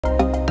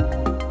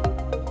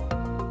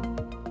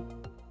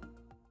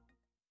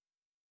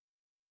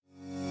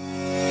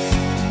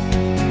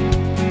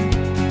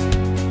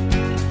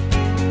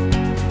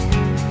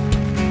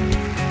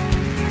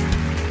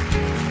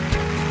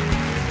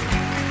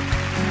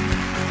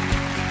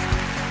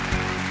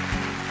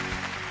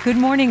Good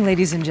morning,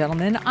 ladies and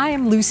gentlemen. I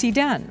am Lucy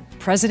Dunn,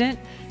 President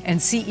and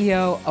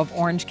CEO of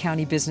Orange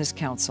County Business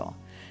Council,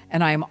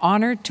 and I am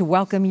honored to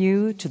welcome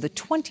you to the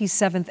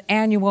 27th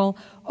Annual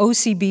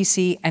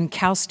OCBC and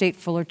Cal State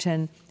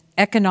Fullerton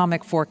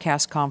Economic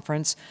Forecast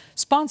Conference,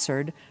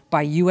 sponsored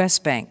by U.S.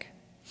 Bank.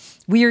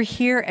 We are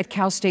here at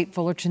Cal State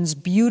Fullerton's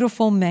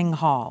beautiful Meng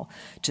Hall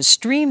to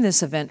stream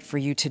this event for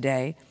you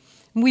today.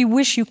 We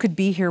wish you could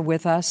be here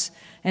with us,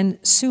 and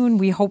soon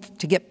we hope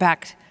to get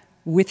back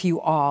with you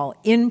all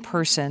in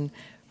person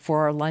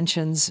for our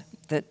luncheons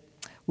that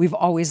we've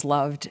always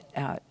loved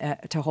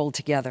to hold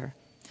together.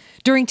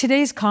 During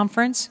today's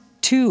conference,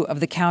 two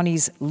of the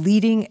county's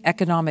leading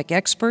economic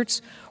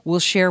experts will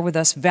share with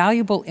us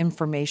valuable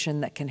information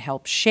that can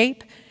help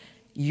shape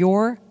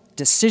your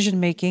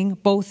decision-making,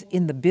 both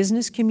in the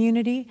business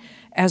community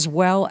as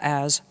well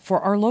as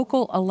for our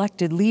local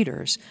elected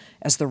leaders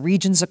as the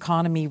region's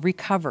economy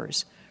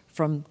recovers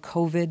from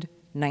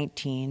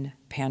COVID-19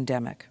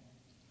 pandemic.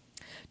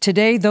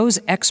 Today, those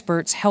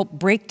experts help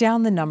break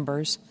down the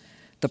numbers,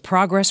 the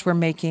progress we're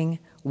making,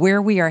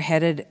 where we are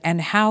headed,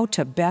 and how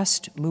to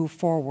best move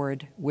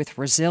forward with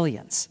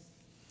resilience.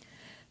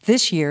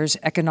 This year's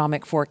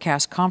Economic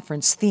Forecast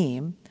Conference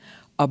theme,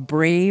 A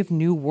Brave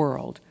New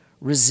World,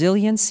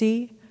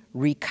 Resiliency,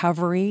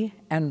 Recovery,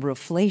 and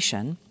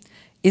Reflation,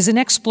 is an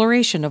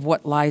exploration of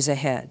what lies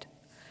ahead.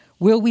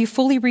 Will we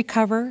fully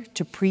recover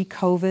to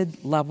pre-COVID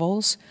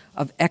levels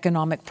of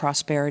economic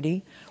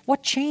prosperity?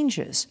 What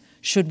changes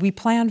should we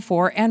plan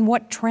for, and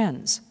what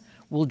trends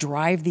will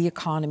drive the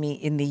economy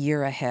in the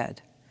year ahead?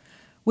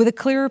 With a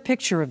clearer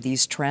picture of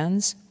these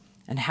trends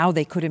and how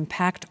they could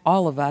impact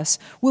all of us,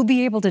 we'll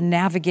be able to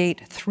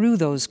navigate through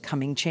those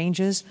coming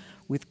changes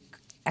with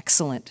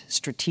excellent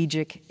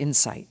strategic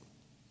insight.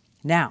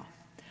 Now,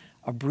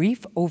 a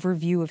brief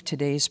overview of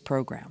today's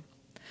program.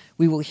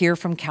 We will hear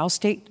from Cal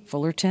State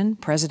Fullerton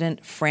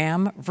President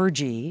Fram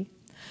Verghee,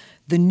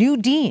 the new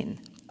dean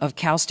of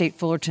Cal State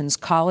Fullerton's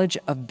College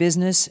of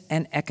Business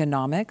and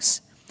Economics,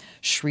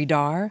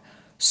 Sridhar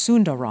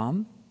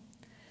Sundaram,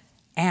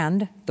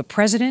 and the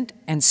president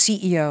and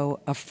CEO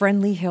of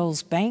Friendly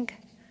Hills Bank,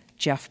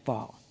 Jeff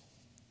Ball.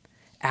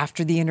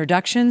 After the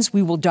introductions,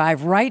 we will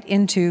dive right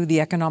into the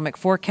economic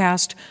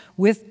forecast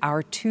with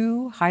our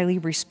two highly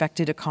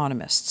respected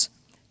economists,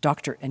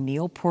 Dr.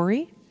 Anil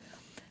Puri,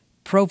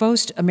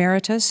 Provost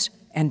Emeritus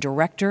and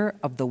Director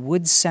of the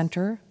Woods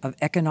Center of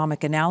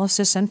Economic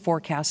Analysis and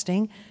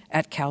Forecasting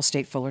at Cal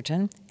State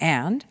Fullerton,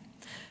 and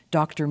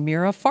Dr.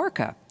 Mira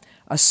Farka,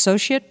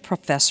 Associate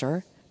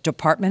Professor,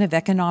 Department of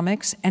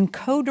Economics, and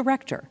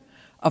Co-Director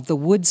of the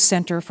Woods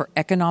Center for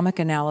Economic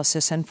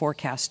Analysis and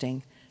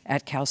Forecasting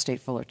at Cal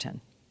State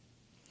Fullerton.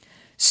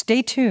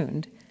 Stay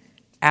tuned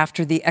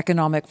after the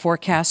economic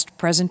forecast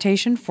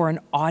presentation for an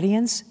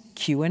audience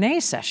Q&A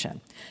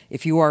session.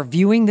 If you are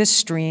viewing this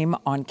stream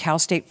on Cal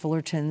State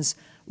Fullerton's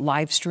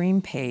live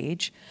stream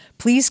page,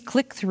 please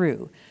click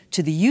through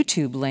to the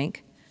YouTube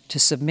link to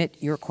submit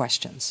your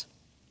questions.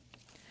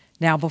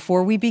 Now,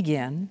 before we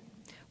begin,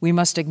 we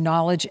must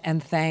acknowledge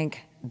and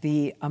thank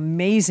the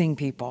amazing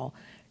people,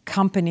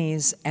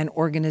 companies, and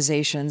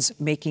organizations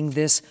making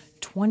this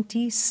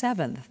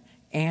 27th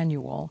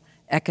annual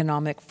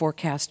Economic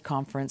Forecast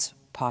Conference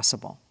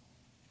possible.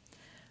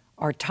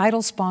 Our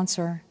title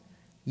sponsor,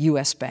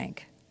 U.S.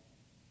 Bank.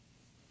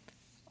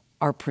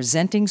 Our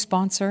presenting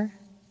sponsor,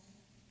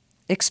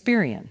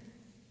 Experian.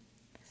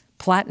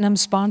 Platinum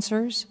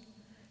sponsors,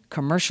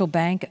 Commercial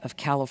Bank of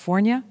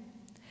California,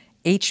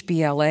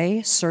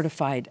 HBLA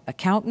Certified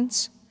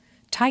Accountants,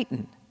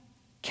 Titan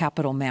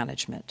Capital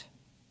Management.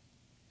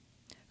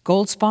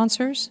 Gold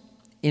sponsors,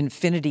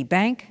 Infinity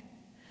Bank,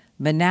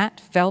 Manatt,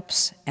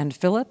 Phelps and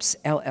Phillips,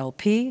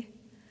 LLP,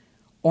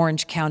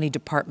 Orange County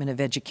Department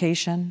of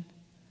Education,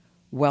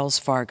 Wells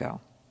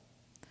Fargo.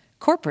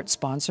 Corporate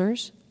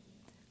sponsors,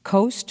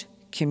 Coast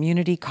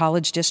Community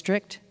College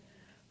District,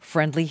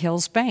 Friendly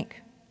Hills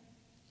Bank.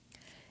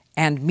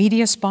 And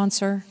media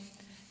sponsor,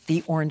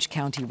 the Orange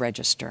County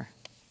Register.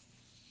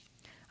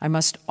 I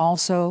must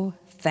also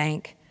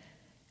thank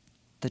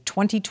the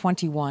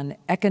 2021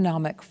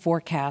 Economic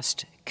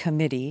Forecast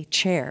Committee,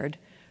 chaired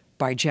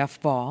by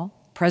Jeff Ball,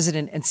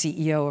 President and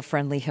CEO of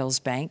Friendly Hills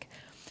Bank,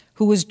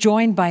 who was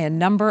joined by a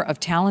number of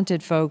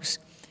talented folks,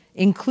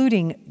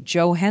 including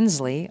Joe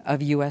Hensley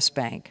of U.S.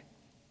 Bank,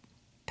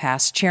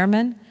 past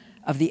chairman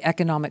of the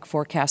Economic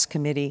Forecast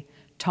Committee,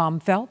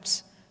 Tom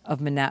Phelps of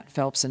Manatt,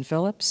 Phelps and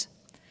Phillips,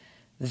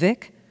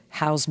 Vic,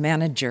 house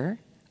manager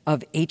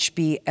of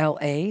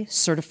HBLA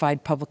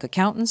Certified Public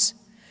Accountants,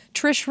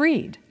 Trish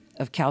Reed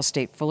of Cal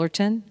State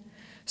Fullerton,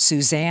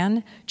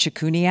 Suzanne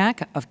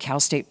Chikuniak of Cal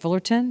State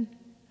Fullerton,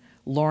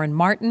 Lauren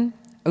Martin,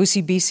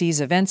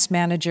 OCBC's events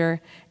manager,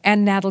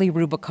 and Natalie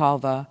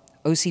Rubikalva,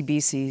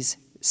 OCBC's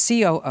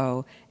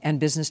COO and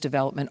business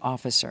development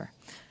officer.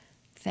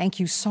 Thank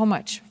you so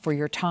much for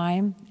your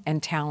time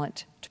and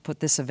talent to put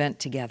this event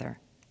together.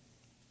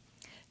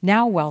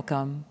 Now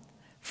welcome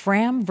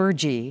Fram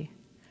Verghee,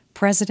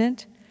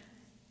 President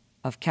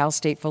of Cal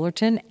State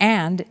Fullerton,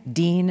 and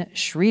Dean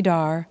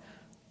Sridhar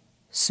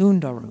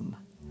Sundaram.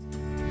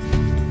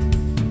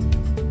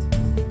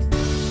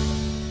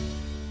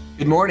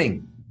 Good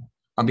morning.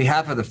 On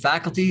behalf of the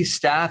faculty,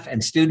 staff,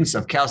 and students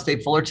of Cal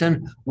State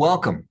Fullerton,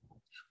 welcome.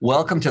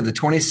 Welcome to the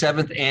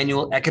 27th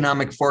Annual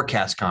Economic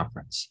Forecast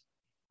Conference.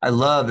 I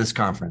love this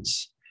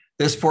conference.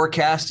 This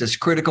forecast is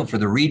critical for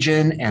the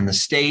region and the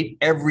state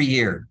every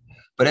year.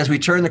 But as we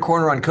turn the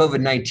corner on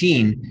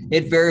COVID-19,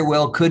 it very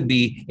well could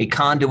be a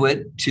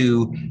conduit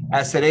to,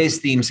 as today's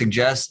theme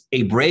suggests,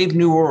 a brave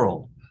new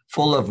world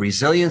full of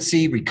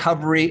resiliency,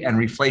 recovery, and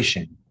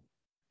reflation.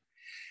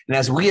 And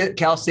as we at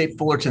Cal State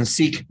Fullerton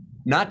seek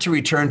not to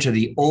return to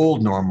the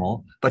old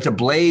normal, but to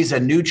blaze a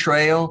new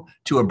trail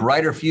to a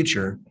brighter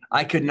future,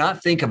 I could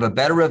not think of a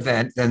better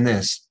event than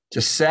this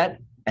to set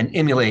and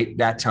emulate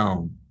that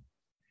tone.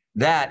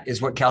 That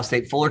is what Cal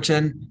State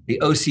Fullerton, the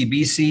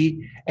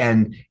OCBC,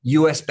 and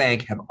US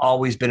Bank have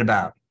always been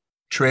about: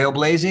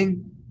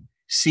 trailblazing,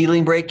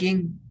 ceiling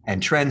breaking,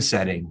 and trend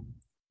setting.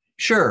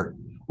 Sure,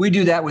 we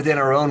do that within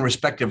our own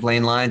respective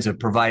lane lines of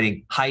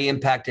providing high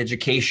impact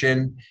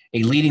education,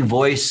 a leading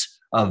voice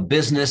of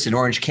business in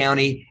Orange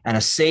County, and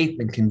a safe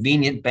and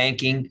convenient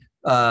banking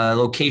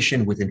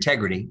location with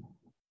integrity.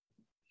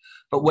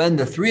 But when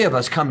the three of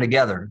us come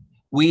together,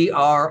 we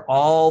are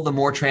all the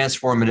more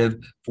transformative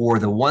for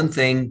the one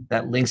thing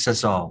that links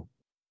us all: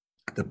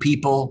 the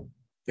people,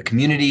 the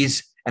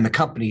communities, and the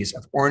companies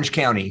of Orange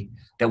County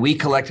that we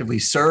collectively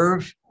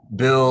serve,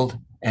 build,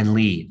 and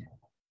lead.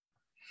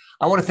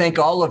 I want to thank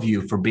all of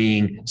you for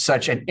being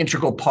such an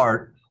integral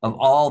part of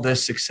all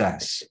this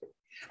success.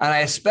 And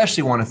I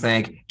especially want to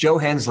thank Joe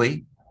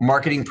Hensley,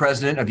 Marketing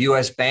President of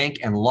US Bank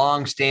and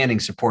long-standing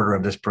supporter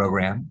of this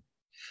program,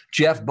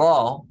 Jeff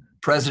Ball,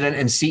 President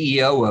and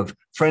CEO of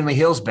Friendly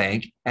Hills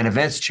Bank and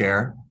Events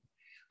Chair,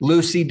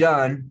 Lucy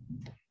Dunn,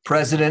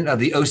 President of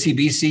the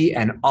OCBC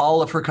and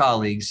all of her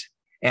colleagues,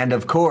 and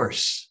of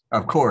course,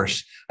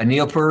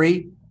 Anil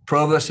Puri,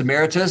 Provost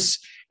Emeritus,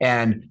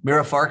 and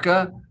Mira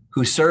Farka,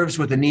 who serves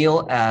with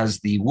Anil as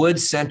the Wood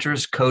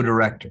Center's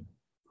co-director.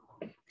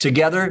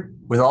 Together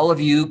with all of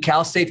you,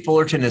 Cal State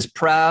Fullerton is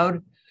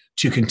proud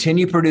to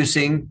continue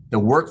producing the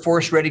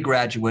workforce-ready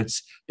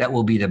graduates that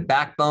will be the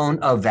backbone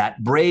of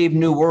that brave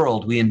new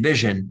world we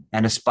envision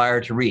and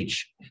aspire to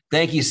reach.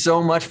 Thank you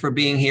so much for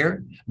being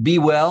here. Be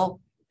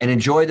well and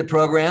enjoy the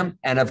program.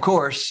 And of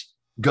course,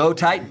 go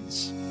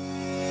Titans.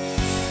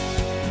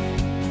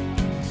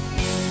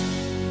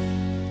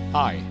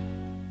 Hi,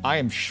 I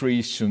am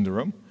Sri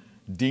Sundaram,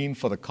 Dean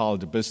for the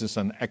College of Business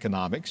and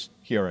Economics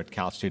here at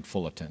Cal State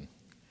Fullerton.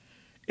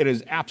 It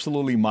is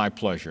absolutely my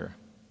pleasure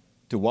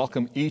to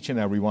welcome each and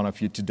every one of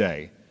you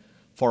today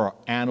for our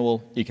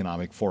annual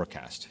economic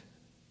forecast.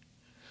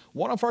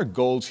 One of our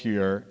goals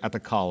here at the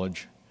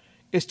college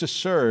is to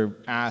serve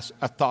as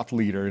a thought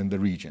leader in the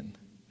region.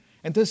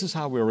 And this is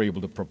how we're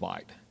able to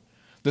provide.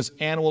 This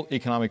annual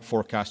economic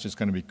forecast is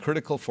going to be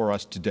critical for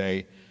us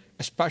today,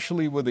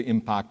 especially with the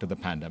impact of the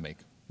pandemic.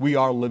 We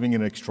are living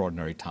in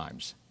extraordinary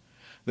times.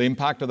 The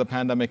impact of the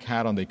pandemic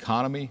had on the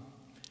economy,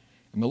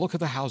 and we look at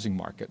the housing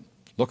market,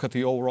 look at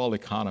the overall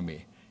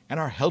economy, and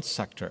our health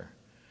sector.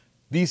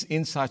 These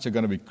insights are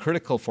going to be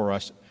critical for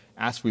us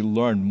as we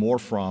learn more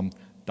from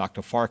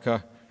Dr.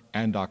 Farka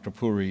and Dr.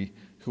 Puri,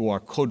 who are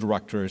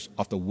co-directors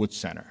of the Wood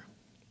Center.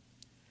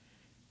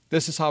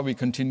 This is how we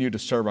continue to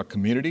serve our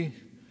community,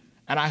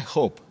 and I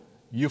hope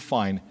you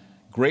find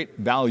great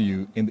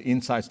value in the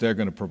insights they're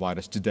going to provide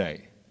us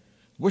today.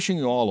 Wishing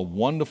you all a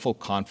wonderful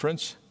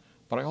conference,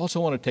 but I also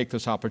want to take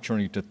this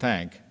opportunity to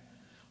thank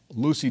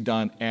Lucy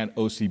Dunn and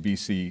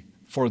OCBC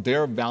for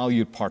their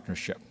valued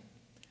partnership,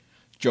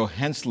 Joe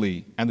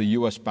Hensley and the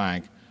US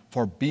Bank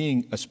for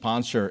being a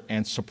sponsor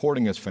and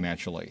supporting us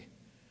financially.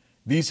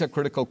 These are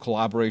critical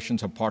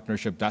collaborations and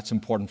partnership that's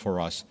important for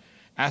us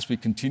as we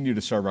continue to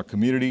serve our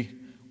community.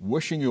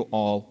 Wishing you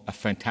all a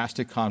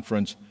fantastic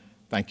conference.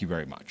 Thank you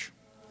very much.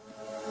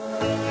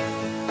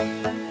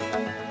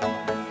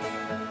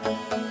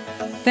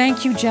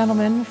 Thank you,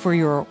 gentlemen, for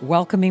your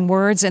welcoming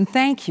words, and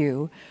thank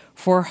you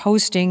for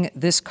hosting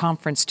this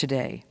conference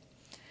today.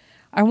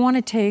 I want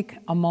to take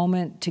a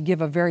moment to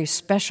give a very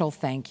special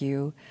thank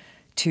you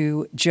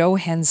to Joe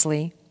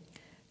Hensley,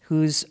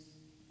 who's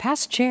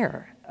past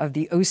chair of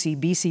the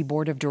OCBC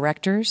Board of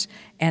Directors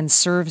and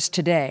serves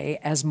today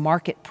as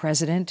market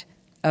president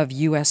of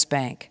US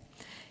Bank.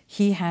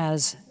 He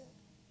has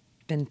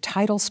been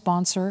title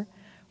sponsor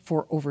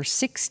for over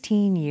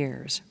 16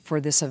 years for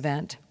this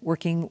event,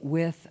 working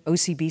with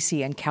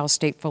OCBC and Cal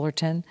State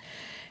Fullerton.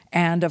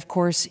 And of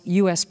course,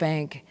 US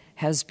Bank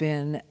has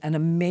been an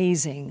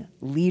amazing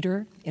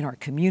leader in our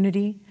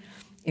community,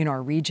 in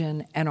our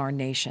region, and our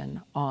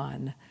nation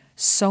on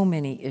so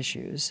many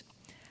issues.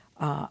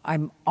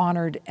 I'm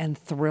honored and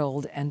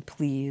thrilled and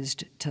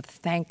pleased to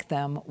thank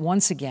them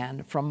once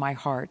again from my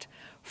heart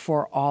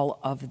for all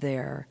of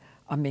their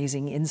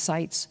amazing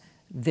insights,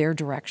 their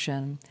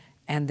direction,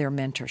 and their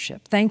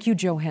mentorship. Thank you,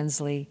 Joe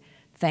Hensley.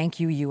 Thank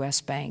you,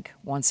 US Bank,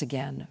 once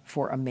again,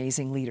 for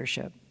amazing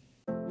leadership.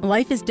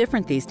 Life is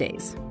different these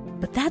days,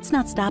 but that's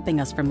not stopping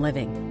us from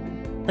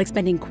living. Like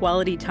spending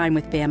quality time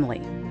with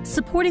family,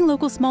 supporting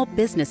local small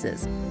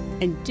businesses,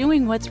 and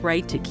doing what's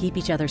right to keep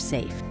each other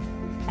safe.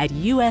 At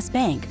U.S.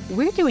 Bank,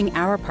 we're doing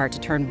our part to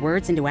turn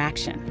words into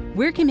action.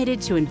 We're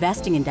committed to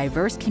investing in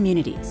diverse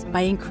communities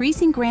by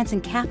increasing grants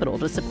and capital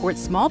to support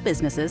small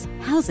businesses,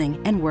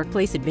 housing, and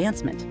workplace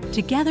advancement.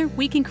 Together,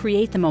 we can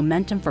create the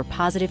momentum for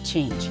positive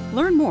change.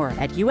 Learn more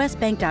at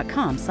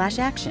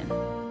usbank.com/action.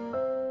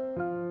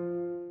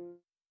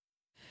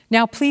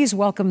 Now, please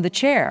welcome the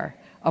chair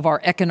of our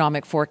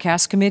Economic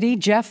Forecast Committee,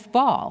 Jeff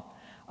Ball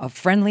of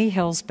Friendly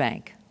Hills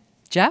Bank.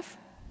 Jeff?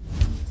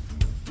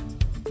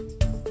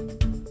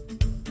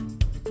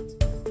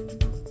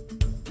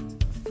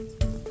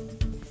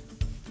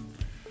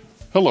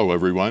 Hello,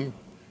 everyone.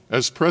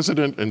 As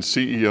President and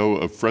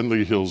CEO of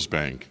Friendly Hills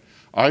Bank,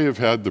 I have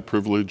had the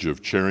privilege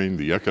of chairing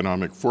the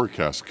Economic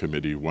Forecast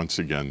Committee once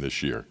again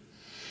this year.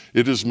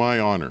 It is my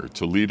honor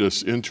to lead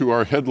us into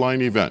our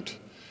headline event,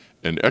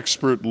 an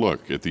expert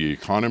look at the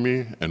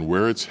economy and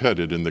where it's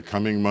headed in the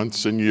coming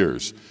months and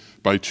years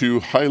by two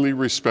highly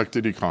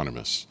respected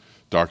economists,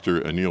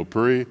 Dr. Anil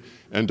Puri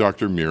and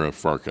Dr. Meera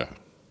Farka.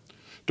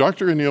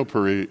 Dr. Anil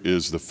Puri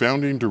is the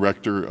founding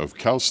director of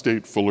Cal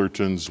State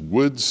Fullerton's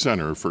Wood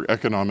Center for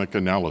Economic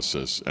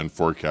Analysis and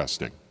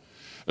Forecasting.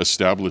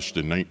 Established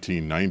in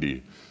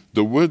 1990,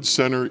 the Wood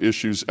Center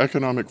issues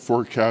economic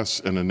forecasts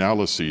and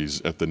analyses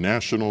at the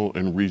national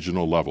and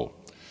regional level.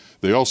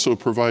 They also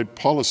provide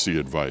policy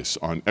advice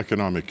on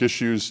economic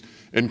issues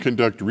and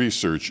conduct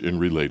research in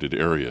related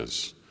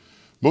areas.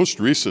 Most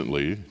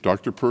recently,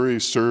 Dr. Puri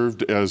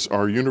served as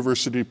our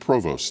university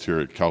provost here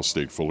at Cal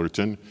State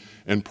Fullerton,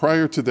 and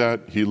prior to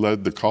that, he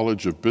led the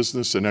College of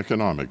Business and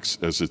Economics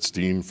as its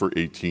dean for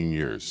 18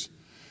 years.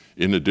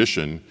 In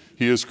addition,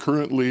 he is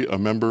currently a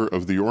member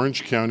of the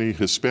Orange County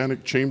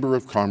Hispanic Chamber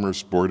of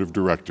Commerce Board of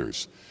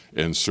Directors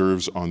and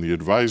serves on the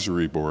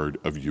advisory board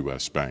of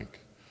U.S. Bank.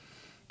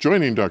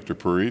 Joining Dr.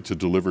 Puri to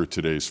deliver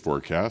today's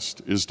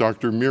forecast is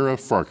Dr. Meera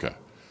Farka,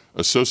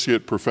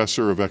 Associate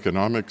Professor of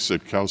Economics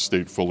at Cal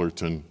State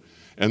Fullerton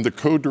and the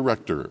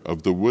co-director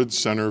of the Wood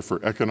Center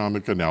for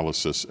Economic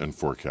Analysis and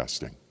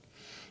Forecasting.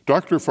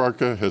 Dr.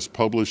 Farka has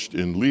published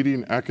in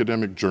leading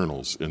academic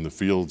journals in the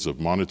fields of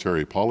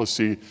monetary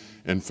policy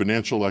and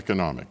financial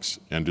economics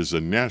and is a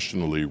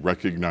nationally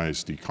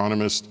recognized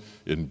economist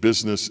in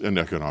business and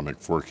economic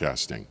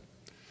forecasting.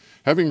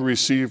 Having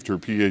received her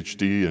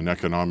PhD in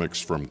economics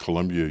from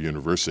Columbia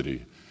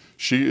University,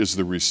 she is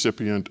the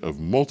recipient of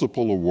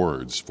multiple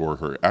awards for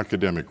her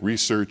academic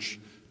research,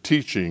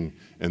 teaching,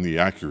 and the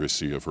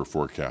accuracy of her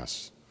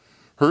forecasts.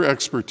 Her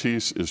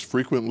expertise is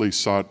frequently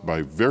sought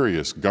by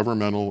various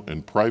governmental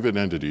and private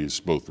entities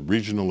both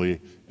regionally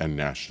and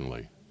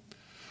nationally.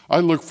 I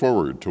look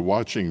forward to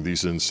watching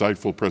these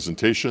insightful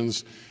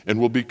presentations and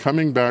will be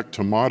coming back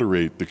to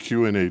moderate the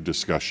Q&A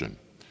discussion.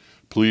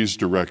 Please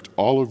direct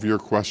all of your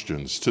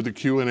questions to the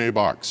Q&A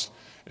box,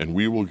 and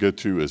we will get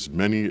to as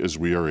many as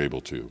we are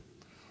able to.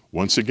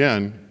 Once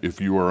again,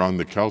 if you are on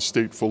the Cal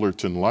State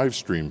Fullerton live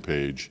stream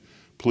page,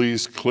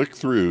 please click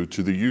through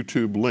to the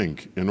YouTube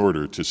link in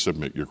order to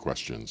submit your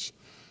questions.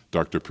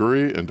 Dr.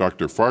 Puri and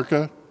Dr.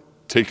 Farka,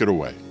 take it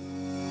away.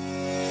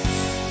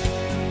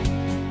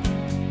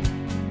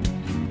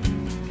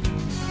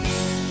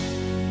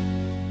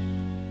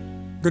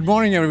 Good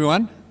morning,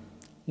 everyone.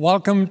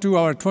 Welcome to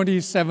our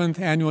 27th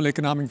Annual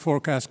Economic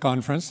Forecast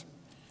Conference.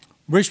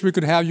 Wish we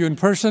could have you in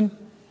person,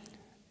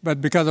 but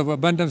because of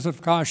abundance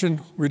of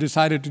caution, we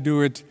decided to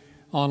do it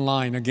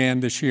online again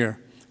this year.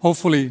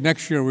 Hopefully,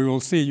 next year we will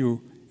see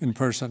you in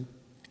person.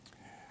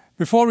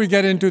 Before we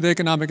get into the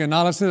economic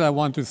analysis, I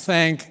want to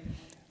thank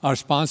our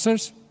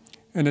sponsors,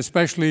 and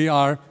especially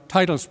our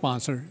title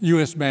sponsor,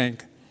 U.S.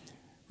 Bank.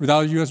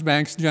 Without U.S.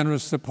 Bank's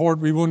generous support,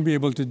 we wouldn't be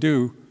able to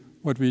do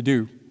what we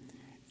do.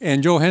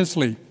 And Joe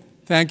Hensley,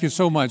 thank you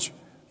so much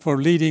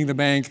for leading the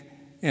bank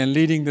and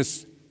leading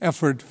this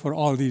effort for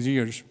all these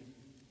years.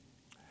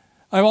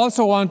 I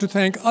also want to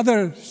thank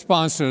other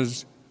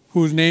sponsors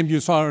whose names you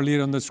saw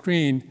earlier on the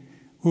screen,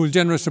 whose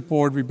generous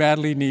support we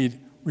badly need.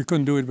 We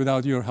couldn't do it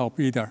without your help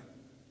either.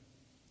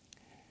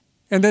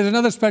 And there's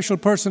another special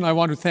person I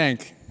want to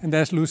thank, and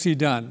that's Lucy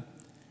Dunn.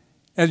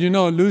 As you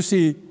know,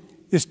 Lucy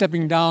is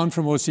stepping down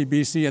from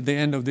OCBC at the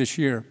end of this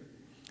year.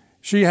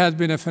 She has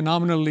been a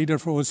phenomenal leader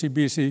for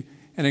OCBC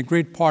and a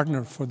great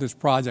partner for this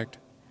project.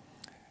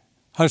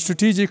 Her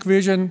strategic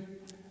vision,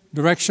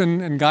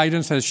 direction, and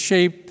guidance has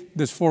shaped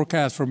this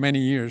forecast for many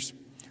years.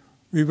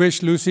 We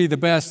wish Lucy the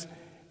best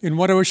in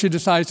whatever she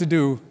decides to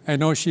do. I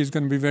know she's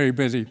going to be very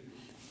busy.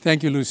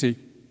 Thank you, Lucy.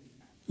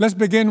 Let's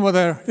begin with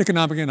our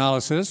economic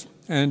analysis.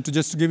 And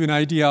just to give you an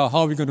idea of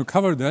how we're going to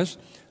cover this,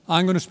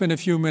 I'm going to spend a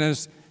few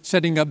minutes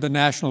setting up the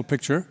national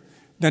picture.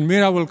 Then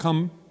Meera will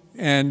come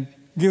and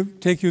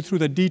take you through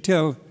the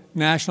detailed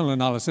national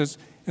analysis.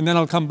 And then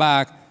I'll come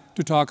back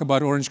to talk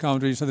about Orange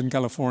County, Southern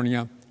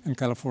California, and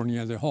California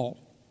as a whole.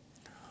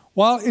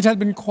 While it has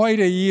been quite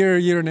a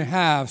year and a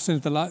half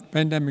since the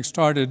pandemic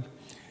started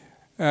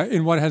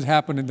in what has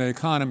happened in the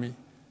economy,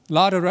 a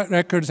lot of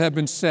records have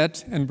been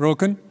set and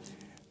broken.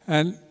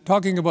 And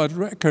talking about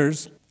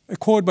records, a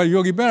quote by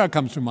Yogi Berra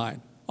comes to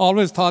mind.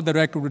 Always thought the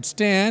record would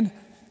stand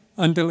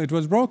until it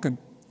was broken.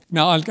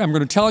 Now, I'm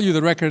going to tell you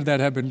the record that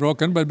have been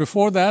broken, but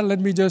before that,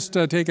 let me just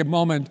take a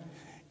moment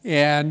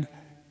and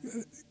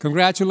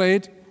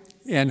congratulate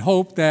and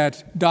hope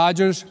that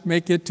Dodgers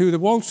make it to the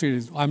World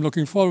Series. I'm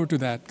looking forward to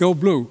that. Go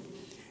Blue.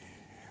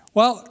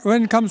 Well,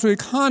 when it comes to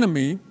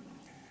economy,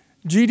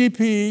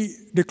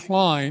 GDP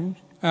decline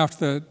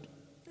after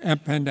the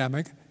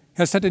pandemic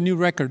has set a new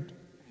record,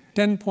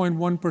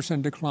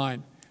 10.1%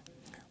 decline,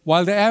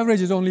 while the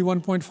average is only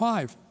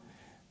 1.5.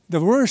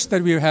 The worst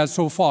that we've had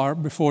so far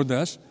before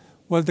this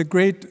was the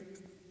great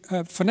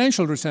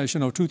financial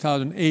recession of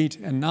 2008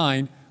 and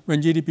 9,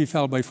 when GDP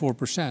fell by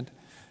 4%.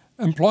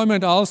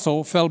 Employment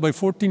also fell by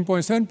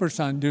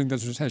 14.7% during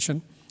this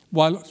recession,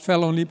 while it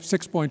fell only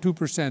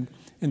 6.2%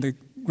 in the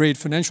great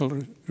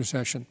financial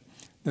recession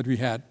that we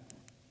had.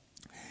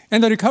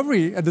 And the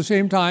recovery at the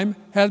same time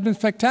has been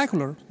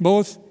spectacular,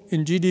 both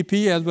in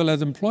GDP as well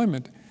as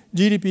employment.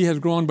 GDP has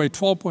grown by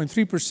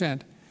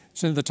 12.3%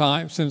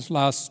 since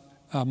last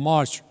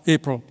March,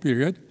 April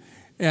period.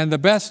 And the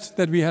best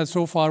that we had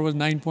so far was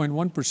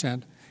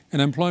 9.1%.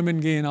 And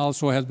employment gain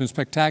also has been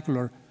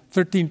spectacular,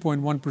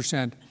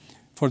 13.1%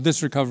 for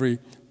this recovery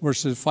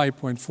versus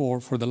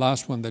 5.4% for the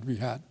last one that we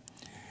had.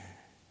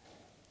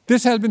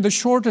 This has been the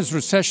shortest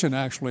recession,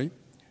 actually,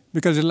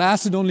 because it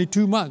lasted only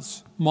 2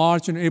 months,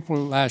 March and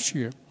April last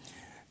year.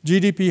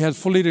 GDP has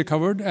fully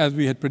recovered, as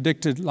we had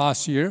predicted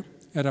last year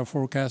at our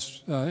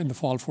forecast, in the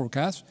fall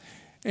forecast.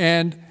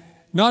 And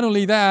not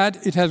only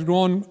that, it has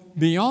grown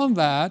beyond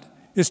that.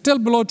 It's still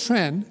below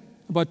trend,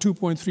 about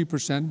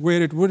 2.3%,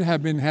 where it would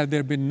have been had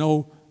there been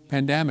no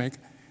pandemic.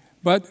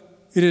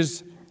 But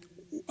it's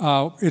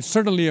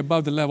certainly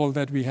above the level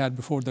that we had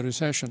before the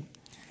recession.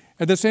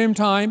 At the same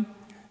time,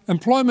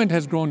 employment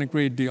has grown a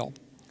great deal.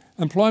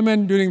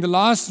 Employment during the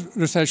last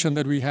recession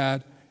that we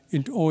had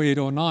in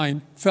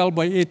 2008-09 fell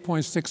by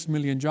 8.6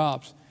 million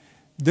jobs.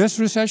 This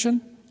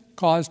recession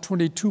caused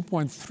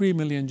 22.3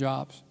 million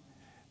jobs.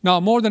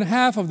 Now, more than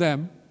half of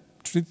them,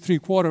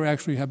 three-quarters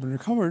actually, have been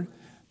recovered,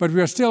 but we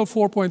are still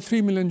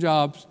 4.3 million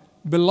jobs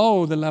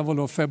below the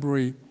level of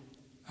February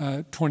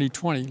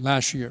 2020,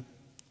 last year.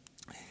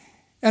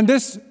 And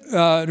this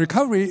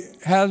recovery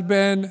has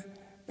been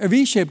a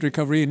V-shaped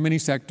recovery in many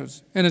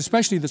sectors, and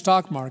especially the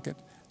stock market.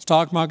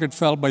 Stock market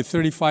fell by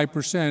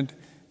 35%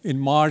 in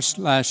March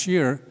last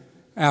year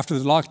after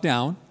the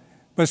lockdown,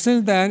 but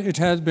since then it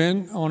has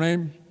been on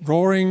a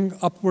roaring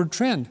upward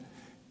trend.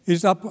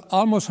 It's up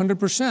almost 100%,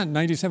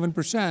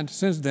 97%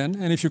 since then,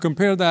 and if you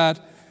compare that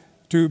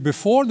to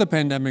before the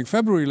pandemic,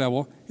 February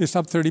level, it's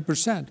up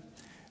 30%.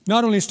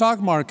 Not only stock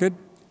market,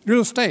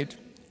 real estate,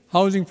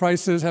 housing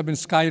prices have been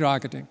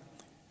skyrocketing.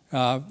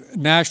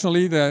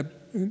 Nationally, the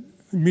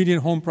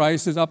median home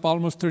price is up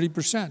almost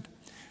 30%.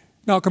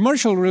 Now,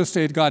 commercial real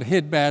estate got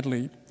hit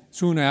badly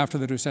soon after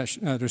the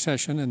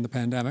recession and the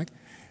pandemic,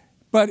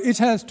 but it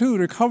has too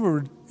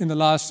recovered in the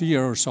last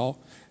year or so.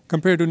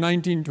 Compared to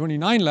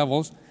 1929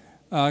 levels,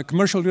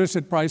 commercial real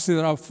estate prices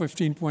are up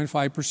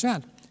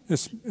 15.5%.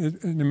 It's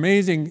an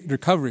amazing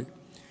recovery.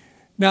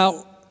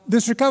 Now,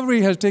 this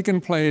recovery has taken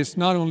place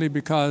not only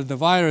because the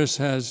virus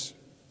has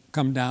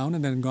come down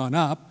and then gone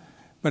up,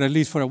 but at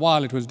least for a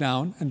while it was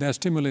down, and that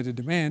stimulated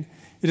demand.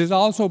 It is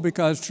also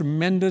because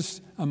tremendous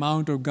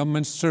amount of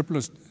government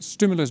surplus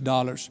stimulus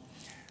dollars.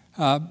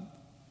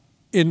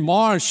 In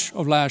March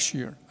of last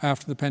year,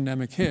 after the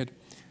pandemic hit,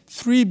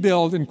 3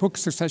 bills in quick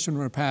succession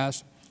were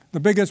passed. The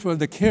biggest was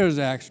the CARES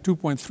Act,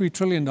 $2.3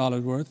 trillion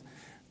worth,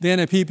 then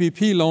a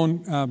PPP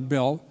loan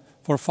bill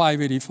for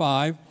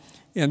 $585,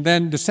 and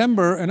then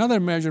December, another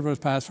measure was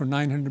passed for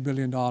 $900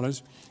 billion.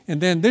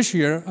 And then this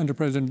year, under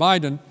President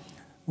Biden,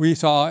 we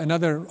saw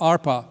another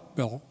ARPA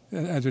bill,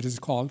 as it is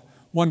called,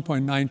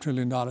 $1.9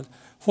 trillion,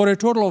 for a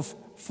total of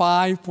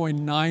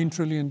 $5.9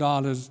 trillion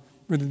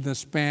within the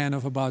span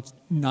of about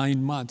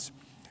 9 months,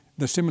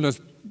 the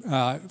stimulus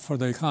for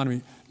the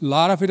economy. A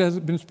lot of it has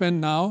been spent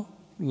now.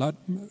 A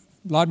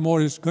lot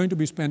more is going to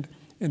be spent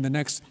in the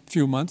next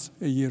few months,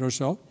 a year or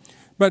so.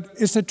 But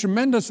it's a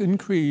tremendous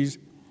increase.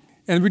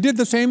 And we did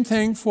the same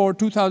thing for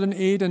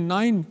 2008 and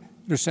 9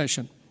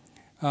 recession.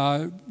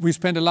 We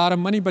spent a lot of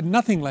money, but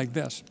nothing like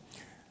this.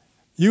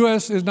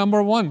 U.S. is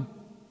number one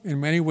in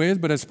many ways,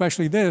 but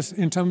especially this,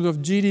 in terms of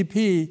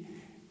GDP,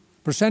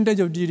 percentage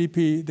of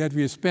GDP that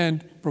we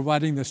spend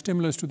providing the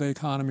stimulus to the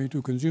economy,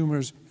 to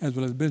consumers, as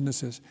well as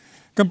businesses.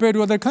 Compared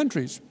to other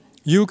countries,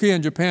 UK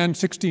and Japan,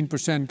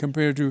 16%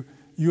 compared to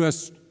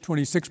US,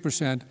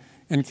 26%,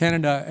 and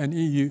Canada and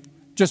EU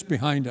just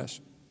behind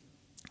us.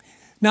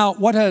 Now,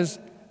 what has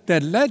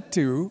that led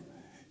to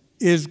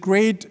is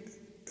great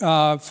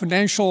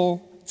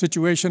financial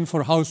situation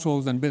for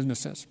households and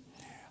businesses.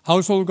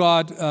 Households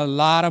got a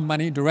lot of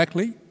money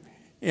directly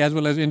as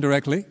well as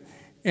indirectly,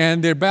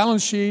 and their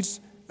balance sheets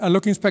are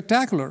looking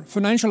spectacular.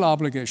 Financial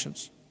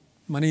obligations,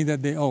 money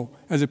that they owe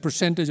as a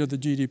percentage of the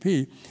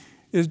GDP,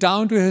 is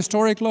down to a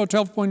historic low,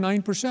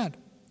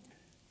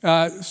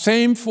 12.9%.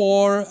 Same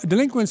for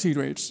delinquency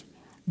rates.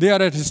 They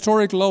are at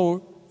historic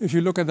low if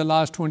you look at the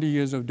last 20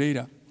 years of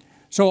data.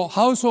 So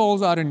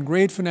households are in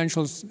great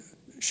financial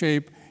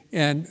shape,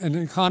 and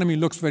the economy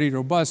looks very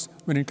robust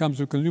when it comes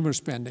to consumer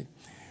spending.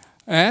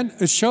 And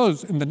it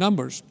shows in the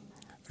numbers.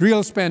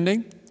 Real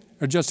spending,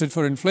 adjusted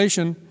for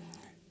inflation,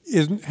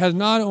 has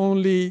not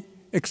only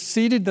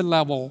exceeded the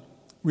level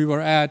we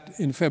were at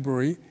in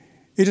February,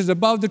 it is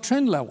above the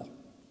trend level.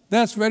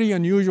 That's very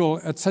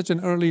unusual at such an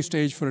early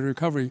stage for a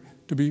recovery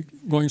to be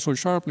going so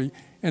sharply,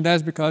 and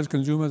that's because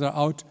consumers are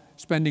out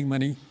spending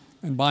money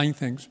and buying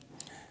things.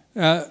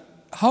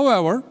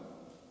 However,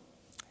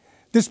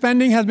 the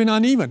spending has been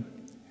uneven.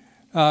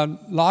 A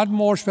lot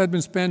more has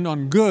been spent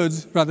on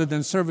goods rather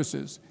than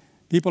services.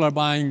 People are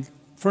buying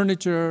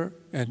furniture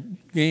and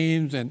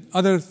games and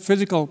other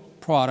physical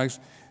products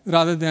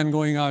rather than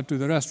going out to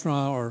the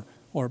restaurant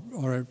or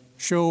a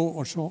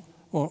show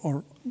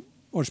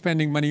or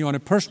spending money on a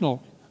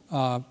personal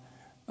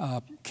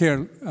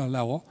care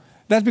level.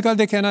 That's because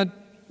they cannot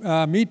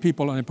meet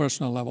people on a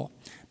personal level.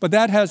 But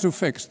that has to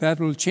fix. That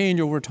will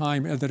change over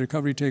time as the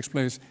recovery takes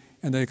place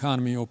and the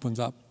economy opens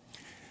up.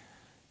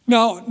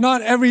 Now,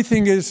 not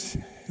everything is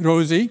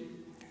rosy.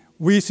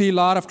 We see a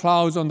lot of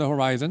clouds on the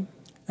horizon,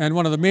 and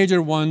one of the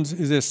major ones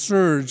is a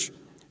surge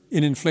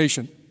in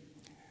inflation.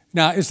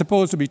 Now, it's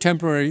supposed to be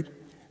temporary,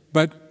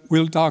 but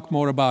we'll talk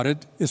more about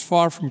it. It's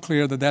far from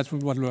clear that that's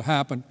what will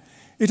happen.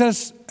 It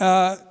has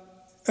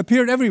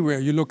appeared everywhere.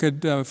 You look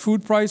at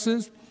food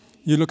prices,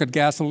 you look at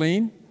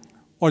gasoline,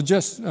 or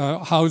just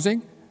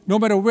housing. No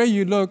matter where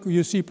you look,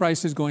 you see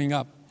prices going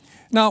up.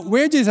 Now,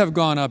 wages have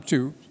gone up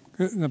too.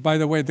 By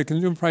the way, the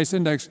Consumer Price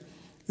Index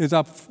is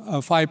up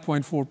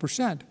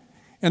 5.4%.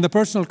 And the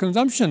Personal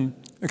Consumption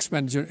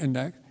Expenditure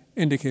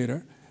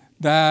indicator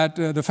that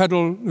the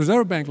Federal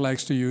Reserve Bank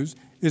likes to use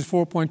is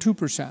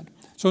 4.2%.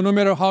 So no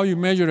matter how you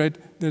measure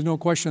it, there's no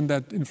question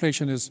that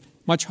inflation is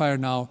much higher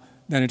now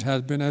than it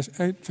has been,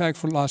 in fact,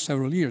 for the last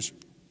several years.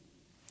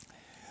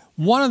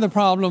 One of the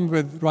problems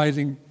with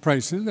rising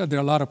prices, there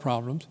are a lot of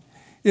problems,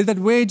 is that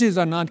wages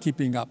are not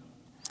keeping up.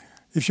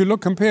 If you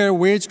compare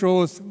wage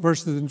growth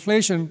versus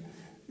inflation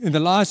in the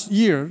last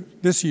year,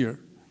 this year,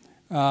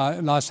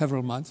 last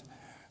several months,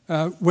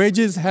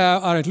 wages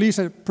are at least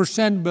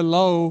 1%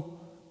 below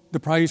the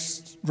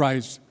price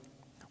rise.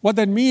 What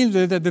that means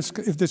is that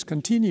if this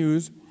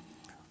continues,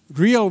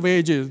 real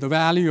wages, the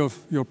value of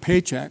your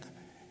paycheck,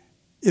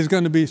 is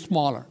going to be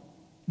smaller,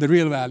 the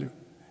real value.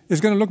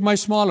 It's going to look much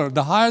smaller.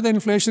 The higher the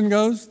inflation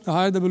goes, the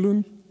higher the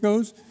balloon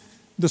goes,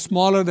 the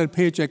smaller that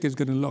paycheck is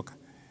going to look.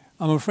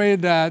 I'm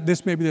afraid that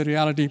this may be the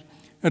reality,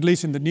 at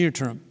least in the near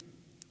term.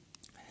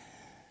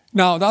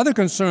 Now, the other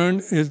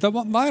concern is the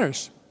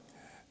virus.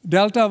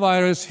 Delta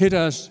virus hit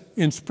us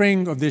in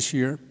spring of this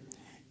year,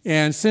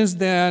 and since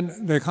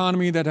then, the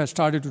economy that has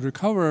started to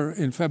recover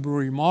in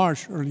February,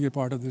 March, earlier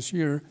part of this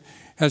year,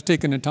 has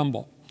taken a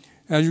tumble.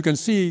 As you can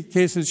see,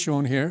 cases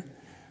shown here.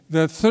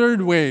 The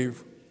third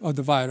wave of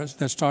the virus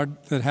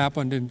that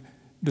happened in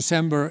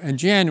December and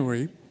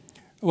January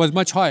was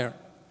much higher.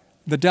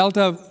 The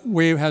Delta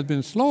wave has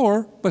been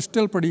slower, but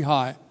still pretty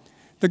high.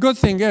 The good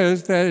thing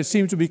is that it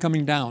seems to be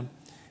coming down.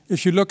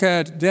 If you look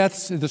at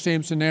deaths in the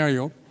same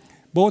scenario,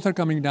 both are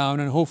coming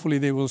down, and hopefully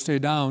they will stay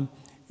down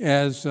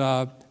as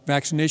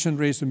vaccination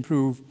rates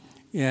improve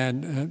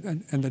and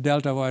the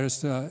Delta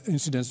virus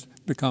incidents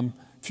become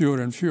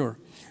fewer and fewer.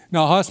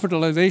 Now,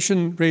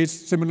 hospitalization rates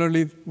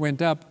similarly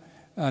went up,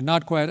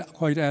 not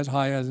quite as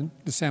high as in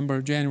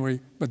December,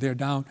 January, but they're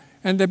down.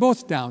 And they're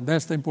both down.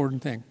 That's the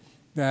important thing,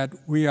 that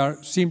we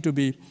seem to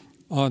be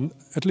on,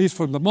 at least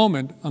for the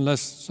moment,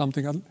 unless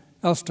something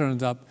else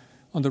turns up,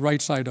 on the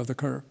right side of the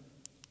curve.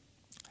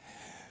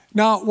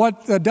 Now,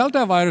 what the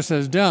Delta virus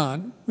has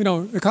done,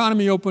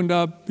 economy opened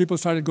up, people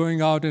started going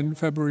out in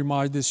February,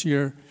 March this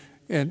year,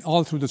 and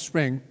all through the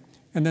spring,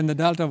 and then the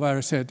Delta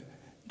virus hit.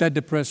 That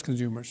depressed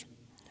consumers.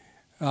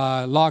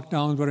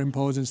 Lockdowns were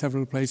imposed in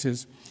several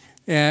places,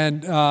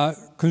 and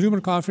consumer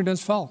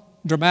confidence fell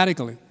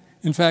dramatically.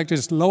 In fact,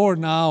 it's lower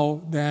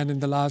now than in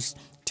the last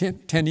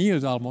 10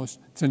 years almost,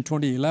 since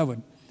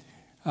 2011.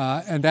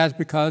 And that's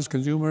because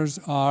consumers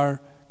are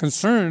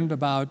concerned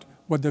about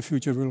what the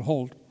future will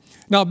hold.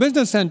 Now,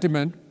 business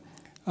sentiment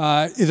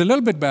is a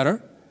little bit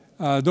better,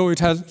 though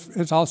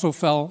it's also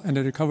fell and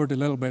it recovered a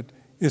little bit.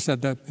 It's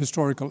at the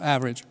historical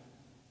average.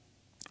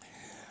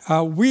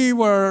 We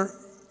were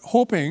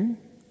hoping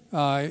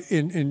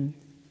in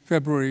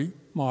February,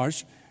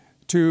 March,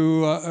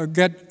 to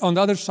get on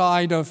the other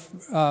side of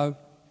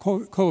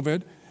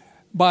COVID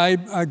by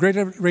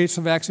greater rates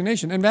of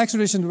vaccination. And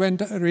vaccination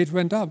rate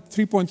went up,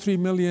 3.3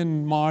 million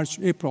in March,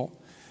 April.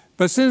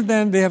 But since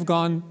then, they have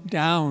gone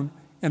down,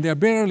 and they're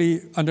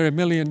barely under a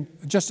million,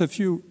 just a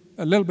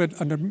little bit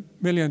under a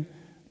million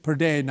per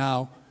day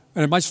now,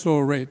 at a much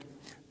slower rate.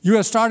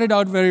 U.S. started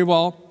out very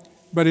well,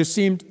 but it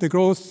seemed the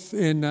growth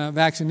in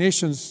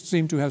vaccinations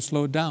seemed to have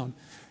slowed down.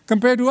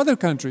 Compared to other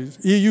countries,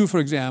 EU, for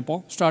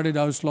example, started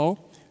out slow,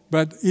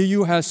 but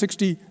EU has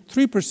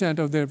 63%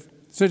 of their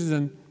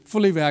citizens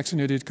fully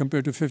vaccinated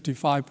compared to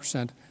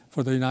 55%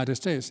 for the United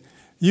States.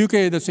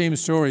 UK, the same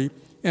story,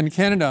 and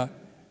Canada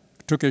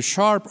took a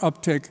sharp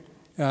uptick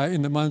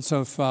in the months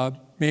of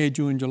May,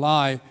 June,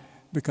 July,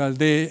 because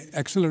they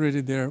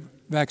accelerated their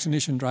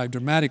vaccination drive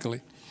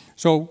dramatically.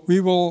 So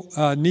we will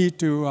need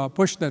to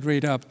push that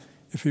rate up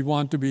if we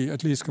want to be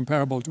at least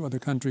comparable to other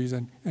countries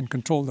and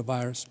control the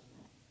virus.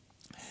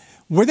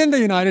 Within the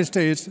United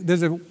States,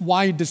 there's a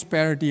wide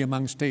disparity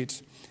among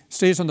states.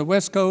 States on the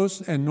West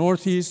Coast and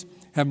Northeast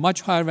have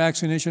much higher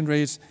vaccination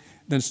rates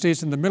than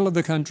states in the middle of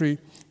the country.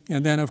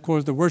 And then, of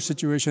course, the worst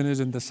situation is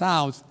in the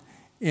South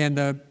and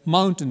the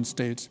mountain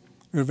states,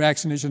 where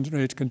vaccination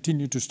rates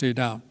continue to stay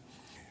down.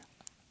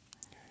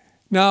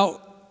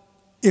 Now,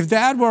 if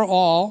that were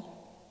all,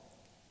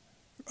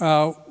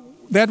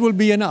 that would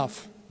be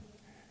enough.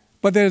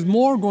 But there's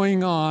more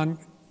going on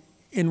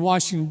in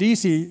Washington,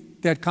 D.C.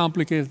 that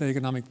complicates the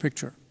economic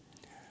picture.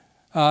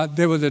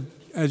 There was,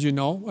 as you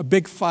know, a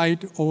big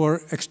fight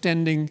over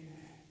extending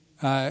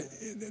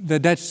the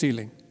debt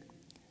ceiling.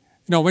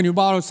 You know, when you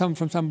borrow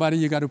from somebody,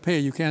 you got to pay.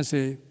 You can't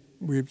say,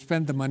 we've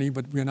spent the money,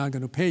 but we're not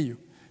going to pay you.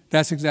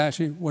 That's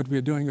exactly what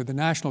we're doing with the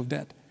national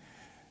debt.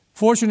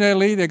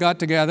 Fortunately, they got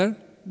together,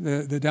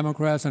 the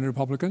Democrats and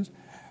Republicans,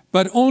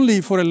 but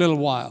only for a little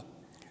while.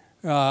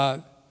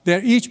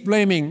 They're each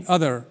blaming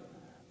other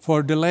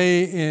for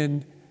delay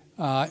in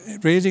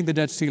raising the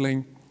debt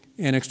ceiling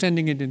and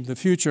extending it into the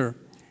future.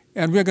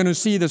 And we're going to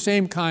see the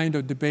same kind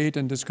of debate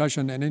and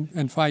discussion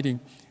and fighting,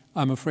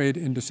 I'm afraid,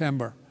 in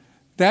December.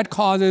 That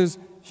causes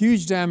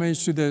huge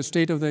damage to the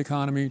state of the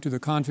economy, to the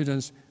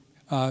confidence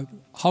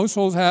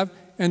households have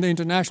and the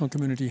international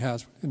community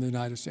has in the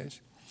United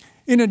States.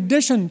 In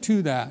addition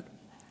to that,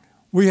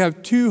 we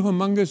have two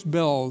humongous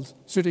bills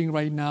sitting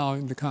right now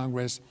in the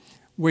Congress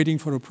waiting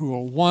for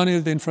approval. One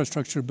is the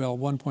infrastructure bill,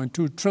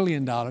 $1.2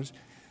 trillion,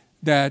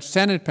 that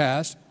Senate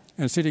passed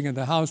and sitting in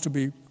the House to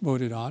be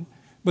voted on.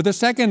 But the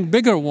second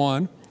bigger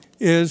one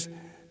is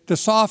the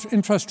soft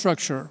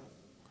infrastructure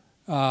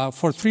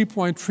for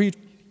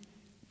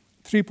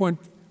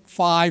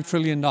 $3.5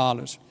 trillion.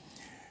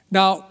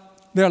 Now,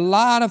 there are a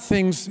lot of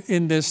things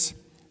in this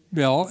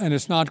bill, and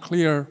it's not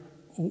clear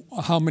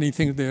how many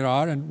things there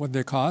are and what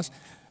they cost.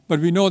 But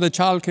we know the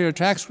child care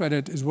tax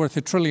credit is worth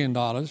 $1 trillion,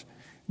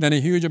 then a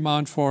huge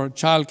amount for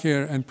child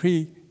care and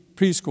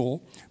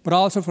preschool, but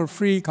also for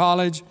free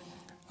college,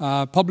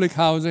 public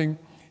housing,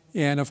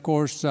 and of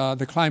course,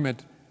 the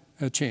climate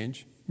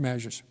change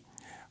measures.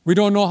 We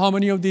don't know how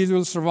many of these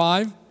will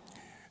survive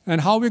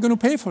and how we're going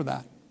to pay for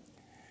that.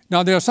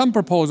 Now, there are some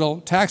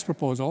tax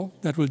proposal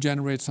that will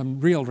generate some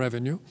real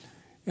revenue,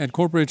 and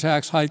corporate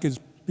tax hike is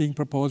being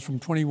proposed from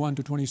 21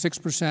 to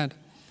 26%.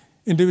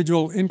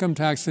 Individual income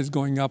tax is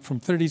going up from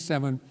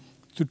 37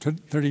 to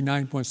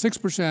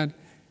 39.6%,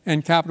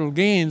 and capital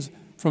gains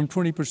from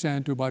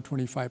 20% to about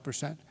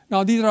 25%.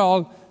 Now, these are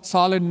all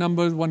solid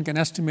numbers. One can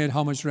estimate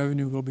how much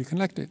revenue will be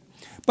collected.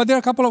 But there are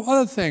a couple of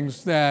other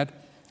things that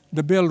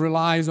the bill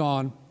relies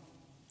on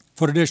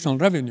for additional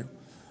revenue.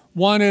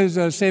 One is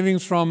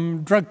savings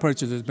from drug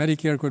purchases.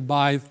 Medicare could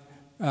buy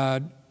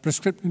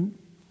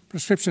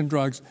prescription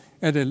drugs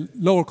at a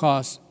lower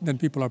cost than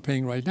people are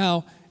paying right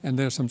now, and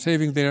there's some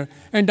saving there.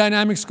 And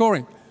dynamic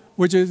scoring,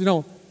 which is,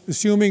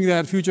 assuming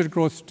that future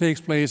growth takes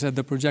place at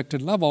the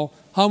projected level,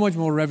 how much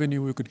more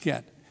revenue we could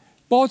get.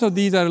 Both of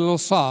these are a little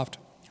soft.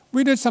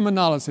 We did some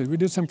analysis. We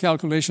did some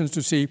calculations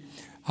to see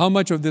how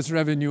much of this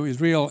revenue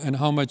is real and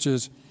how much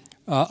is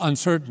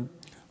uncertain.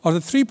 Of the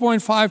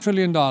 $3.5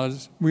 trillion,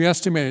 we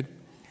estimate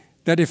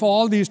that if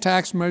all these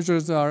tax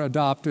measures are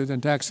adopted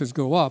and taxes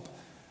go up,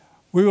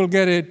 we will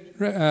get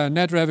a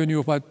net revenue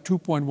of about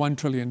 $2.1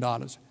 trillion.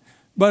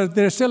 But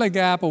there's still a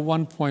gap of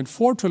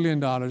 $1.4 trillion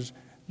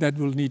that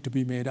will need to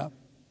be made up.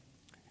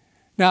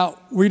 Now,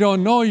 we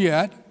don't know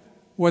yet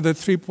whether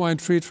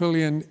 $3.3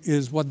 trillion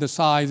is what the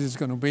size is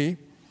going to be.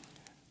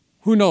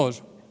 Who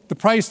knows? The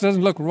price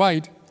doesn't look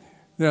right.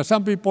 There are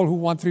some people who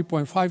want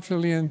 $3.5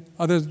 trillion,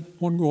 others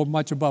won't go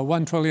much above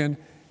 $1 trillion,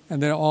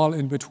 and they're all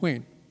in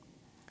between.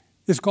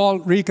 It's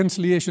called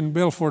reconciliation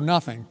bill for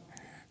nothing.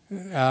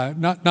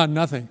 Not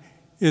nothing.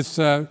 It's,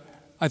 I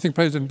think,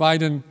 President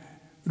Biden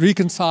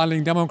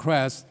reconciling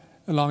Democrats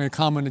along a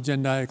common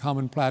agenda, a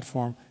common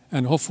platform,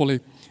 and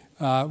hopefully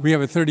we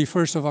have a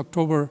 31st of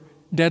October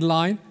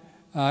deadline.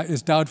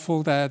 It's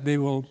doubtful that they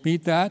will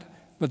meet that,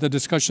 but the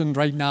discussions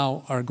right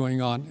now are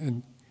going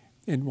on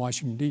in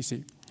Washington,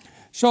 D.C.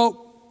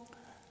 So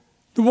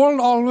the world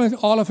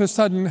all of a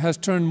sudden has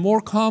turned more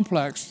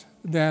complex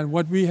than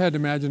what we had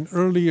imagined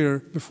earlier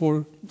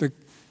before the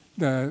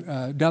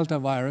Delta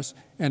virus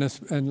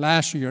and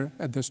last year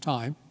at this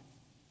time.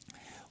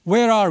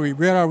 Where are we?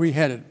 Where are we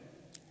headed?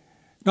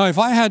 Now, if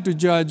I had to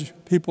judge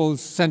people's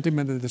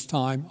sentiment at this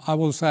time, I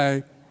will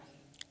say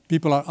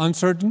people are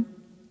uncertain,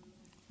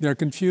 they're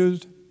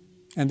confused,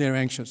 and they're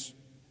anxious.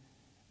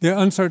 They're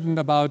uncertain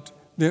about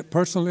their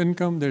personal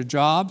income, their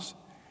jobs.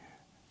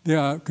 They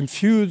are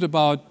confused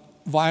about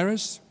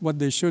virus, what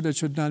they should or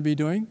should not be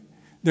doing.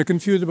 They're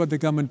confused about the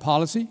government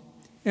policy,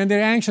 and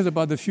they're anxious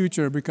about the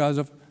future because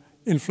of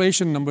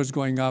inflation numbers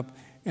going up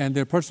and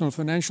their personal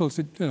financial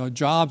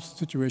jobs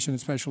situation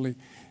especially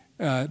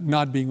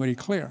not being very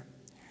clear.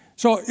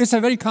 So it's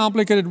a very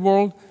complicated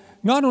world.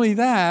 Not only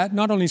that,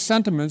 not only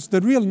sentiments,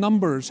 the real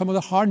numbers, some of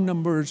the hard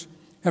numbers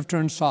have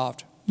turned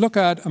soft. Look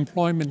at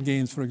employment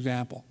gains, for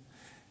example.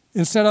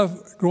 Instead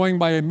of growing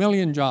by 1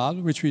 million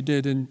jobs, which we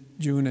did in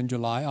June and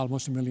July,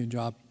 almost 1 million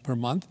jobs per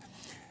month,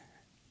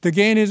 the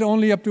gain is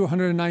only up to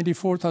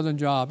 194,000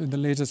 jobs in the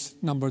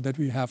latest number that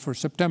we have for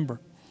September.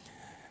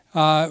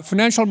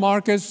 Financial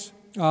markets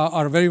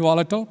are very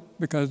volatile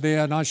because they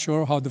are not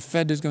sure how the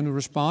Fed is going to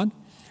respond.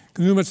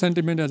 Consumer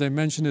sentiment, as I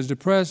mentioned, is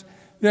depressed.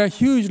 There are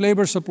huge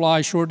labor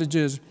supply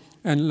shortages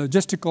and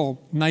logistical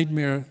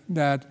nightmare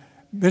that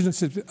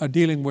businesses are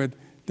dealing with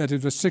that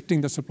is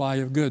restricting the supply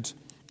of goods.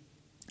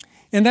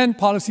 And then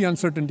policy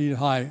uncertainty is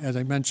high, as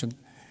I mentioned.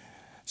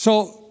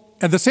 So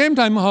at the same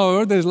time,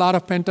 however, there's a lot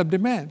of pent-up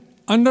demand.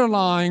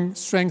 Underlying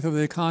strength of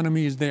the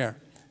economy is there.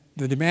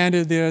 The demand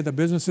is there, the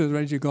business is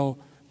ready to go,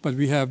 but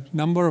we have a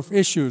number of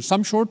issues,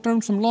 some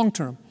short-term, some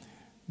long-term,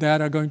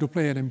 that are going to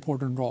play an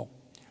important role.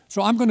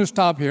 So I'm going to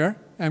stop here.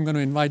 I'm going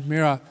to invite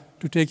Mira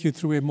to take you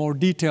through a more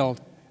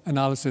detailed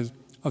analysis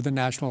of the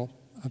national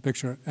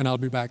picture, and I'll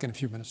be back in a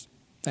few minutes.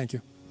 Thank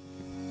you.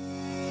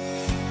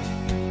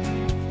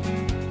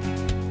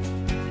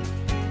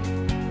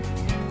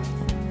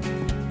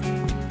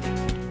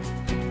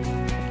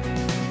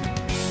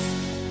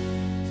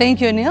 Thank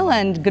you, Anil,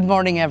 and good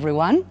morning,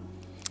 everyone.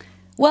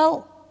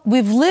 Well,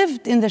 we've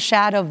lived in the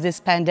shadow of this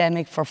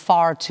pandemic for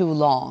far too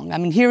long. I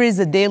mean, here is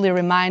a daily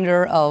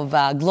reminder of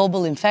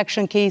global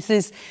infection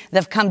cases that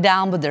have come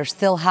down, but they're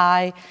still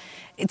high.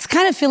 It's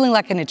kind of feeling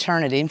like an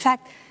eternity. In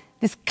fact,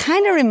 this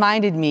kind of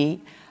reminded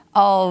me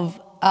of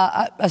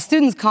a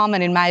student's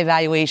comment in my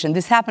evaluation.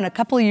 This happened a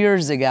couple of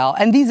years ago,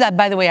 and these,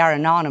 by the way, are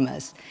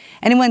anonymous.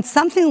 And it went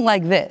something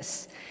like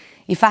this.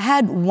 If I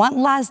had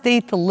one last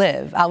day to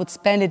live, I would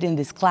spend it in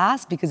this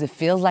class because it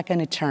feels like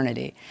an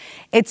eternity.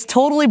 It's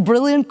totally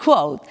brilliant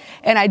quote,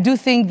 and I do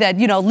think that,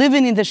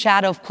 living in the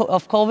shadow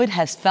of COVID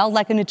has felt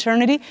like an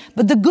eternity,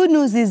 but the good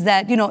news is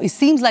that, it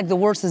seems like the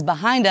worst is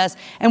behind us,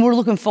 and we're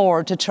looking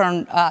forward to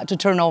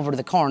turn over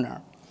the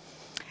corner.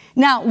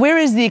 Now, where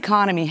is the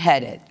economy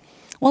headed?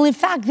 Well, in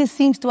fact, this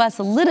seems to us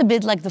a little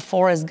bit like the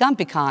Forrest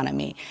Gump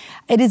economy.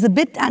 It is a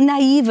bit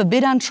naive, a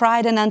bit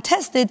untried and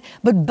untested,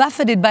 but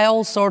buffeted by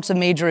all sorts of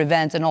major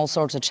events and all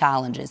sorts of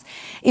challenges.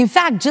 In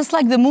fact, just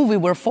like the movie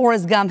where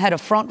Forrest Gump had a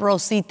front row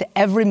seat to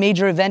every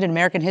major event in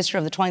American history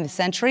of the 20th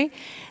century,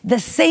 the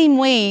same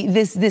way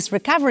this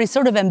recovery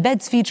sort of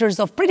embeds features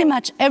of pretty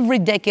much every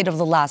decade of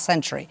the last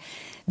century.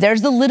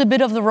 There's a little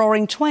bit of the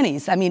roaring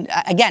 20s. I mean,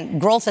 again,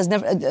 growth has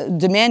never,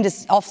 demand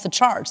is off the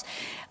charts.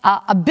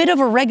 A bit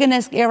of a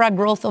Reagan-esque era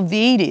growth of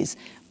the 80s.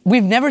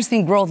 We've never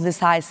seen growth this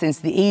high since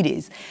the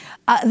 80s.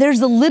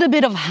 There's a little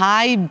bit of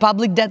high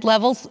public debt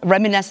levels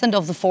reminiscent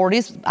of the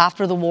 40s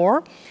after the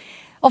war.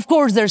 Of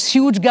course, there's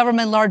huge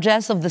government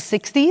largesse of the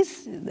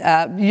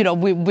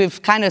 60s.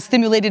 We've kind of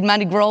stimulated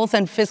money growth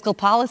and fiscal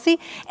policy.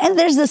 And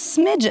there's a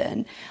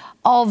smidgen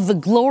of the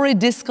glory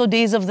disco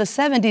days of the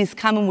 70s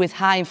coming with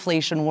high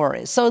inflation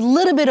worries. So a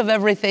little bit of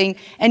everything,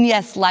 and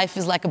yes, life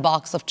is like a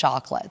box of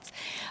chocolates.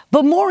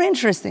 But more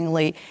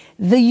interestingly,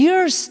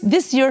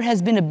 this year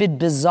has been a bit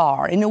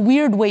bizarre. In a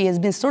weird way, it's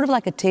been sort of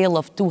like a tale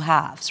of two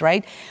halves,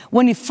 right?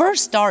 When it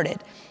first started,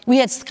 we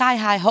had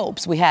sky-high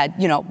hopes. We had,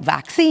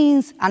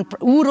 vaccines, and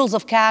oodles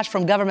of cash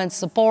from government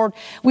support.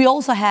 We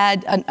also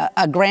had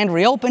a grand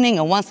reopening,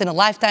 a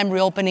once-in-a-lifetime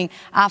reopening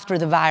after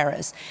the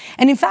virus.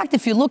 And in fact,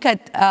 if you look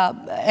at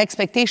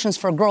expectations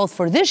for growth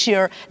for this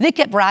year, they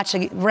kept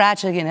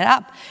ratcheting it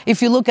up.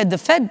 If you look at the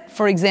Fed,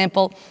 for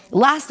example,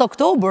 last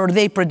October,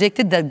 they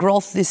predicted that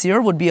growth this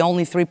year would be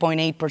only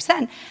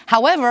 3.8%.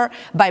 However,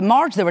 by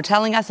March, they were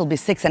telling us it'll be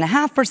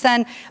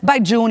 6.5%. By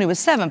June, it was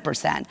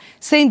 7%.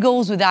 Same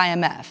goes with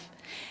IMF.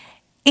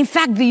 In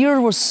fact, the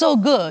year was so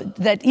good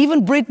that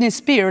even Britney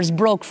Spears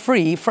broke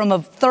free from a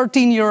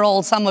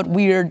 13-year-old, somewhat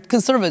weird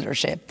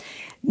conservatorship.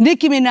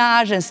 Nicki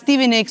Minaj and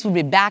Stevie Nicks would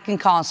be back in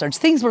concerts.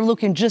 Things were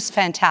looking just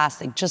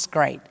fantastic, just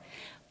great.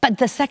 But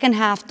the second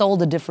half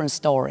told a different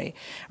story,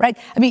 right?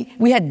 I mean,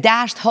 we had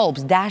dashed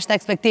hopes, dashed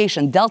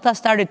expectation. Delta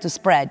started to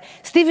spread.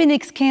 Stevie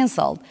Nicks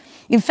canceled.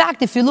 In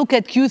fact, if you look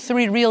at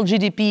Q3 real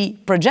GDP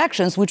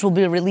projections, which will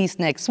be released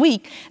next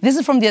week, this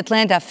is from the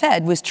Atlanta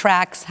Fed, which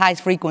tracks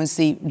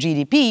high-frequency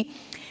GDP.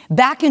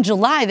 Back in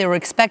July, they were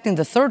expecting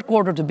the third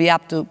quarter to be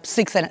up to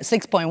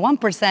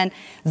 6.1%.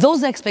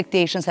 Those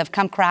expectations have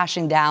come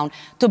crashing down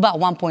to about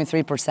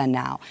 1.3%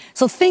 now.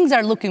 So things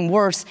are looking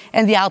worse,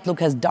 and the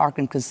outlook has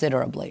darkened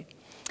considerably.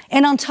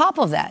 And on top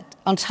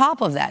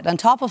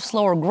of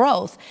slower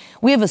growth,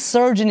 we have a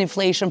surge in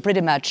inflation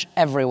pretty much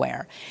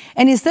everywhere.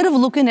 And instead of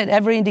looking at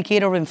every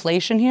indicator of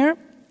inflation here,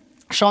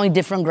 showing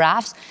different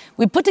graphs,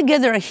 we put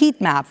together a heat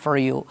map for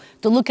you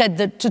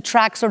to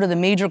track sort of the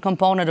major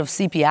component of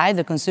CPI,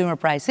 the Consumer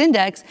Price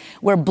Index,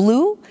 where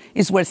blue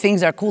is where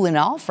things are cooling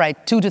off,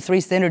 right? 2 to 3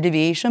 standard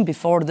deviation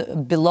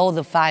below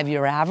the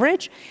 5-year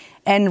average.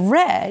 And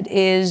red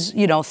is,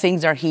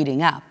 things are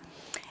heating up.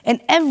 And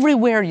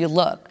everywhere you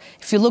look,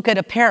 if you look at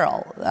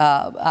apparel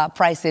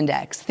price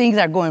index, things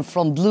are going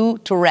from blue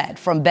to red,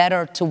 from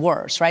better to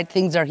worse, right?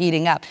 Things are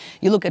heating up.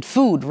 You look at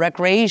food,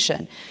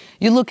 recreation,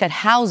 you look at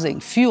housing,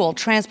 fuel,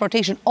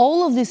 transportation,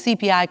 all of these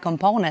CPI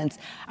components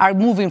are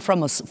moving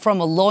from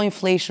a low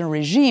inflation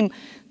regime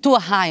to a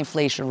high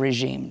inflation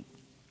regime.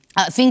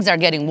 Things are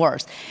getting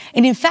worse.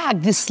 And in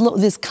fact,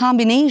 this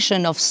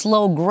combination of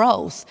slow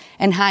growth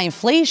and high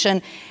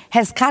inflation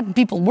has gotten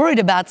people worried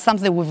about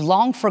something we've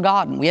long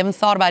forgotten. We haven't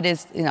thought about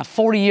this in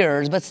 40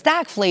 years, but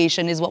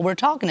stagflation is what we're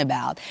talking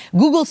about.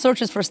 Google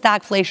searches for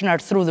stagflation are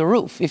through the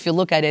roof if you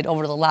look at it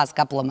over the last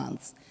couple of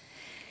months.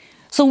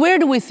 So where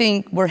do we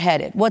think we're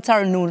headed? What's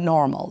our new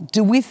normal?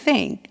 Do we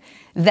think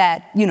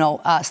that,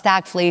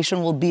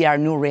 stagflation will be our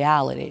new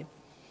reality?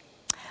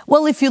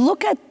 Well, if you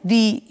look at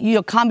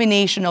the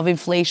combination of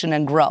inflation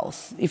and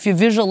growth, if you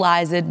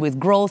visualize it with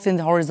growth in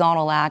the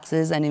horizontal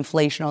axis and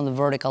inflation on the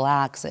vertical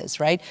axis,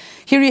 right?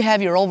 Here you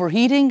have your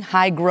overheating,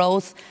 high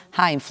growth,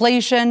 high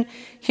inflation.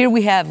 Here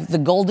we have the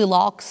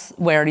Goldilocks,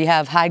 where you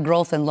have high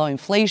growth and low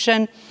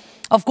inflation.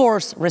 Of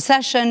course,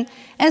 recession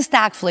and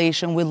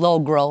stagflation with low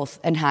growth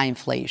and high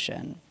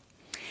inflation.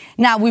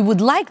 Now, we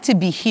would like to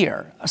be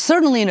here,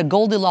 certainly in a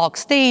Goldilocks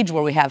stage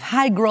where we have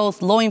high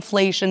growth, low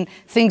inflation,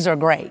 things are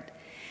great.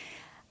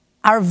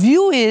 Our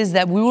view is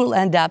that we will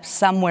end up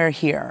somewhere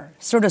here,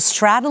 sort of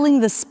straddling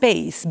the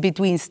space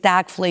between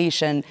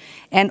stagflation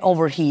and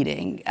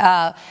overheating.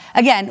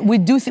 Again,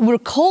 we're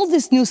called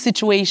this new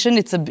situation,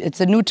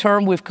 it's a new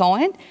term we've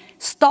coined,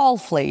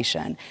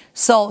 stallflation.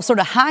 So sort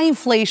of high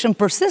inflation,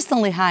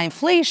 persistently high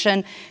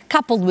inflation,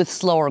 coupled with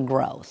slower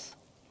growth.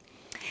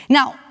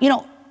 Now,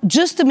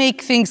 just to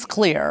make things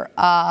clear,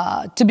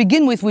 to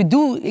begin with, we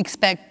do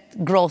expect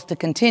growth to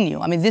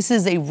continue. I mean, this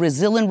is a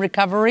resilient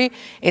recovery.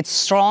 It's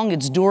strong,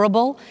 it's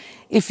durable.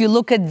 If you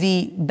look at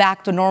the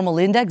back to normal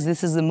index,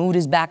 this is the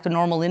Moody's back to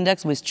normal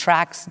index, which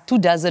tracks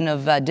 24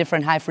 of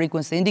different high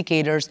frequency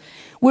indicators.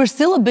 We're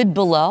still a bit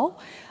below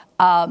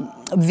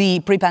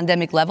the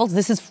pre-pandemic levels.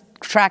 This is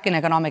tracking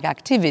economic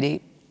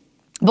activity,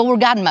 but we're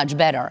gotten much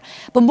better.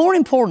 But more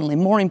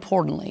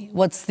importantly,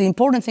 what's the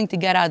important thing to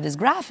get out of this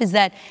graph is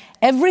that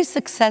every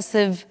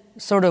successive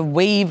sort of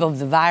wave of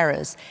the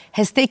virus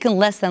has taken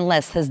less and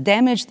less, has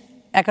damaged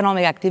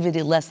economic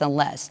activity less and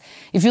less.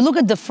 If you look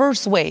at the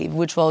first wave,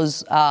 which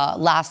was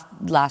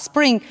last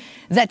spring,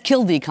 that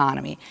killed the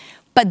economy.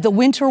 But the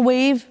winter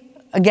wave,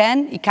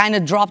 again, it kind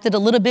of dropped it a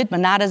little bit,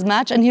 but not as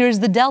much. And here's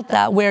the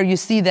delta, where you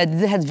see that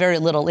it has very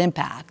little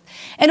impact.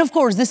 And of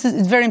course,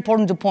 it's very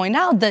important to point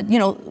out that,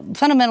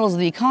 fundamentals of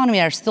the economy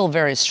are still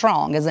very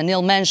strong. As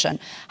Anil mentioned,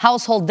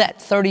 household debt,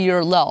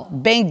 30-year low.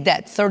 Bank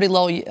debt,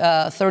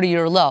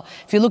 30-year low.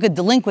 If you look at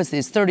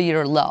delinquencies,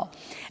 30-year low.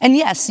 And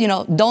yes,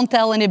 don't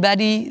let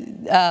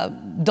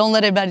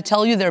anybody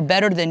tell you they're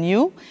better than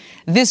you.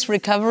 This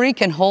recovery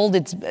can hold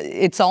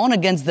its own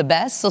against the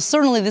best. So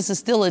certainly this is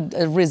still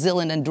a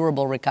resilient and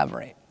durable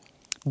recovery.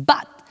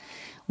 But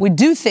we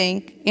do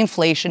think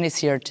inflation is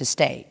here to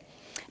stay.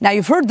 Now,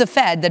 you've heard the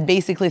Fed that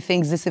basically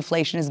thinks this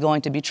inflation is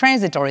going to be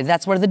transitory.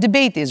 That's where the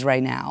debate is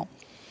right now.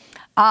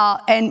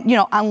 And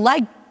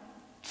unlike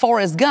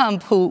Forrest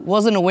Gump, who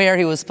wasn't aware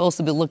he was supposed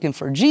to be looking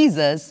for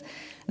Jesus,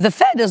 the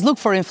Fed has looked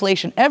for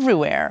inflation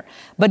everywhere,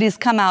 but has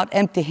come out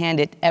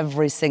empty-handed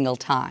every single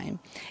time.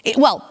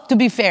 Well, to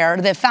be fair,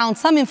 they found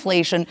some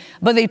inflation,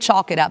 but they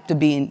chalk it up to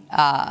being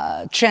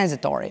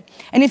transitory.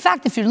 And in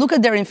fact, if you look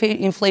at their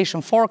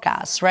inflation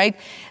forecasts, right,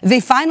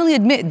 they finally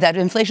admit that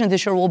inflation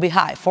this year will be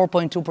high,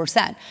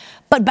 4.2%.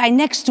 But by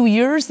next 2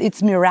 years,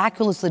 it's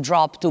miraculously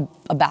dropped to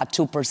about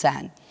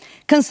 2%.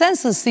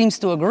 Consensus seems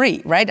to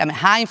agree, right? I mean,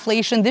 high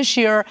inflation this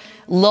year,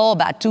 low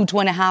about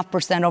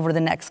 2.5% over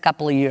the next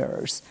couple of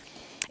years.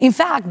 In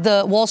fact,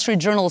 the Wall Street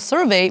Journal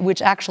survey,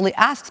 which actually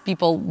asks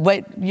people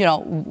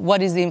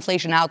what is the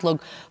inflation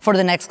outlook for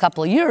the next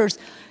couple of years.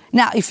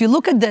 Now, if you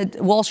look at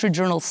the Wall Street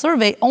Journal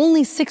survey,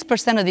 only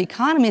 6% of the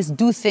economists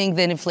do think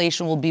that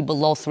inflation will be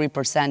below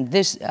 3%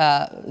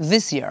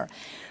 this year.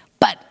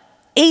 But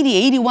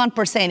 80,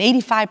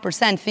 81%,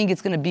 85% think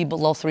it's going to be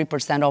below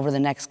 3% over the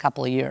next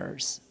couple of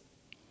years.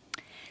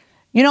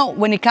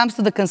 When it comes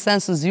to the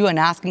consensus view and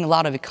asking a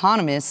lot of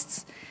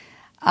economists,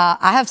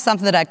 I have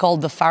something that I call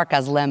the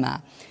Farkas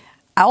lemma.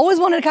 I always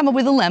wanted to come up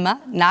with a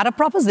lemma, not a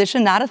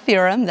proposition, not a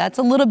theorem. That's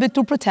a little bit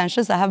too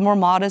pretentious. I have more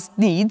modest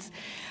needs.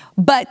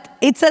 But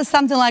it says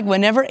something like,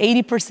 whenever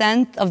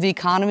 80% of the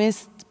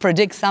economists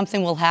predict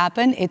something will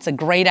happen, it's a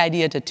great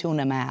idea to tune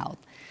them out.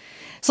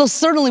 So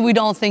certainly we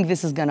don't think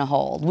this is going to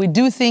hold. We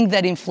do think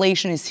that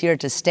inflation is here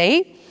to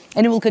stay,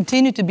 and it will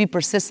continue to be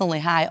persistently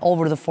high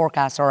over the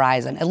forecast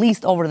horizon, at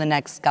least over the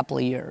next couple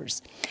of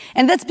years.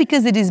 And that's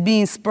because it is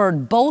being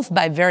spurred both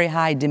by very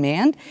high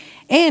demand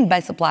and by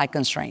supply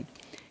constraint.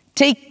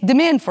 Take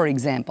demand, for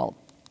example.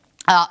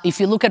 If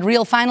you look at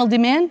real final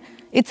demand,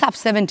 it's up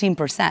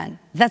 17%.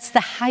 That's the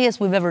highest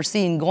we've ever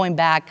seen going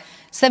back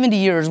 70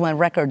 years when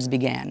records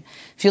began.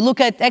 If you look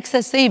at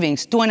excess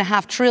savings,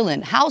 $2.5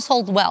 trillion,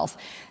 household wealth,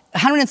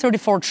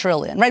 $134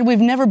 trillion, right?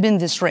 We've never been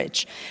this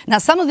rich. Now,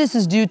 some of this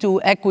is due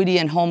to equity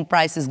and home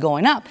prices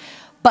going up,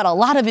 But a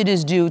lot of it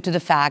is due to the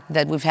fact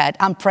that we've had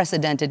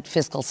unprecedented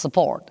fiscal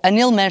support.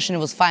 Anil mentioned it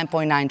was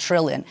 5.9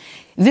 trillion.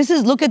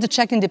 Look at the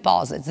checking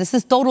deposits. This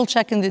is total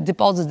checking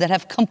deposits that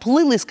have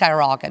completely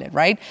skyrocketed,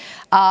 right?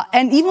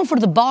 And even for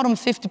the bottom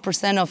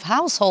 50% of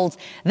households,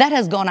 that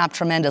has gone up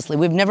tremendously.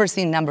 We've never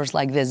seen numbers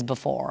like this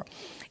before.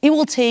 It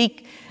will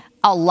take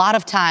a lot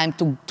of time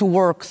to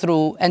work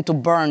through and to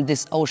burn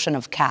this ocean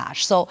of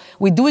cash. So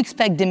we do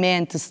expect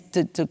demand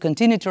to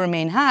continue to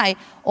remain high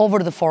over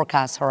the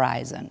forecast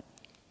horizon.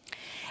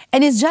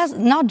 And it's just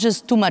not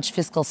just too much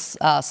fiscal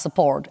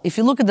support. If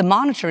you look at the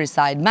monetary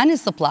side, money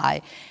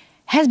supply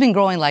has been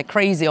growing like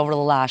crazy over the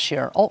last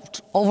year,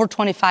 over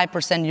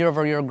 25%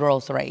 year-over-year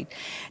growth rate.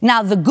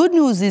 Now, the good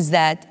news is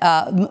that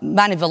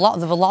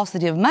the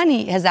velocity of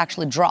money has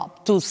actually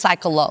dropped to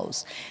cycle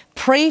lows.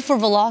 Pray for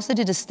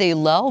velocity to stay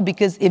low,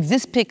 because if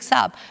this picks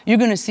up, you're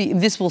going to see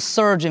this will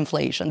surge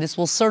inflation. This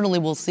will certainly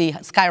will see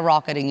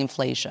skyrocketing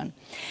inflation.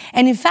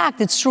 And in fact,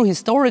 it's true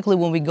historically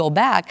when we go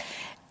back,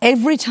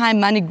 every time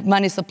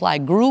money supply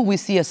grew, we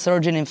see a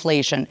surge in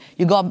inflation.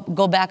 You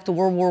go back to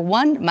World War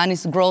I,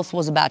 money's growth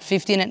was about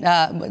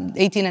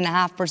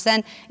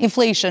 18.5%.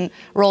 Inflation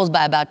rose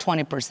by about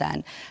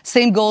 20%.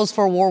 Same goes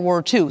for World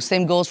War II.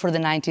 Same goes for the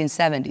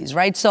 1970s,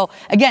 right? So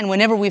again,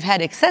 whenever we've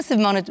had excessive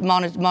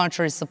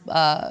monetary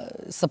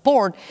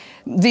support,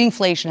 the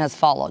inflation has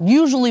followed,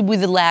 usually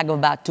with a lag of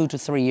about 2 to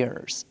 3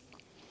 years.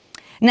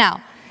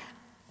 Now,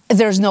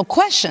 there's no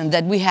question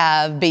that we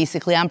have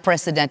basically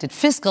unprecedented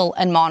fiscal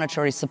and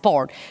monetary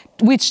support,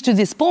 which to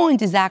this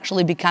point is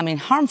actually becoming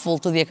harmful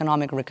to the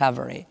economic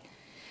recovery.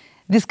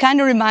 This kind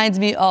of reminds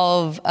me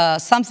of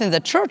something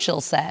that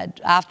Churchill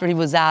said after he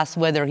was asked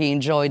whether he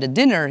enjoyed a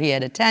dinner he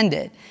had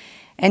attended.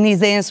 And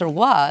his answer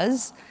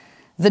was,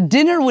 the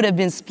dinner would have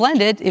been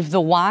splendid if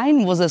the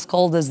wine was as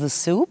cold as the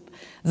soup,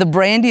 the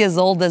brandy as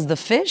old as the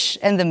fish,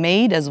 and the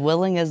maid as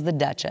willing as the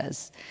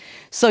duchess.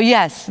 So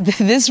yes,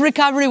 this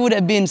recovery would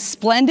have been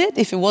splendid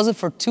if it wasn't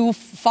for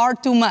far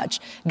too much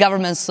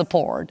government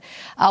support.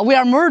 We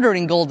are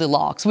murdering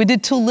Goldilocks. We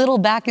did too little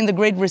back in the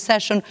Great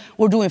Recession.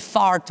 We're doing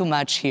far too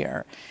much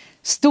here.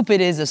 Stupid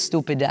is as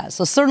stupid does.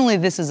 So certainly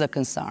this is a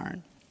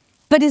concern.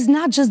 But it's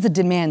not just the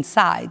demand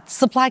side.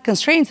 Supply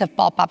constraints have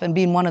popped up and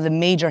been one of the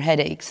major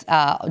headaches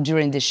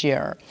during this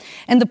year.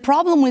 And the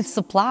problem with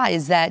supply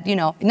is that,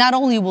 not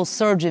only will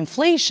surge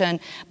inflation,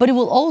 but it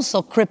will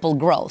also cripple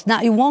growth.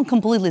 Now, it won't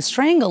completely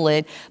strangle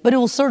it, but it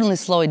will certainly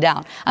slow it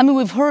down. I mean,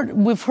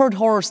 we've heard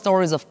horror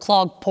stories of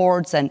clogged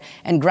ports and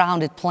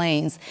grounded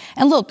planes.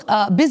 And look,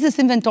 business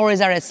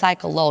inventories are at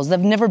cycle lows. They've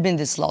never been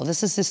this low.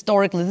 This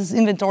is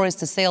inventories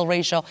to sale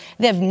ratio.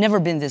 They've never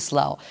been this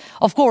low.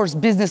 Of course,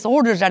 business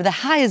orders are the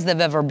highest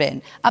they've ever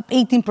been, up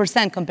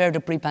 18% compared to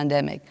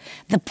pre-pandemic.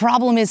 The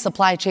problem is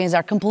supply chains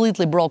are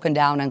completely broken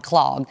down and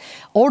clogged.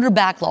 Order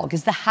backlog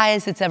is the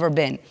highest it's ever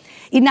been.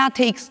 It now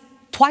takes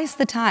twice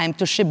the time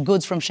to ship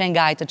goods from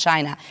Shanghai to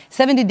China,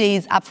 70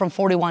 days up from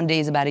 41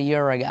 days about a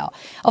year ago.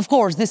 Of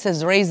course, this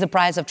has raised the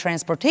price of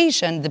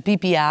transportation. The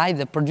PPI,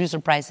 the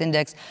Producer Price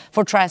Index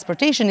for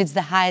transportation, it's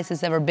the highest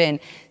it's ever been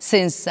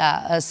since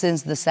the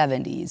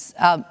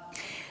 70s.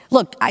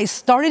 Look, I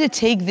started to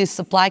take these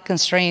supply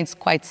constraints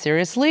quite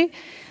seriously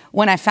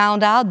when I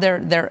found out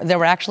they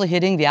were actually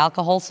hitting the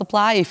alcohol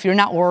supply. If you're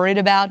not worried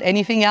about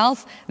anything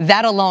else,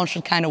 that alone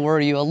should kind of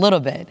worry you a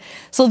little bit.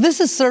 So this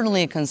is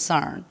certainly a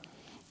concern.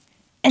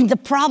 And the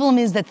problem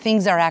is that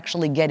things are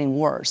actually getting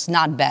worse,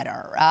 not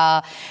better.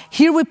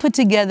 Here we put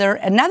together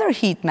another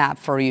heat map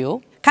for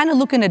you, kind of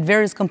looking at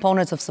various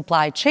components of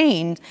supply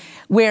chain,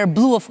 where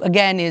blue,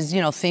 again, is,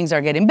 things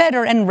are getting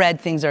better, and red,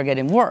 things are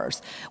getting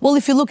worse. Well,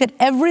 if you look at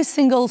every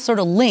single sort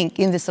of link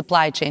in the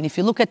supply chain, if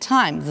you look at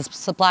time, the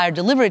supplier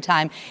delivery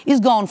time is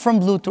gone from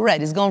blue to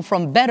red. It's gone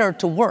from better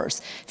to worse.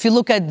 If you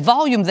look at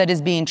volume that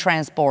is being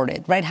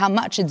transported, right, how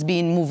much it's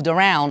being moved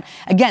around,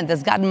 again,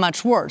 that's gotten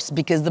much worse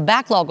because the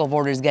backlog of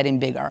orders is getting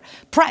bigger.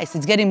 Price,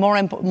 it's getting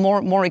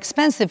more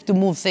expensive to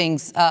move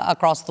things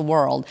across the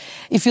world.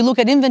 If you look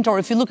at inventory,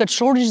 if you look at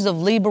shortages of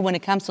labor when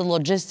it comes to the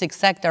logistics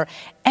sector,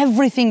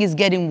 everything is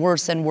getting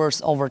worse and worse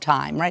over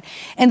time, right?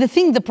 And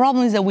the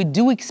problem is that we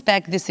do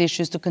expect these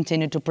issues to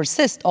continue to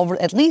persist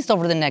at least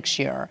over the next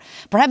year.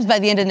 Perhaps by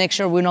the end of next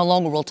year, we no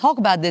longer will talk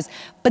about this,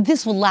 but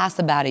this will last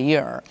about a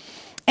year.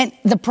 And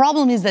the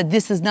problem is that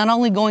this is not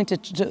only going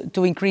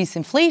to increase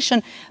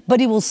inflation, but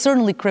it will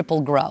certainly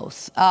cripple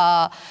growth.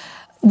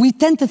 We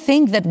tend to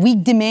think that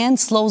weak demand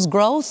slows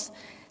growth.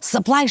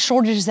 Supply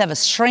shortages have a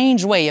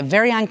strange way, a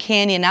very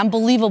uncanny and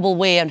unbelievable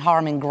way of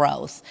harming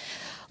growth.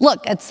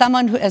 Look, as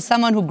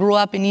someone who grew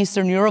up in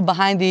Eastern Europe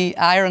behind the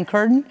Iron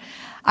Curtain,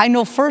 I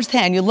know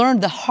firsthand, you learn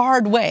the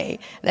hard way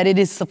that it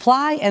is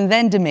supply and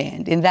then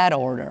demand in that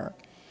order.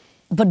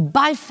 But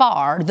by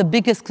far, the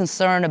biggest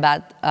concern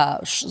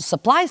about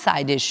supply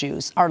side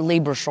issues are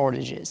labor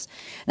shortages.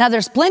 Now,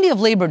 there's plenty of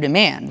labor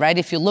demand, right?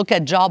 If you look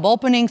at job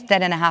openings,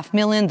 10.5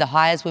 million, the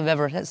highest we've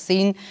ever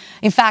seen.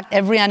 In fact,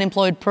 every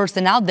unemployed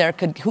person out there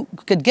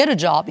could get a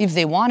job if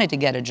they wanted to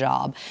get a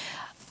job.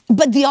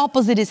 But the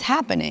opposite is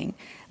happening.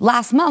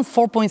 Last month,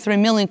 4.3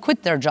 million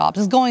quit their jobs.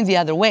 It's going the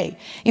other way.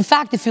 In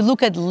fact, if you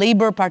look at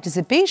labor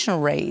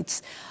participation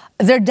rates,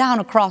 they're down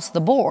across the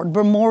board,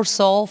 but more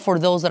so for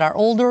those that are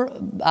older,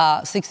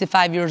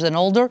 65 years and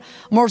older,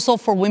 more so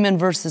for women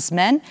versus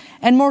men,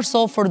 and more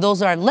so for those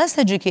that are less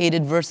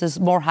educated versus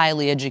more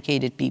highly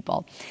educated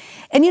people.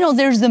 And you know,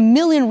 there's a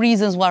million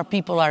reasons why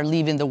people are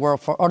leaving the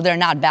workforce or they're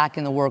not back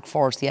in the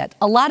workforce yet.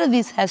 A lot of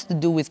this has to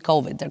do with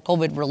COVID. They're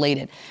COVID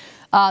related.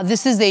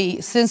 This is a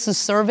census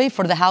survey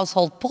for the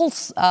Household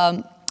Pulse,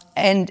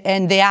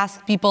 and they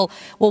ask people,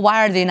 well,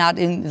 why are they not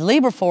in the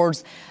labor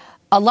force?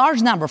 A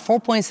large number,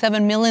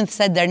 4.7 million,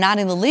 said they're not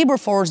in the labor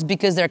force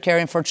because they're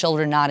caring for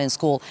children not in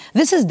school.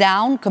 This is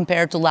down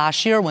compared to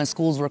last year when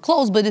schools were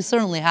closed, but it's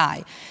certainly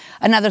high.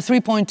 Another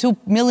 3.2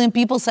 million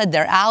people said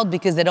they're out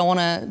because they don't want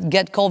to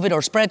get COVID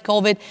or spread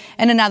COVID,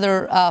 and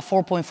another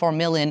 4.4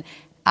 million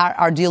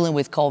are dealing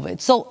with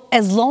COVID. So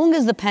as long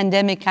as the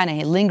pandemic kind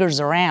of lingers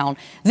around,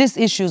 these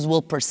issues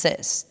will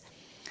persist.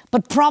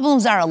 But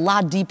problems are a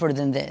lot deeper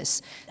than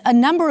this. A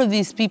number of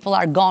these people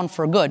are gone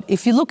for good.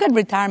 If you look at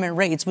retirement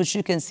rates, which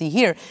you can see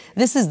here,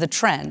 this is the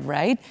trend,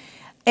 right?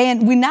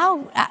 And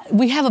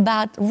we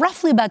have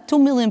roughly about 2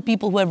 million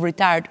people who have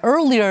retired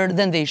earlier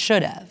than they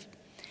should have.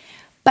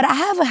 But I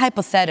have a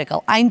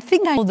hypothetical. I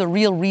think I know the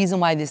real reason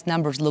why these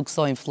numbers look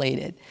so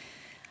inflated.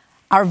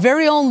 Our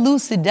very own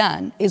Lucy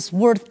Dunn is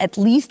worth at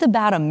least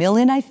about $1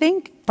 million, I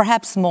think,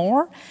 perhaps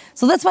more.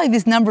 So that's why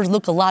these numbers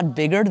look a lot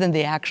bigger than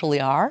they actually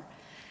are.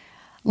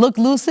 Look,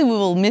 Lucy, we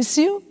will miss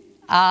you.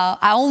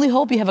 I only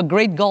hope you have a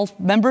great golf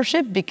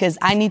membership because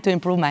I need to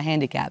improve my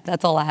handicap.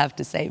 That's all I have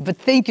to say. But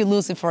thank you,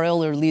 Lucy, for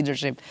all your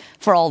leadership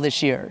for all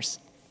these years.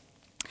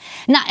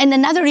 Now, and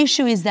another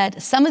issue is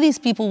that some of these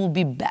people will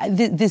be,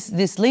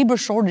 these labor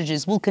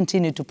shortages will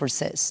continue to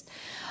persist.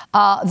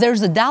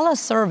 There's a Dallas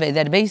survey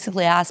that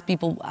basically asks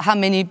people how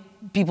many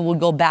people would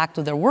go back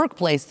to their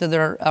workplace, to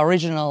their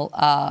original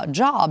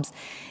jobs.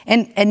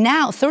 And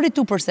now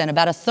 32%,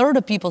 about a third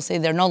of people say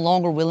they're no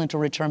longer willing to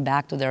return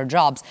back to their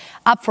jobs,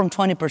 up from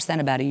 20%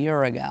 about a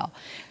year ago.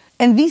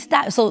 And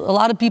so a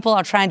lot of people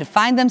are trying to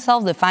find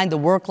themselves, they find the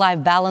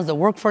work-life balance that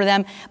work for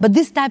them, but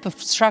this type of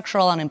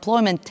structural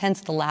unemployment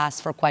tends to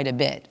last for quite a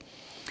bit.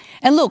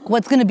 And look,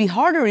 what's going to be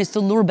harder is to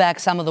lure back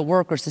some of the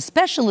workers,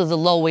 especially the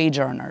low-wage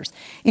earners.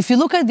 If you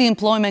look at the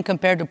employment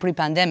compared to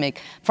pre-pandemic,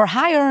 for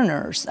high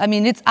earners, I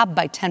mean, it's up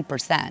by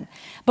 10%.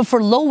 But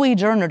for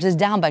low-wage earners, it's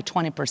down by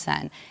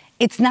 20%.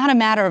 It's not a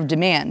matter of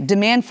demand.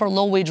 Demand for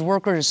low-wage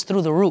workers is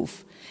through the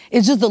roof.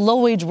 It's just the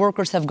low-wage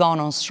workers have gone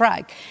on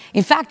strike.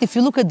 In fact, if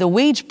you look at the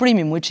wage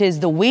premium, which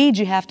is the wage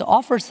you have to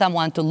offer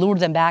someone to lure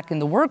them back in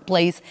the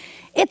workplace,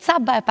 it's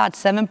up by about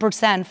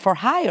 7% for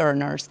high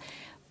earners.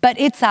 But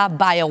it's up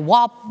by a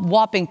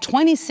whopping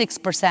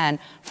 26%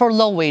 for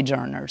low-wage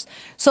earners.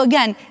 So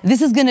again,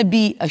 this is going to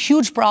be a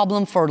huge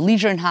problem for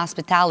leisure and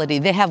hospitality.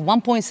 They have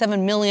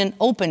 1.7 million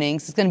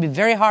openings. It's going to be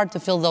very hard to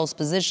fill those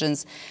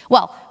positions.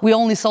 Well, we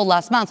only saw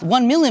last month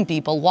 1 million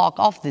people walk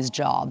off these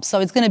jobs.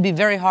 So it's going to be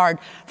very hard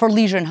for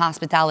leisure and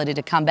hospitality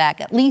to come back,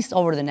 at least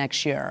over the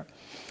next year.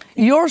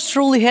 Yours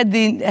truly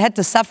had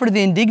to suffer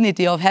the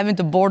indignity of having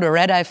to board a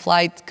red-eye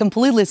flight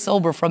completely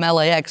sober from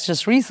LAX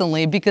just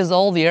recently because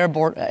all the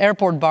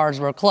airport bars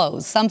were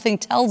closed. Something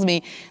tells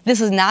me this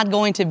is not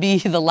going to be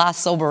the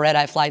last sober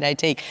red-eye flight I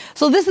take.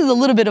 So this is a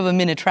little bit of a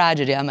mini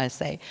tragedy, I must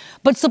say.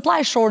 But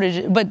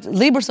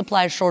labor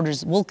supply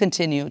shortages will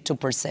continue to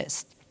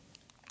persist.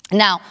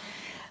 Now,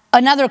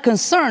 another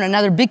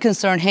big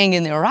concern hanging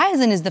in the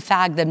horizon is the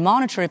fact that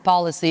monetary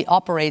policy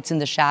operates in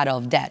the shadow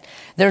of debt.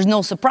 There's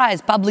no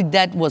surprise. Public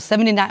debt was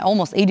 79,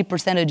 almost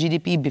 80% of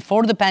GDP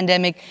before the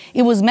pandemic.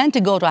 It was meant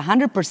to go to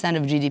 100%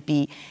 of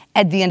GDP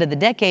at the end of the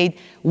decade.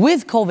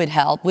 With COVID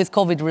help, with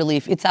COVID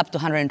relief, it's up to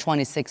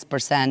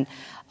 126%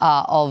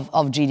 of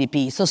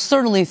GDP. So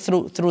certainly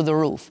through the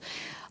roof.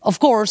 Of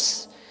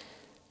course,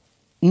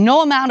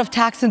 no amount of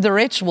taxing the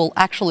rich will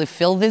actually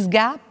fill this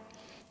gap.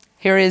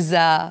 Here is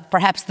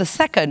perhaps the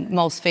second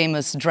most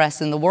famous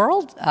dress in the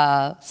world.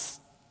 I'll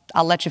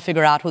let you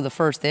figure out who the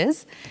first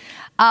is.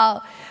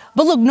 But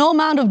look, no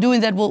amount of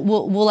doing that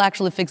will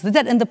actually fix the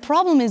debt. And the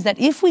problem is that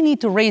if we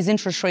need to raise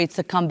interest rates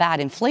to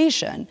combat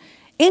inflation,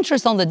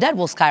 interest on the debt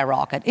will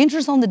skyrocket.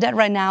 Interest on the debt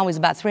right now is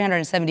about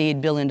 $378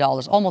 billion,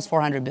 almost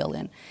 $400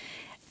 billion.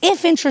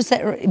 If interest,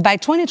 by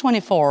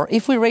 2024,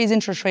 if we raise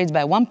interest rates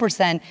by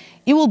 1%,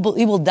 it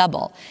will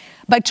double.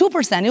 By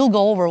 2%, it'll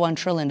go over $1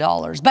 trillion.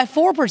 By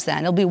 4%,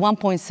 it'll be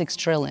 $1.6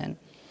 trillion.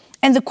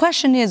 And the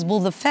question is,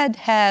 will the Fed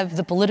have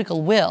the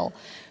political will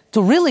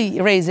to really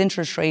raise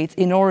interest rates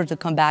in order to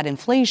combat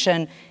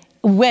inflation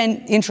when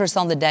interest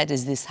on the debt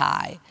is this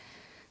high?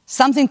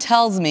 Something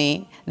tells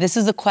me this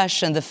is a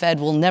question the Fed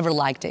will never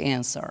like to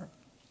answer.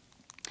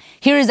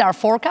 Here is our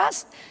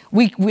forecast.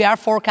 We are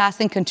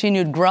forecasting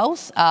continued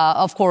growth.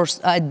 Of course,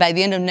 by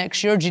the end of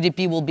next year,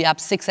 GDP will be up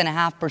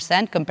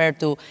 6.5% compared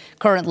to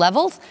current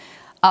levels.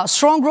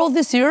 Strong growth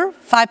this year,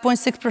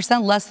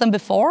 5.6% less than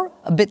before,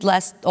 a bit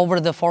less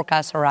over the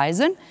forecast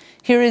horizon.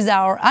 Here is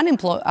our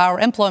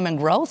employment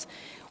growth.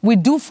 We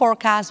do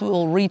forecast we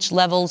will reach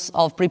levels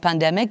of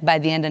pre-pandemic by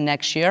the end of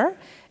next year,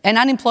 and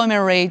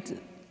unemployment rate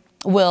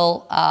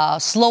will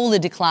slowly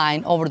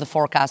decline over the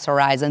forecast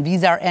horizon.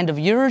 These are end of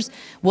years.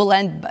 We'll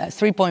end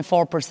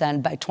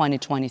 3.4% by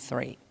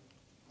 2023.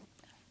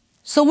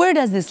 So where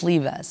does this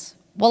leave us?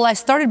 Well, I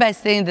started by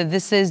saying that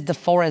this is the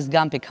Forrest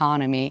Gump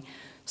economy.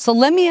 So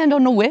let me end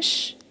on a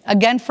wish,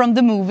 again from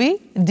the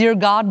movie, Dear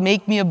God,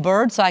 make me a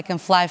bird so I can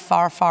fly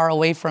far, far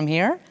away from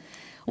here.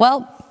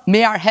 Well,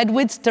 may our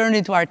headwinds turn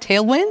into our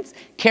tailwinds,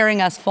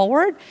 carrying us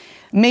forward.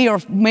 May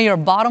your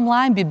bottom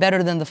line be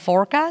better than the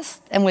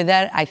forecast. And with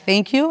that, I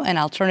thank you, and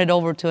I'll turn it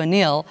over to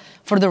Anil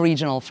for the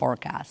regional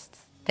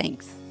forecasts.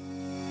 Thanks.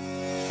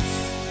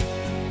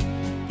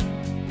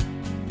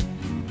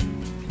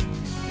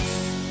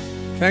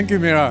 Thank you,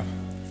 Mira,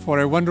 for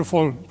a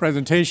wonderful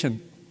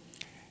presentation.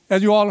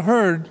 As you all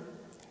heard,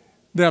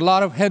 there are a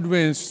lot of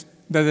headwinds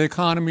that the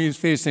economy is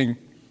facing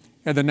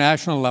at the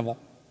national level.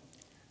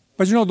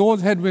 But you know,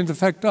 those headwinds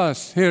affect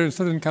us here in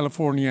Southern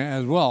California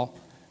as well.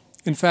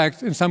 In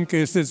fact, in some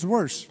cases, it's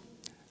worse.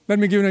 Let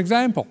me give you an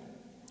example.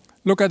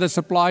 Look at the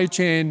supply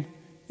chain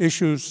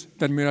issues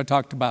that Mira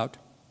talked about.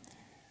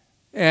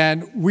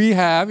 And we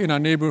have in our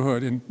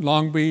neighborhood, in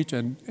Long Beach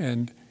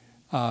and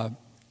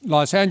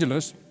Los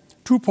Angeles,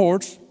 2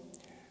 ports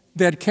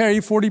that carry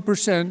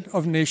 40%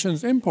 of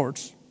nation's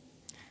imports.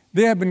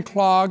 They have been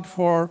clogged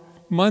for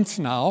months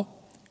now,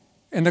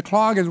 and the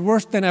clog is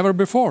worse than ever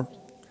before.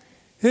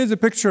 Here's a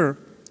picture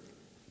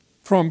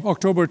from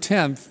October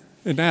 10th,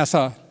 a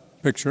NASA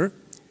picture,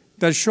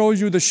 that shows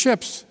you the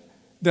ships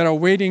that are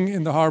waiting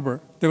in the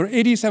harbor. There were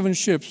 87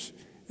 ships,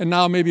 and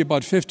now maybe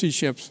about 50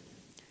 ships.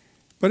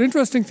 But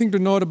interesting thing to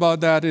note about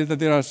that is that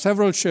there are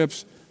several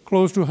ships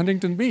close to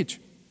Huntington Beach.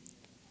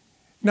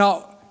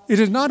 Now, it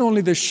is not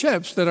only the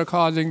ships that are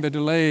causing the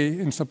delay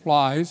in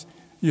supplies.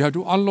 You have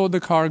to unload the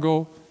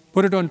cargo,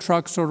 put it on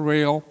trucks or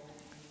rail,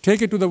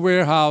 take it to the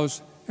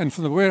warehouse, and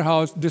from the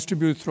warehouse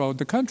distribute throughout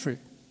the country.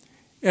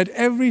 At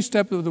every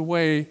step of the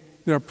way,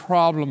 there are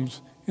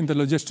problems in the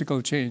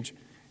logistical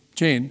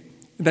chain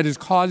that is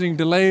causing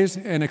delays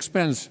and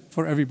expense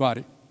for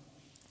everybody.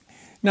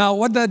 Now,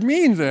 what that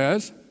means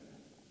is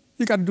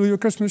you got to do your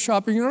Christmas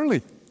shopping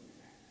early.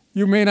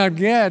 You may not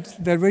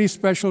get that very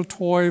special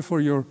toy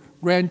for your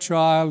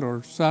grandchild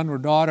or son or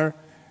daughter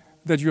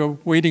that you're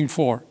waiting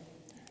for.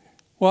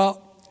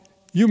 Well,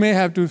 you may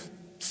have to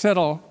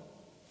settle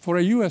for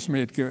a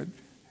US-made good.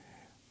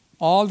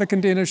 All the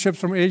container ships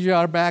from Asia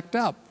are backed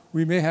up.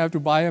 We may have to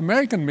buy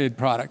American-made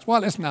products.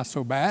 Well, it's not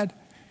so bad.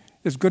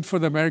 It's good for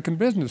the American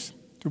business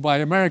to buy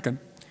American.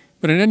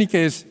 But in any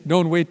case,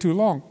 don't wait too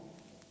long.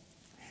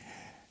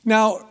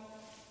 Now,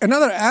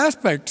 another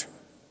aspect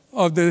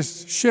of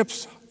these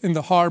ships in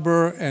the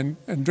harbor and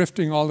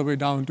drifting all the way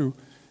down to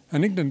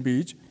Huntington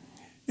Beach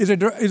is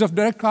of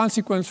direct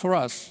consequence for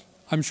us.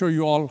 I'm sure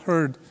you all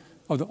heard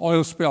of the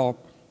oil spill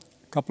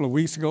a couple of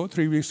weeks ago,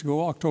 3 weeks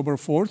ago, October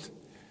 4th.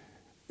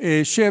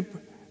 A ship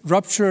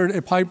ruptured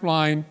a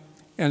pipeline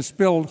and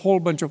spilled a whole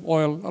bunch of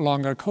oil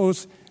along our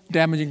coast,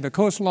 damaging the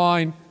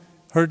coastline,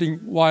 hurting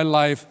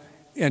wildlife,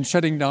 and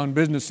shutting down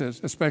businesses,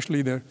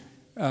 especially the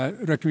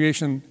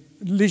recreation,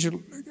 leisure,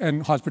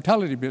 and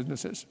hospitality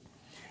businesses.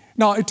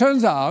 Now, it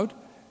turns out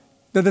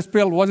that the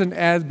spill wasn't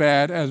as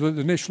bad as was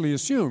initially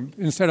assumed.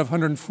 Instead of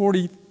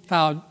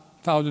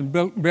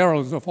 140,000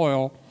 barrels of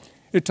oil,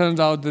 it turns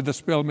out that the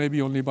spill may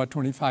be only about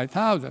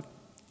 25,000.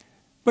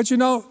 But you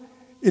know,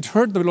 it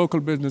hurt the local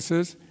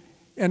businesses,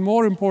 and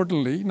more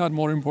importantly, not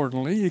more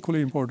importantly,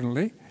 equally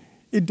importantly,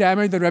 it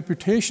damaged the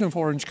reputation of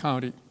Orange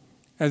County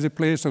as a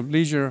place of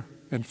leisure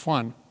and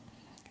fun.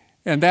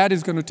 And that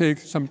is going to take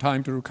some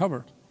time to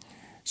recover.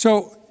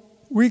 So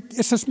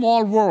it's a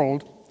small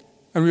world,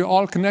 and we're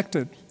all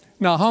connected.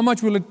 Now, how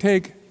much will it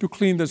take to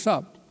clean this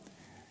up?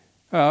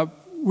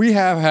 We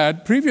have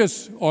had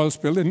previous oil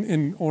spill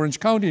in Orange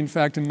County. In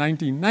fact, in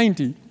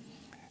 1990,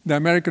 the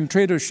American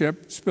trader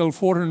ship spilled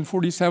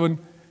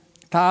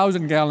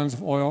 447,000 gallons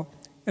of oil,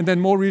 and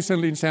then more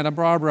recently in Santa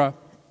Barbara,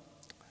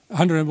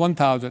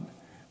 101,000.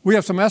 We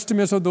have some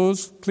estimates of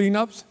those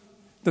cleanups.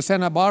 The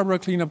Santa Barbara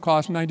cleanup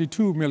cost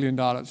 $92 million.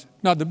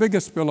 Now, the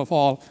biggest spill of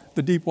all,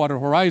 the Deepwater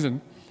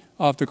Horizon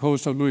off the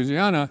coast of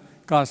Louisiana,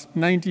 cost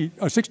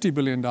 $60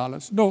 billion.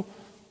 No,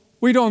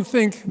 we don't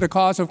think the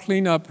cost of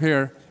cleanup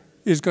here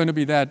is going to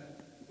be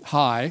that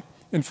high.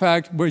 In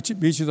fact,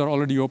 beaches are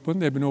already open.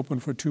 They've been open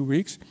for 2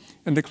 weeks,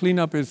 and the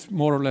cleanup is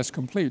more or less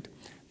complete.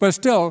 But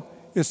still,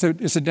 it's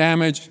a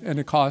damage and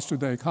a cost to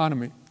the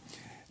economy.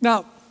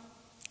 Now,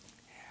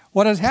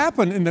 what has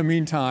happened in the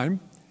meantime,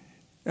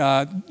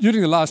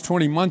 during the last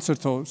 20 months or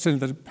so since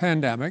the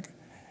pandemic,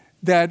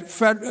 that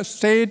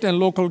state and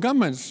local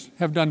governments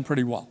have done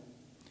pretty well,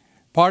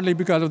 partly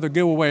because of the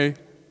giveaway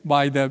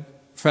by the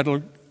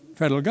federal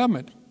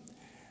government.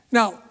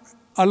 Now,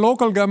 our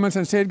local governments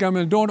and state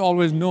governments don't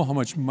always know how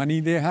much money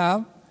they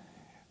have.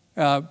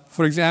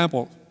 For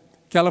example,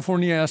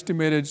 California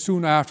estimated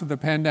soon after the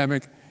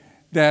pandemic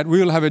that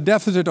we will have a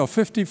deficit of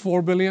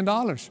 $54 billion.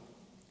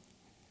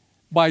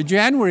 By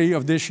January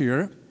of this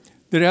year,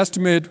 their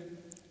estimate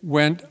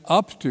went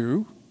up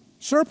to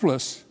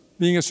surplus,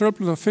 being a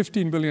surplus of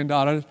 $15 billion.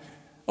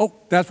 Oh,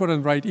 that's what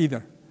I'm right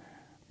either.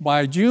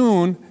 By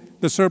June,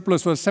 the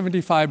surplus was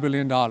 $75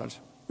 billion,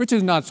 which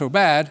is not so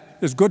bad.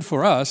 It's good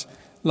for us.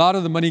 A lot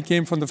of the money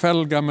came from the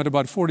federal government,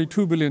 about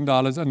 $42 billion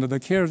under the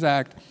CARES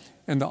Act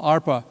and the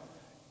ARPA.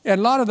 And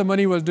a lot of the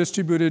money was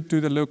distributed to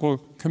the local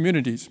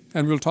communities.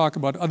 And we'll talk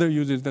about other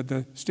uses that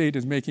the state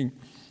is making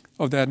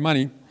of that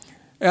money.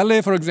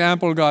 LA, for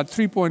example, got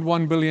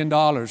 $3.1 billion.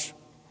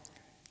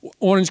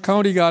 Orange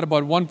County got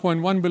about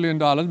 $1.1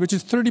 billion, which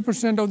is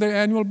 30% of their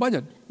annual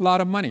budget, a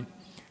lot of money.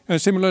 And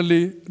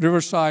similarly,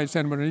 Riverside,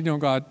 San Bernardino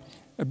got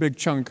a big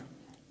chunk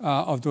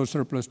of those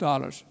surplus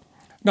dollars.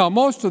 Now, a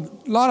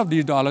lot of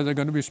these dollars are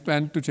going to be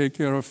spent to take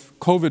care of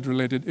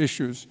COVID-related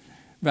issues,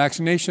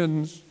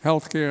 vaccinations,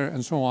 healthcare,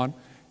 and so on.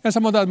 And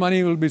some of that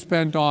money will be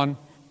spent on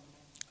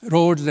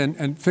roads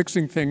and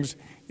fixing things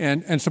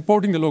and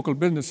supporting the local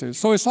businesses.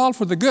 So it's all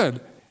for the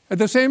good. At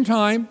the same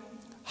time,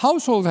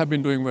 households have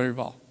been doing very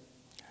well,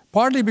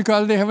 partly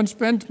because they haven't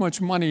spent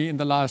much money in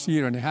the last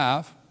year and a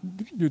half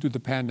due to the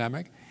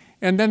pandemic.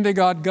 And then they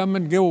got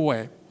government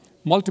giveaway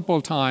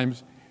multiple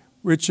times,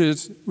 which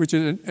is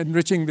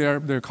enriching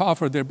their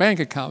coffer, their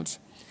bank accounts.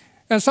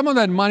 And some of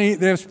that money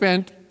they've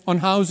spent on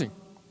housing.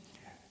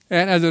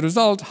 And as a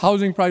result,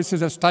 housing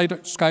prices have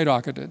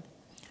skyrocketed.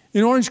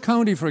 In Orange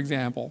County, for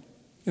example,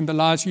 in the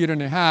last year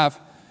and a half,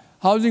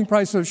 housing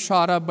prices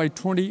shot up by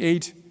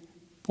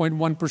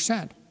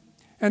 28.1%.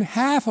 And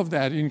half of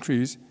that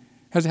increase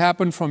has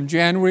happened from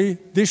January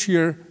this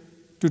year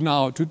to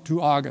now,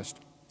 to August.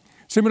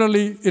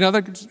 Similarly, in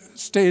other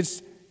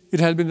states, it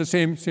has been the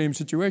same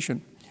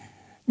situation.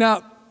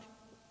 Now,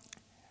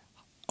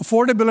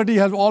 affordability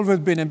has always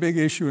been a big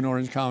issue in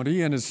Orange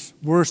County, and it's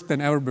worse than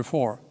ever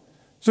before.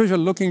 So if you're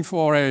looking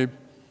for a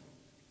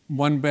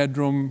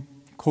one-bedroom,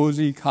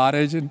 cozy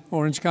cottage in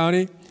Orange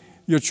County,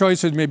 your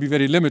choices may be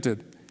very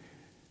limited.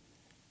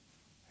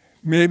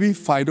 Maybe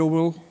Fido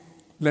will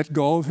let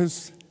go of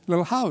his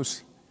little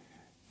house.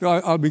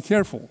 I'll be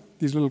careful.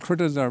 These little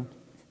critters are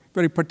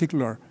very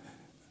particular.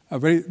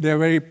 They're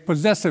very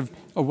possessive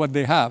of what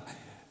they have.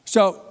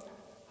 So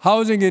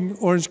housing in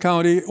Orange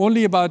County,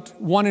 only about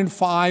 1 in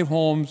 5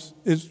 homes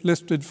is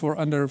listed for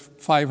under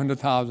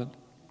 $500,000.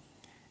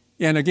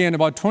 And again,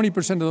 about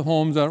 20% of the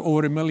homes are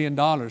over $1 million.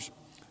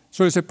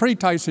 So it's a pretty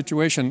tight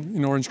situation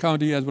in Orange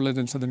County as well as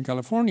in Southern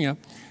California.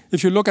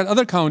 If you look at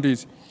other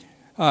counties,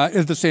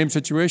 it's the same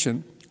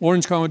situation.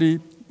 Orange County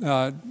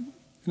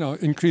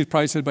increased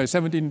prices by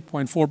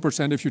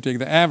 17.4% if you take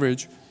the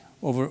average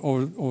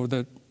over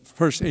the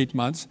first 8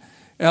 months.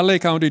 LA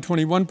County,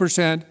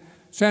 21%.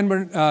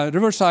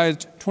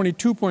 Riverside,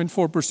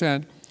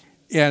 22.4%.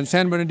 And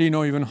San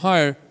Bernardino, even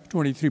higher,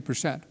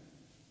 23%.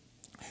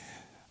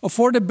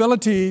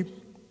 Affordability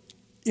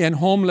and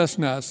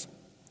homelessness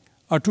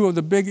are two of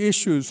the big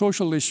issues,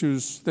 social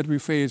issues that we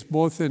face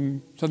both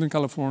in Southern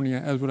California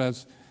as well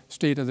as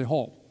state as a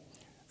whole.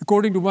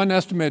 According to one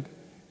estimate,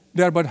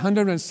 there are about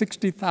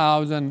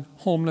 160,000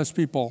 homeless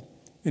people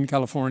in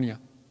California.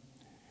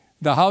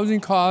 The housing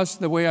costs,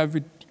 the way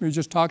we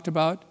just talked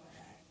about,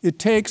 it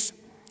takes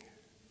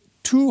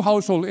 2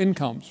 household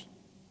incomes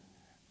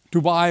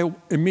to buy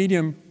a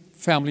medium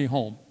family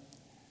home.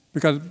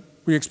 Because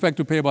we expect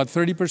to pay about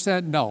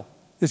 30%? No.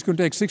 It's going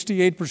to take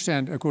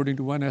 68%, according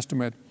to one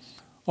estimate,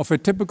 of a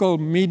typical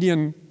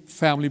median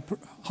family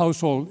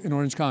household in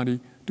Orange County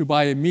to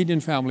buy a median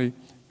family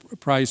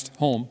priced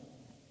home.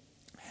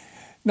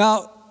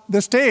 Now,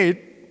 the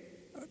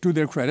state, to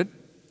their credit,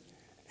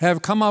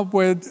 have come up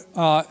with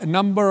a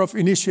number of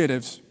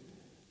initiatives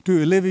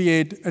to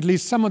alleviate at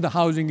least some of the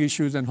housing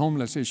issues and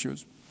homeless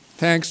issues,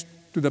 thanks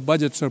to the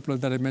budget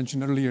surplus that I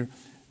mentioned earlier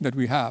that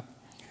we have.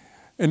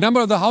 A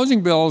number of the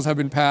housing bills have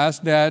been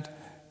passed that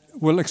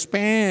will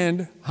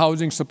expand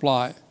housing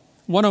supply,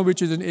 one of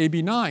which is an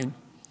AB 9,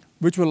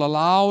 which will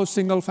allow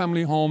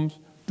single-family homes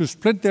to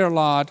split their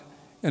lot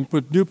and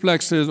put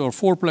duplexes or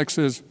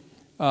fourplexes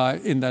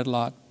in that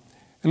lot.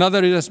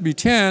 Another is SB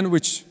 10,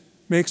 which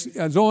makes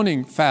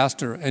zoning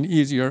faster and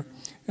easier.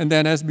 And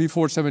then SB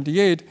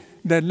 478,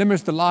 that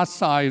limits the lot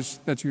size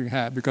that you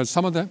have, because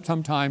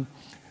sometimes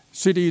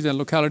cities and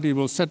localities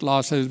will set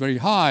lot size very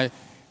high,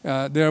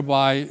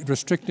 thereby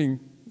restricting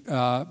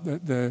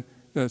the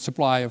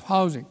supply of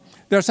housing.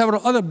 There are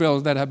several other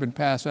bills that have been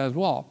passed as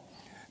well.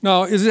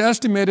 Now, it is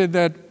estimated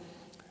that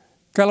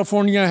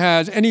California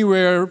has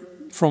anywhere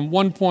from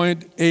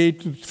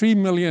 1.8 to 3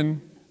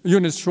 million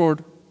units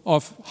short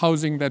of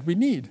housing that we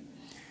need.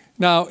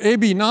 Now,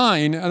 AB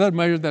 9, other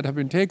measures that have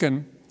been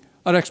taken,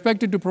 are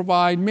expected to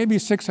provide maybe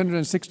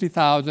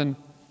 660,000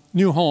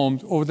 new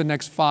homes over the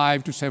next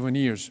 5 to 7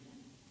 years,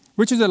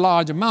 which is a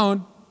large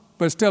amount,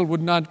 but still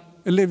would not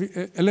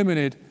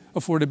eliminate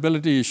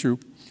affordability issue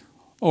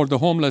or the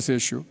homeless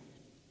issue.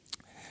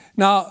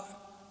 Now,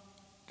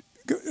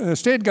 the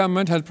state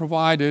government has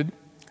provided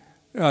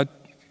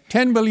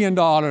 $10 billion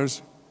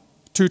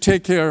to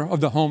take care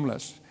of the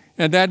homeless.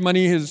 And that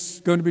money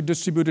is going to be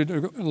distributed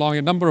along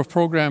a number of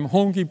programs,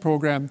 home key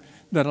program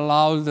that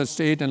allows the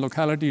state and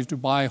localities to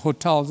buy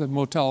hotels and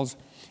motels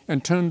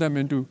and turn them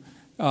into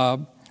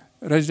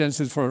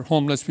residences for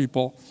homeless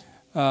people.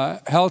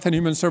 Health and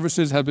Human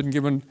Services have been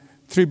given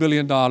 $3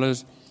 billion,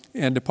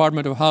 and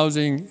Department of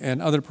Housing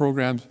and other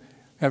programs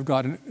have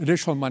gotten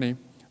additional money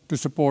to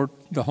support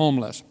the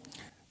homeless.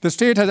 The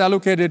state has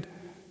allocated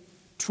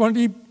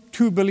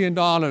 $22 billion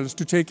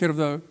to take care of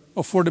the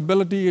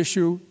affordability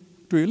issue,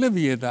 to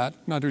alleviate that,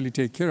 not really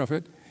take care of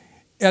it,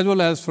 as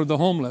well as for the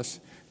homeless.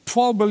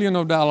 $12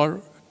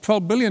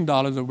 billion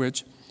of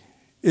which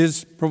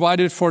is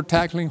provided for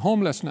tackling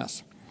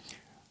homelessness.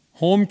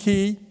 Home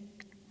Key,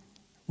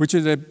 which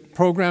is a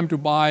program to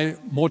buy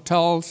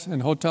motels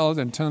and hotels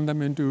and turn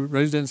them into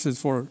residences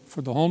for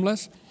the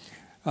homeless.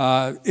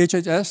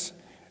 HHS,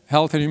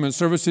 Health and Human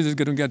Services, is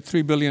going to get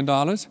 $3 billion.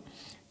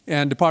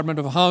 And Department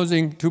of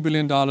Housing, $2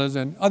 billion,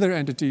 and other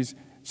entities,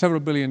 several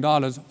 $billion.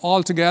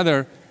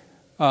 Altogether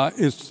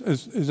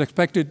is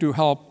expected to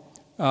help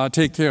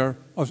take care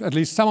of at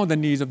least some of the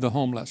needs of the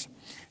homeless.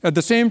 At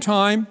the same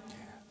time,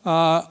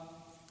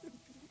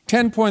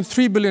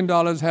 $10.3 billion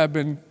have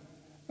been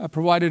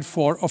provided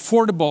for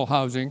affordable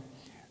housing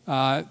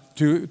that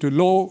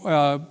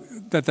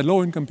the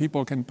low-income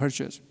people can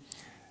purchase.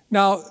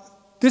 Now,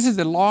 this is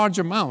a large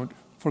amount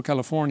for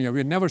California. We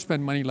had never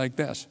spent money like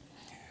this.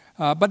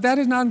 But that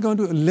is not going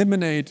to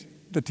eliminate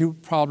the two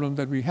problems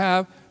that we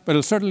have, but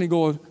it'll certainly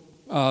go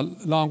a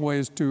long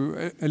ways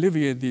to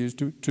alleviate these,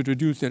 to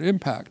reduce their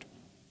impact.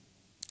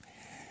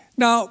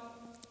 Now,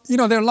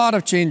 there are a lot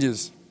of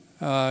changes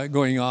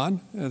going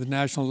on at the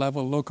national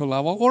level, local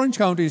level. Orange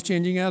County is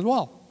changing as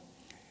well.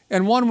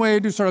 And one way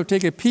to sort of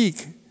take a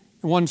peek,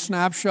 one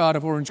snapshot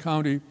of Orange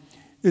County,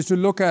 is to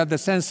look at the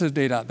census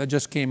data that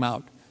just came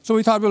out. So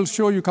we thought we'll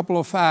show you a couple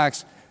of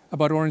facts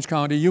about Orange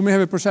County. You may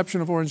have a perception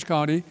of Orange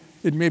County.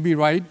 It may be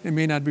right, it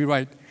may not be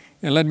right.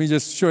 And let me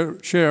just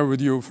share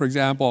with you, for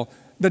example,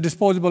 the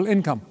disposable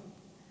income.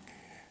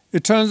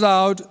 It turns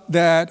out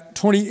that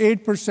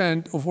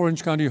 28% of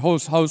Orange County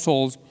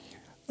households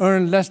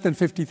earn less than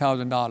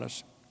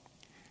 $50,000,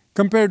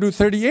 compared to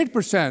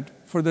 38%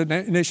 for the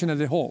nation as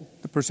a whole.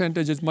 The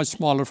percentage is much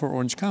smaller for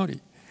Orange County.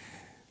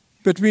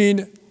 Between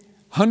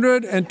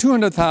 100 and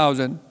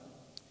 200,000,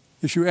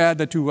 if you add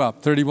the two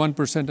up,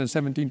 31% and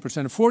 17%,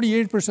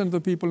 48% of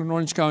the people in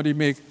Orange County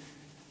make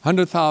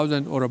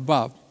 100,000 or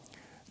above.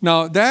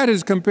 Now, that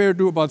is compared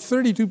to about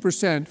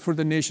 32% for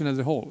the nation as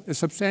a whole, a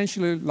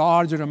substantially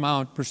larger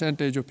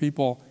percentage of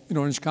people in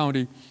Orange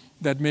County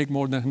that make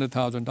more than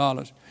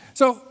 $100,000.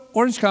 So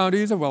Orange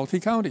County is a wealthy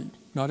county,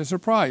 not a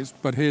surprise,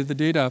 but here's the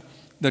data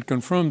that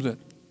confirms it.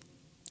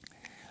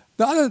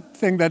 The other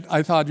thing that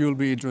I thought you'll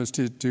be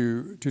interested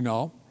to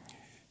know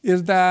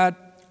is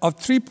that of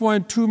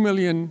 3.2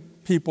 million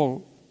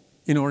people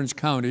in Orange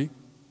County,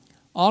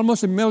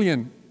 almost 1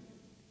 million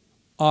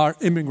are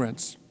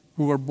immigrants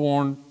who were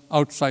born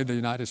outside the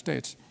United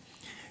States.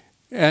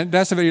 And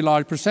that's a very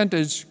large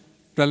percentage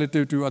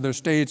relative to other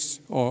states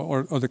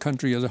or the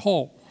country as a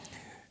whole.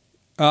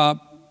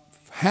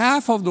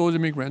 Half of those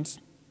immigrants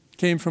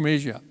came from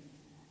Asia.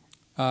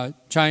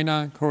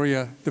 China,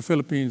 Korea, the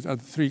Philippines are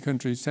the three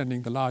countries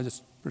sending the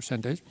largest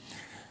percentage.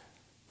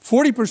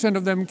 40%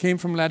 of them came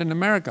from Latin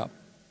America.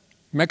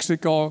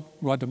 Mexico,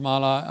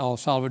 Guatemala, El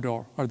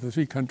Salvador are the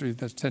three countries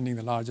that's sending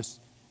the largest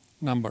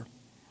number.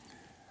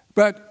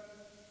 But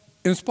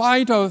in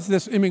spite of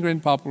this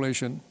immigrant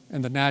population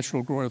and the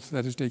natural growth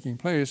that is taking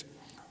place,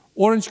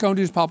 Orange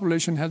County's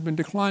population has been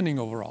declining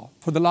overall.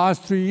 For the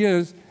last 3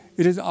 years,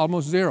 it is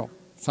almost zero.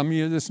 Some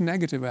years it's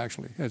negative,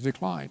 actually, has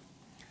declined.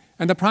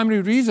 And the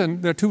primary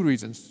reason, there are two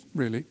reasons,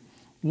 really.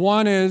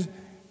 One is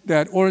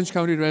that Orange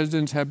County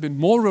residents have been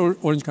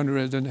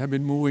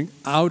moving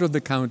out of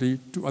the county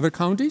to other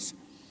counties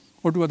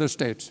or to other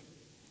states.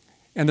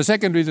 And the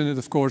second reason is,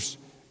 of course,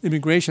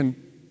 immigration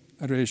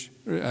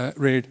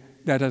rate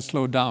that has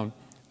slowed down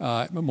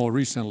more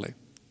recently.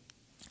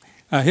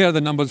 Here are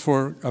the numbers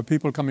for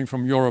people coming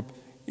from Europe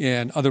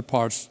and other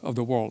parts of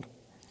the world.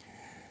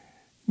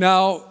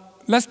 Now,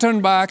 let's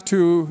turn back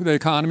to the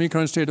economy,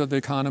 current state of the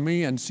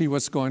economy, and see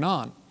what's going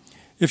on.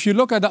 If you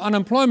look at the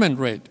unemployment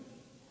rate,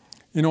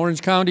 in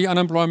Orange County,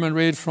 unemployment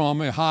rate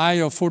from a high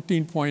of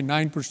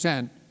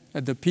 14.9%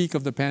 at the peak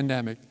of the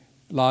pandemic,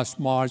 last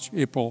March,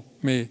 April,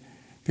 May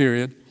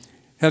period,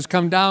 has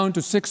come down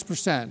to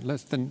 6%,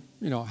 less than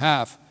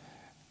half.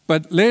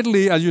 But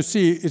lately, as you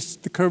see,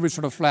 the curve is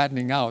sort of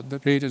flattening out.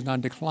 The rate is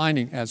not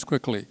declining as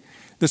quickly.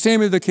 The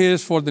same is the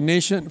case for the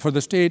nation, for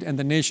the state and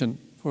the nation.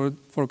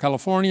 For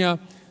California,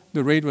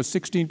 the rate was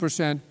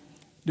 16%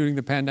 during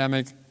the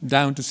pandemic,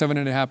 down to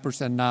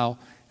 7.5% now,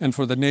 and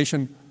for the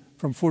nation,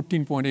 from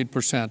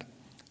 14.8%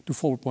 to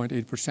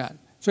 4.8%.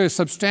 So a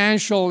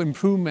substantial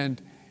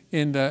improvement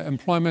in the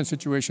employment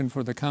situation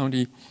for the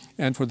county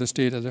and for the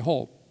state as a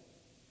whole.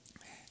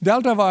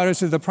 Delta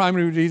virus is the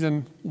primary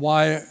reason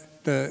why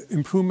the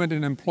improvement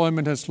in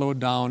employment has slowed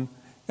down,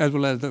 as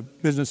well as the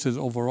businesses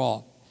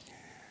overall.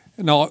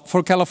 Now,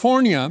 for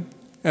California,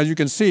 as you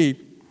can see,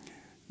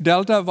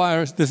 Delta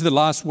virus, this is the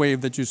last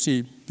wave that you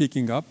see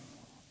peaking up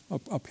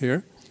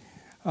here.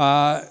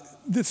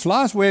 This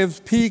last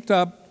wave peaked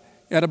up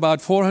at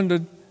about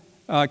 400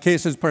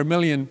 cases per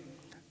million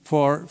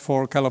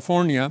for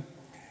California.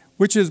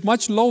 which is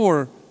much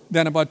lower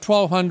than about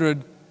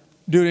 1,200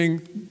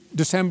 during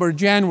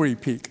December-January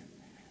peak.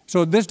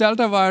 So this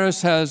Delta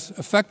virus has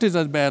affected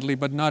us badly,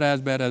 but not as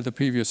bad as the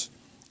previous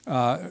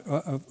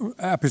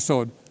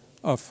episode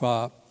of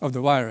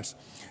the virus.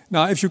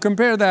 Now, if you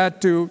compare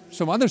that to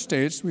some other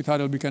states, we thought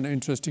it would be kind of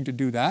interesting to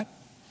do that.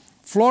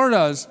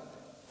 Florida's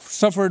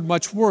suffered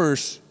much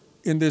worse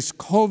in this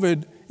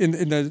COVID,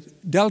 in the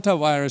Delta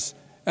virus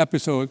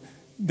episode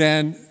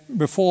than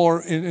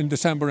before in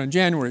December and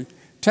January.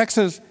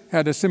 Texas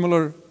had a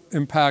similar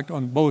impact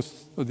on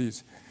both of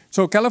these.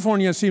 So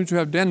California seems to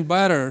have done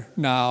better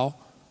now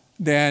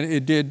than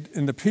it did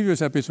in the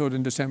previous episode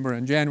in December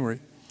and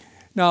January.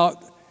 Now,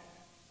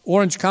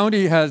 Orange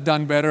County has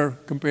done better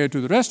compared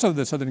to the rest of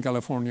the Southern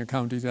California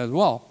counties as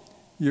well.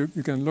 You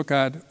can look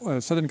at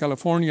Southern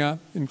California,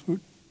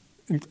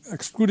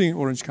 excluding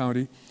Orange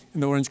County,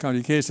 in the Orange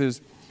County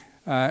cases,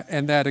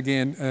 and that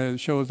again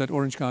shows that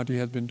Orange County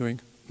has been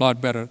doing a lot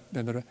better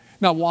than the rest.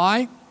 Now,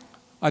 why?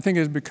 I think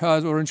it's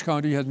because Orange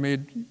County has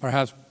made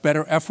perhaps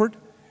better effort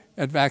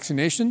at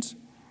vaccinations,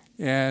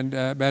 and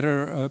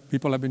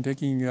people have been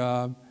taking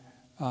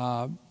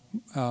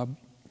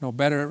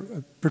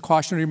better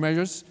precautionary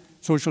measures,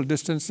 social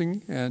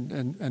distancing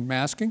and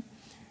masking.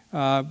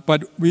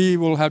 But we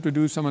will have to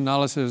do some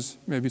analysis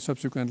maybe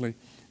subsequently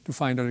to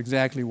find out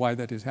exactly why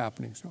that is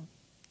happening. So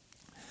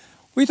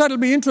we thought it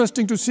would be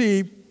interesting to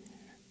see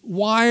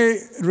why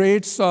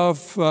rates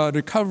of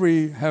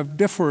recovery have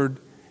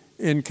differed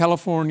in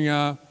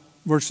California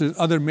versus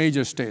other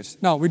major states.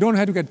 Now, we don't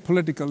have to get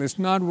political. It's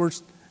not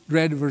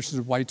red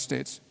versus white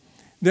states.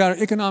 There are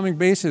economic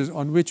bases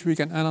on which we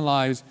can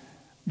analyze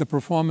the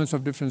performance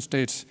of different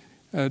states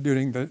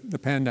during the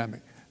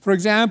pandemic. For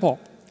example,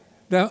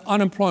 the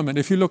unemployment.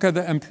 If you look at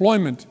the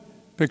employment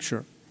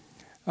picture,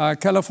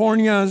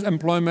 California's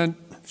employment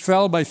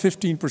fell by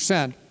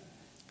 15%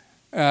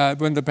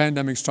 when the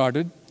pandemic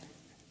started,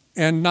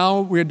 and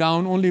now we're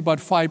down only about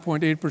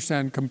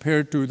 5.8%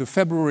 compared to the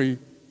February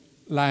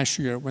last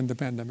year when the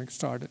pandemic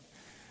started.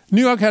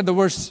 New York had the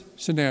worst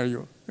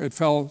scenario. It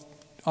fell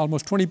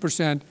almost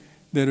 20%.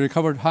 They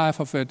recovered half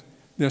of it.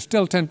 They're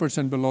still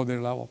 10% below their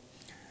level.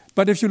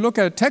 But if you look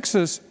at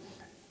Texas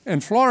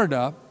and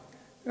Florida,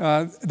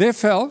 they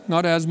fell,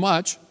 not as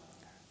much,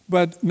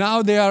 but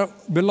now they are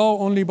below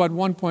only about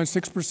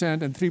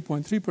 1.6% and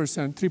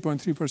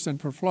 3.3%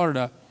 for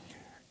Florida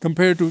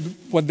compared to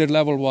what their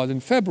level was in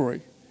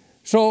February.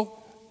 So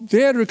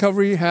their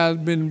recovery has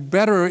been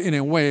better in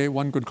a way,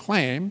 one could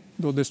claim,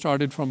 though they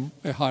started from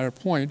a higher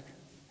point,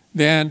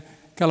 than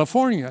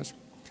California's.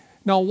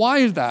 Now, why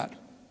is that?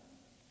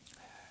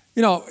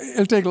 You know,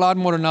 it'll take a lot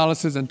more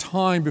analysis and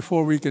time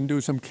before we can do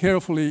some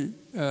carefully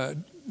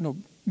done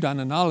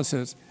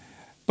analysis.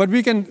 But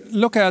we can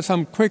look at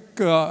some quick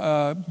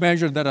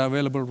measures that are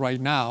available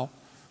right now,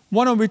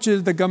 one of which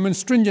is the government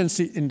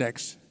stringency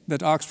index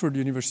that Oxford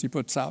University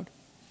puts out.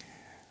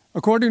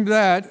 According to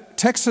that,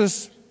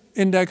 Texas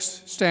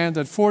index stands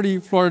at 40,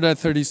 Florida at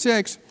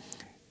 36,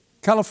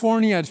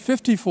 California at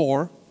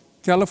 54.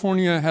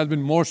 California has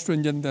been more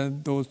stringent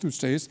than those two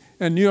states,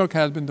 and New York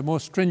has been the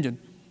most stringent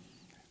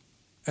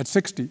at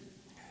 60.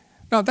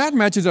 Now, that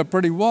matches up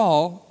pretty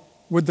well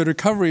with the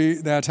recovery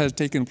that has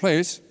taken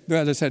place.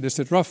 As I said, it's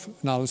a rough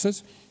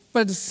analysis,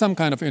 but it's some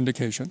kind of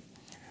indication.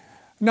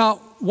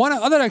 Now, one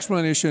other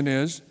explanation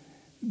is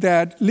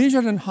that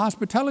leisure and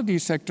hospitality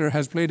sector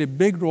has played a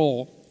big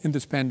role in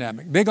this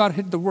pandemic. They got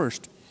hit the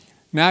worst,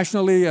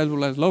 nationally as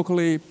well as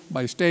locally,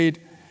 by state.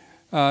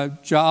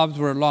 Jobs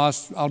were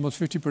lost almost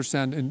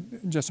 50% in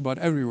just about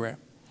everywhere.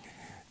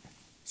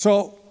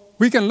 So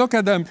we can look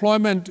at the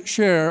employment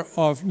share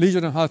of leisure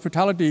and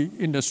hospitality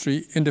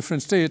industry in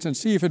different states and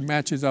see if it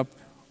matches up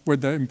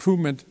with the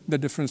improvement that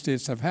different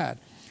states have had.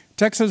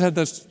 Texas has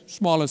the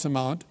smallest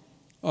amount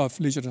of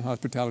leisure and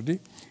hospitality,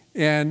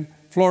 and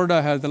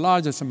Florida has the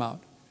largest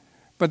amount.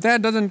 But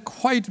that doesn't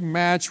quite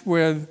match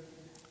with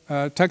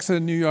Texas,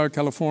 New York,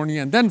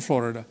 California, and then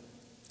Florida.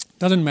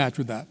 Doesn't match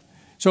with that.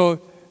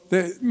 So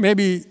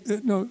maybe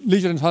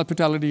leisure and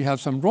hospitality have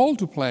some role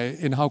to play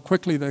in how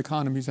quickly the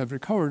economies have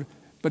recovered,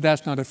 but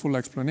that's not a full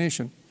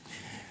explanation.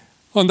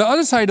 On the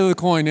other side of the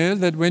coin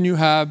is that when you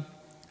have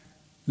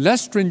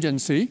less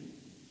stringency,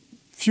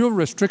 fewer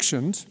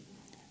restrictions,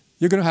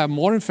 you're going to have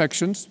more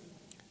infections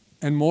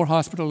and more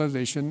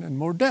hospitalization and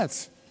more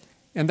deaths.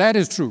 And that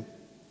is true.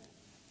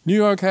 New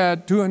York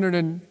had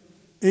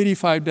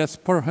 285 deaths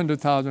per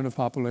 100,000 of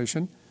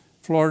population.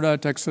 Florida,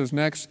 Texas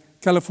next.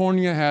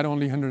 California had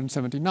only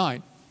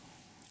 179.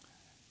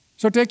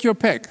 So take your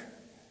pick.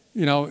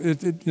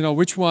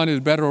 Which one is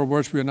better or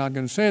worse, we're not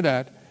going to say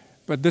that.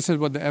 But this is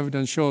what the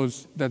evidence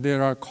shows, that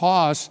there are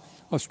costs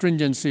of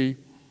stringency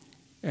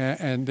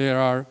and there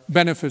are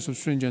benefits of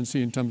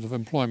stringency in terms of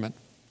employment,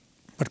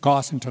 but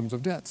costs in terms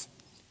of deaths.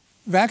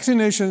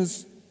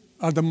 Vaccinations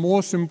are the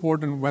most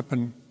important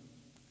weapon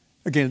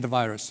against the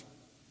virus.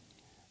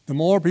 The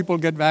more people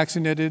get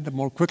vaccinated, the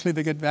more quickly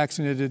they get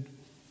vaccinated,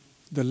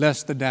 the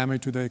less the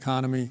damage to the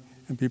economy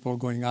and people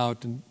going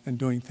out and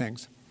doing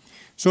things.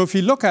 So if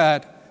you look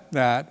at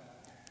that,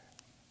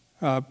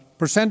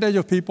 percentage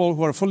of people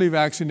who are fully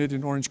vaccinated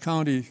in Orange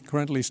County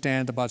currently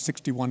stand about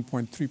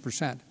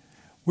 61.3%.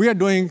 We are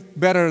doing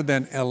better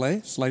than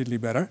LA, slightly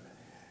better,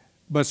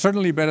 but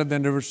certainly better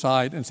than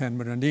Riverside and San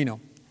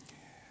Bernardino.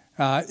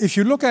 If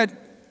you look at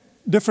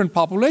different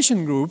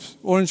population groups,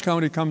 Orange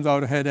County comes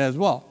out ahead as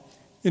well.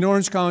 In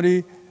Orange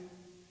County,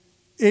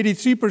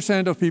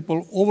 83% of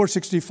people over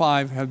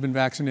 65 have been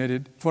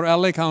vaccinated. For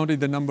LA County,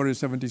 the number is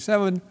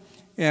 77,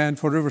 and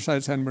for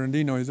Riverside, San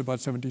Bernardino is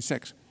about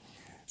 76.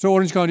 So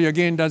Orange County,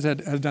 again, has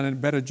done a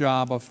better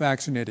job of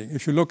vaccinating.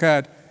 If you look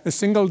at a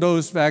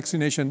single-dose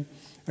vaccination,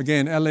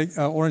 again,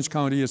 Orange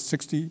County is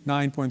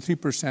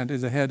 69.3%,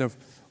 is ahead of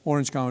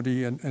Orange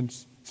County,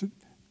 and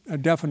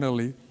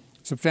definitely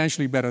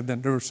substantially better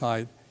than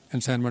Riverside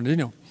and San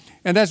Bernardino.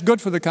 And that's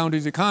good for the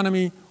county's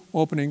economy,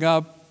 opening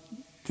up,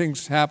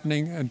 things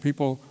happening, and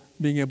people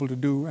being able to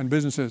do, and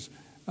businesses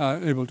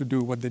able to do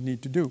what they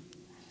need to do.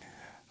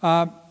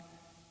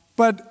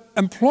 But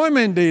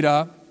employment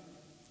data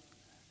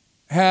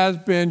has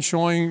been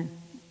showing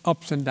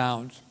ups and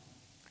downs.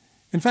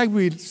 In fact,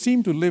 we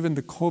seem to live in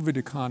the COVID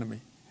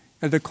economy.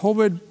 As the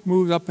COVID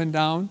moves up and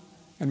down,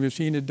 and we've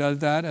seen it does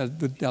that as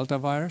with Delta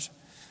virus,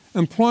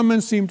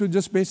 employment seems to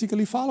just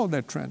basically follow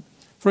that trend.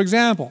 For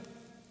example,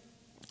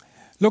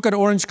 look at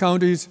Orange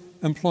County's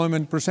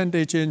employment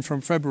percentage change from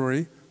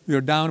February. We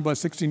are down about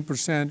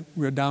 16%.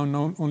 We are down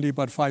only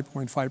about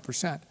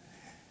 5.5%.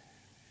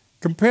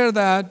 Compare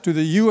that to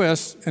the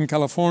US and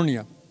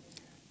California.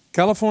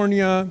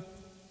 California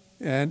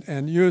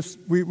and US,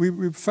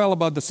 we fell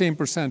about the same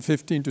percent,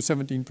 15 to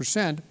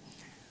 17%.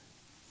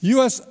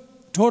 US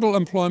total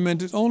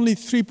employment is only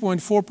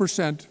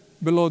 3.4%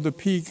 below the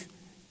peak,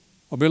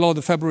 or below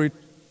the February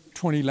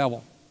 20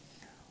 level.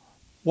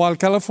 While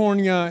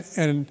California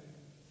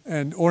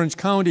and Orange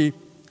County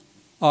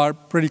are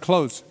pretty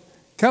close.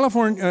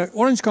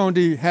 Orange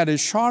County had a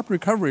sharp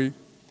recovery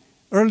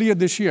earlier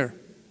this year.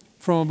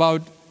 From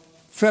about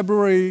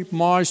February,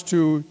 March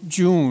to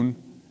June,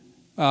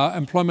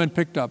 employment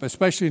picked up,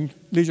 especially in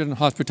leisure and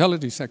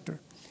hospitality sector.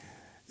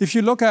 If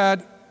you look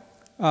at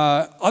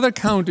other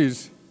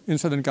counties in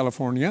Southern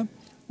California,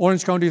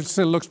 Orange County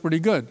still looks pretty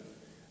good.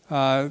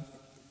 LA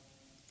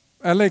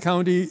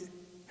County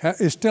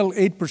is still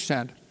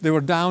 8%. They were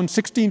down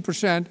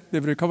 16%.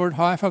 They've recovered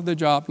half of the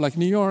job, like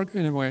New York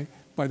in a way,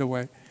 by the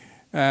way.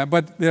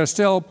 But they're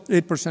still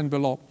 8%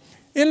 below.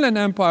 Inland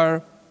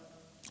Empire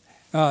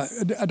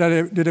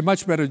did a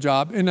much better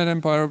job. Inland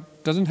Empire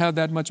doesn't have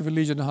that much of a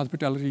leisure and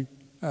hospitality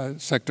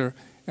sector,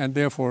 and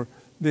therefore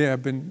they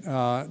have been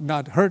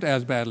not hurt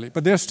as badly.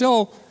 But they're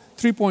still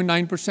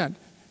 3.9%.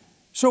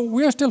 So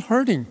we are still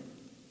hurting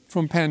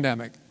from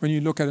pandemic when you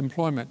look at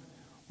employment.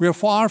 We are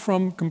far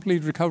from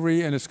complete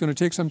recovery, and it's going to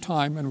take some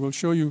time, and we'll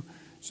show you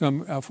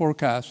some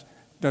forecasts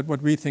that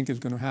what we think is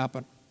going to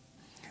happen.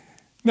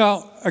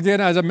 Now, again,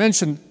 as I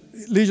mentioned,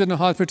 leisure and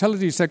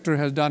hospitality sector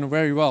has done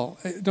very well.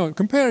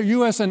 Compare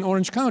US and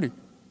Orange County.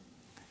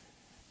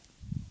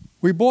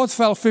 We both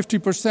fell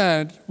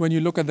 50% when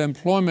you look at the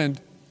employment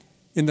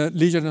in the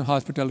leisure and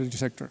hospitality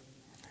sector.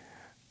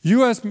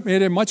 US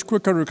made a much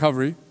quicker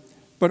recovery,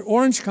 but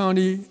Orange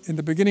County, in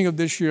the beginning of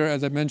this year,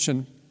 as I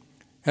mentioned,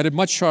 had a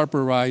much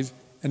sharper rise,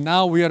 and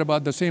now we are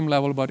about the same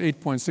level, about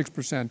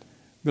 8.6%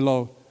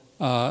 below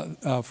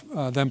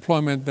the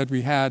employment that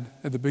we had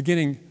at the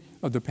beginning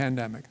of the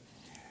pandemic.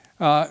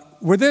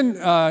 Within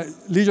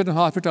leisure and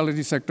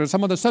hospitality sector,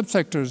 some of the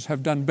subsectors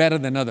have done better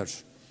than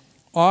others.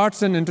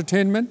 Arts and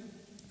entertainment,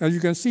 as you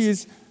can see,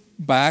 is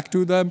back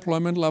to the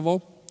employment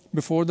level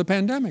before the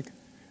pandemic.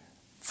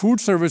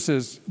 Food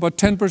services, about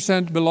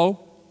 10% below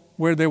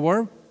where they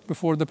were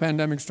before the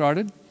pandemic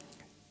started.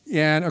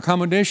 And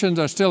accommodations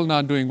are still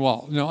not doing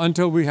well.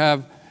 Until we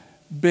have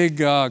big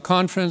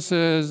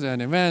conferences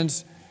and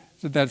events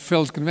that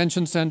fills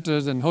convention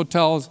centers and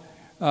hotels,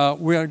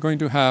 we are going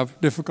to have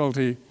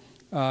difficulty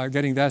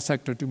getting that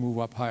sector to move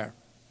up higher.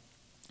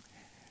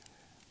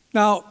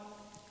 Now,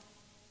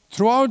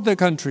 throughout the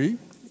country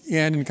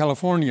and in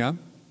California,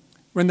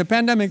 when the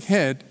pandemic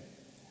hit,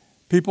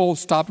 people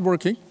stopped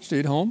working,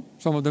 stayed home.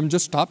 Some of them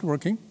just stopped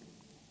working.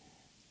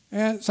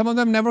 And some of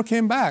them never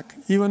came back,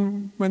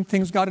 even when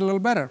things got a little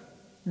better,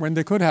 when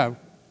they could have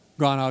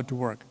gone out to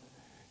work.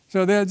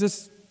 So they're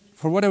just,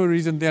 for whatever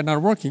reason, they're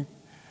not working.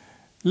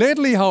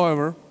 Lately,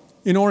 however,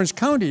 in Orange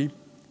County,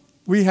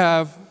 we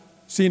have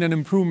seen an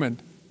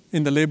improvement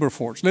in the labor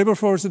force. Labor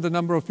force is the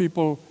number of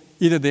people,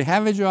 either they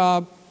have a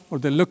job or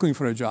they're looking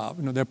for a job.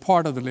 They're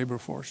part of the labor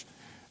force.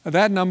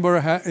 That number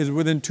is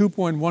within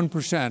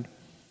 2.1%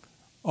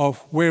 of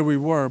where we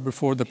were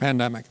before the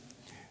pandemic.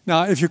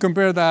 Now, if you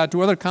compare that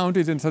to other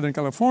counties in Southern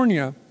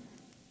California,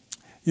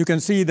 you can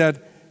see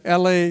that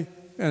LA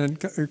and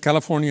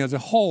California as a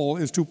whole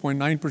is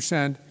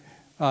 2.9%.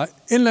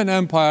 Inland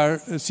Empire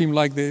seem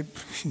like they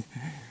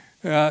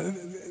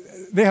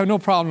have no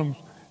problem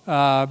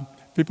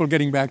people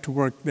getting back to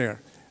work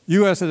there.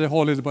 US as a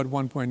whole is about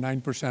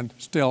 1.9%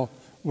 still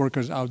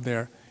workers out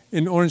there.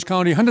 In Orange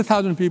County,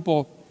 100,000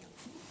 people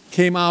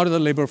came out of the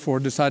labor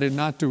force, decided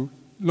not to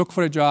look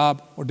for a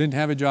job or didn't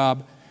have a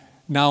job.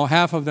 Now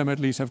half of them at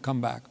least have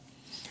come back.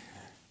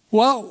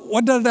 Well,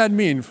 what does that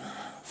mean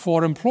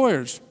for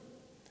employers?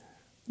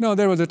 No,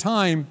 there was a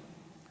time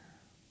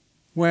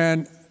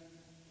when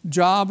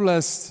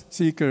jobless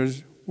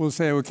seekers will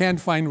say, we can't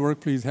find work,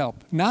 please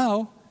help.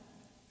 Now,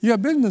 you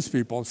have business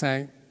people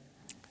saying,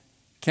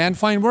 can't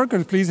find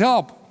workers, please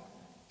help.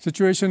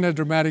 Situation has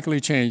dramatically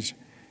changed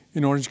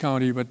in Orange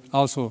County, but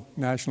also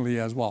nationally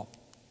as well.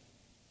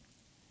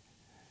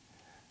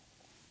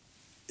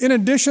 In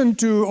addition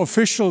to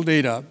official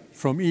data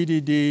from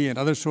EDD and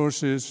other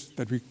sources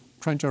that we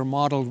crunch our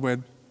models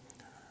with,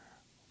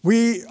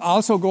 we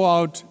also go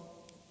out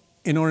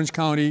in Orange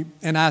County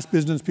and ask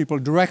business people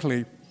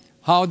directly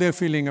how they're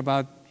feeling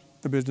about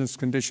the business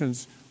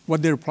conditions,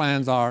 what their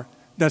plans are.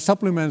 That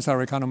supplements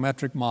our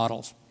econometric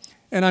models.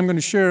 And I'm going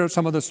to share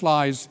some of the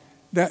slides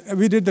that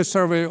we did the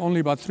survey only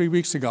about 3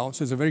 weeks ago,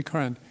 so it's very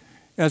current,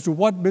 as to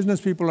what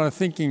business people are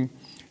thinking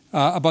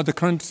about the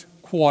current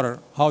quarter,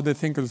 how they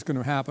think it's going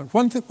to happen.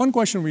 One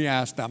question we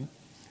asked them,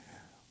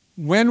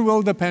 when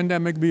will the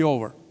pandemic be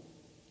over?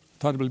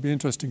 Thought it would be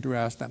interesting to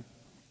ask them.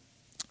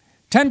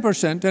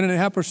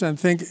 10.5%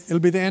 think it'll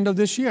be the end of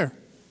this year,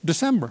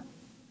 December.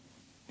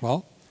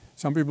 Well,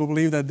 some people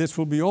believe that this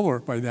will be over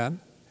by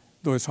then,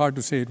 though it's hard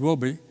to say it will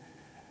be.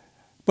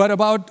 But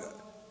about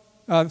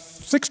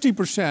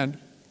 60%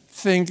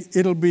 think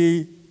it'll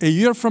be a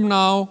year from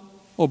now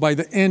or by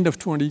the end of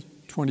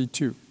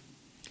 2022.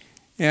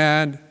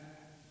 And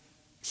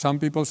some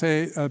people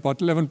say about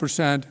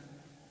 11%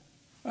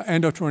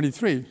 end of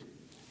 23.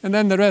 And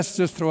then the rest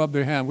just throw up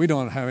their hand. We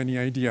don't have any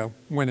idea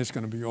when it's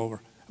going to be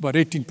over. About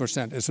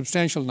 18%, a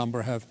substantial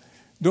number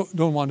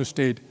don't want to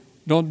state,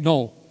 don't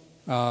know,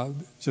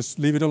 just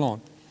leave it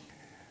alone.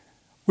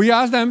 We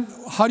asked them,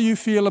 how do you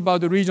feel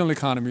about the regional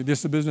economy? This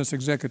is the business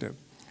executive.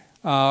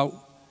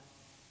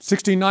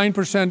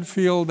 69%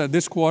 feel that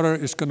this quarter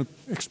is going to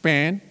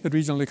expand the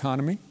regional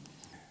economy.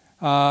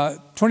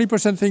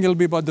 20% think it'll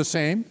be about the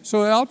same.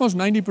 So almost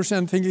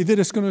 90% think either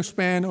it's going to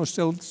expand or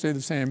still stay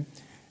the same.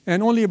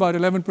 And only about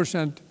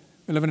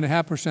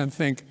 11.5%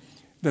 think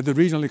that the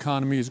regional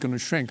economy is going to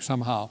shrink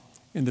somehow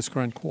in this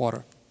current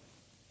quarter.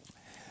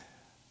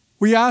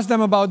 We asked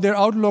them about their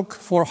outlook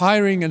for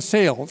hiring and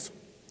sales.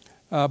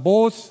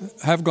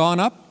 Both have gone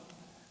up,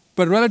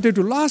 but relative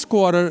to last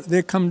quarter,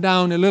 they come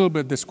down a little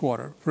bit this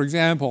quarter. For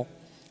example,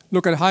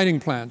 look at hiring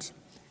plans.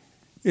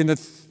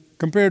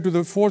 Compared to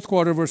the fourth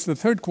quarter versus the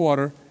third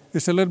quarter,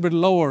 it's a little bit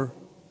lower.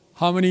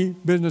 How many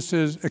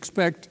businesses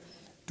expect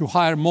to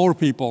hire more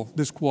people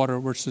this quarter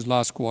versus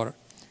last quarter?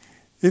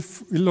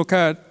 If we look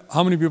at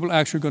how many people are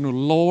actually going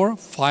to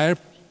fire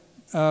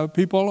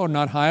people or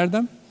not hire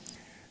them,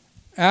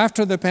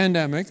 after the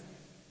pandemic,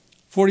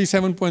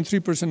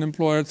 47.3%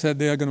 employers said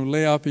they are going to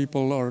lay off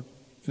people or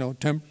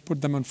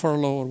put them on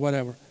furlough or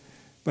whatever.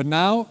 But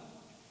now,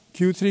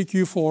 Q3,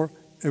 Q4,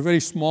 a very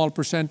small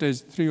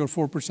percentage, 3 or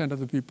 4% of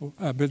the people,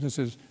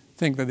 businesses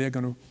think that they're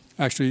going to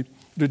actually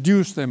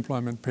reduce the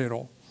employment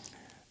payroll.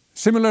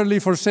 Similarly,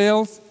 for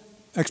sales,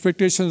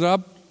 expectations are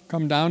up,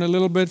 come down a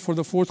little bit for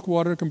the fourth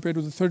quarter compared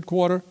to the third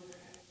quarter.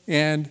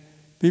 And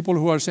people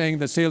who are saying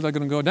that sales are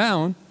going to go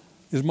down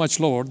is much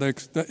lower, the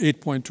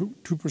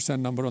 8.2%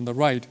 number on the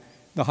right.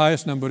 The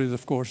highest number is,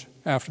 of course,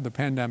 after the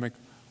pandemic,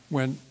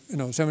 when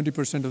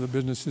 70% of the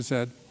businesses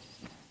said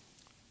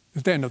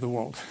it's the end of the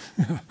world,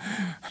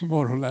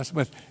 more or less.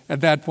 But at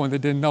that point, they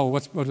didn't know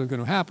what was going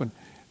to happen.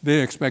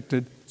 They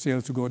expected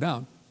sales to go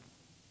down.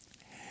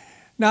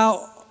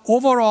 Now,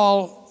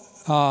 overall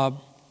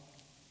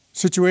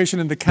situation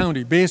in the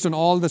county, based on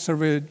all the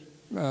survey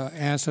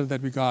answers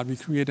that we got, we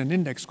created an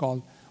index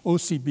called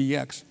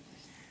OCBX,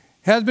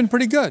 has been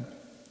pretty good.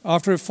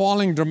 After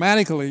falling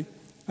dramatically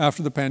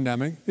after the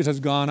pandemic, it has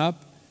gone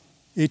up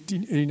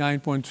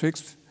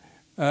 89.6,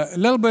 a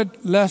little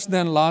bit less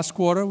than last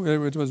quarter,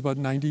 where it was about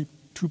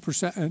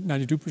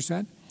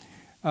 92%.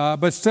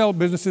 But still,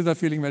 businesses are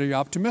feeling very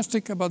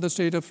optimistic about the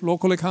state of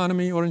local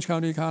economy, Orange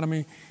County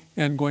economy,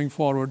 and going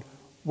forward,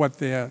 what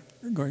they are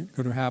going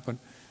to happen.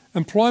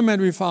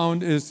 Employment, we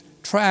found,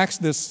 tracks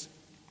this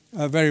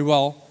very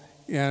well,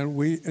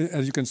 and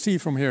as you can see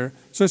from here,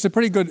 so it's a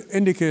pretty good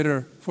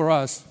indicator for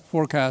us,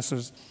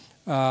 forecasters,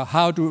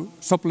 how to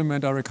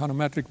supplement our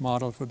econometric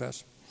model for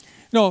this.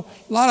 A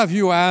lot of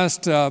you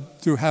asked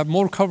to have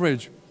more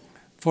coverage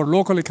for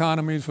local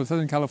economies for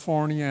Southern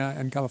California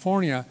and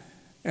California,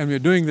 and we're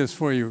doing this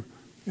for you,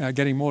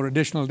 getting more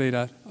additional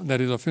data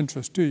that is of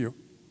interest to you.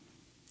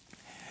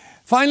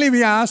 Finally,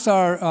 we asked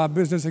our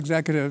business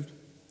executive,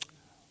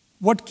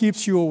 what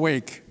keeps you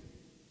awake?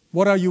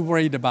 What are you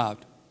worried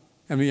about?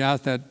 And we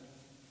asked that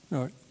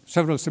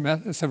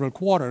several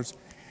quarters.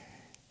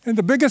 And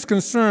the biggest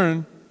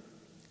concern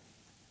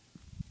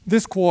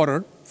this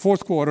quarter,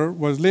 fourth quarter,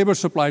 was labor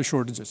supply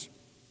shortages.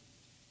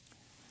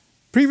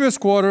 Previous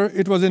quarter,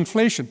 it was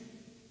inflation.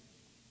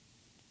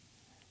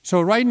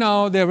 So right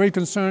now, they're very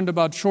concerned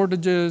about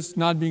shortages,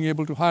 not being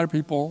able to hire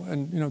people,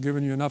 and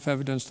giving you enough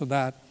evidence to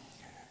that.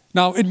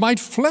 Now, it might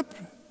flip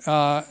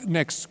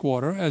next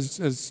quarter,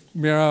 as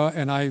Mira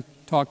and I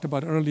talked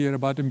about earlier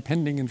about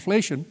impending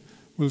inflation.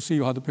 We'll see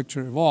how the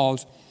picture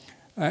evolves.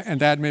 and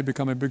that may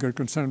become a bigger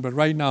concern. But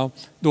right now,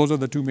 those are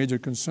the two major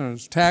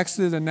concerns.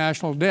 Taxes and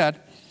national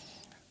debt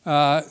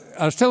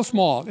are still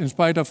small in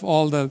spite of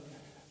all the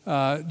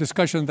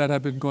discussions that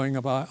have been going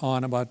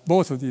on about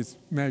both of these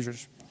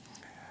measures.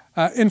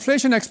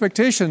 Inflation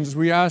expectations,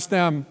 we asked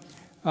them,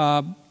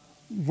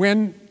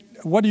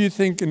 what do you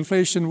think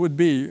inflation would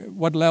be,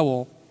 what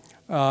level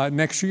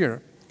next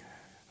year?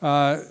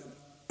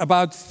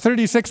 About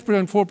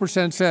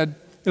 36.4% said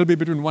it'll be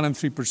between 1% and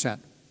 3%.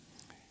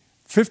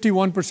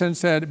 51%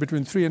 said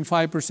between 3% and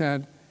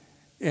 5%,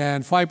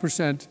 and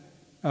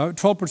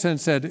 12%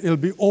 said it'll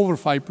be over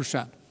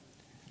 5%.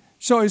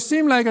 So it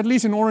seemed like, at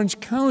least in Orange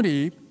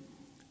County,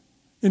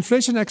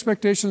 inflation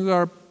expectations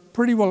are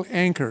pretty well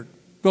anchored.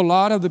 Though a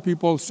lot of the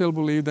people still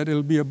believe that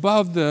it'll be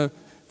above the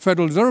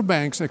Federal Reserve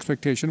Bank's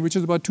expectation, which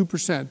is about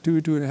 2%,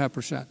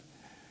 2.5%.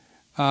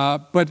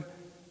 But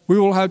we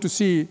will have to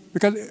see,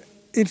 because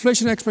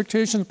inflation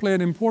expectations play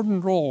an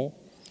important role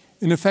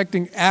in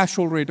affecting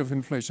actual rate of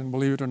inflation,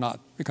 believe it or not.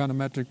 The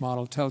econometric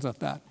model tells us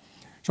that.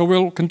 So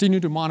we'll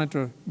continue to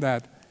monitor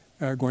that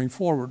going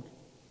forward.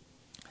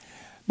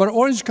 But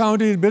Orange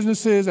County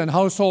businesses and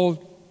households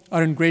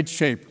are in great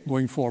shape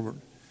going forward.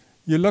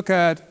 You look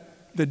at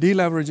the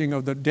deleveraging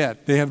of the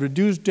debt. They have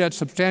reduced debt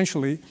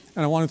substantially,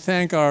 and I want to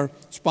thank our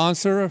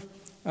sponsor,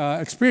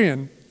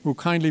 Experian, who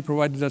kindly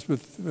provided us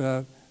with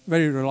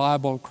very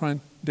reliable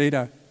current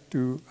data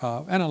to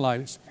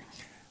analyze.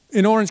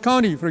 In Orange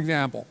County, for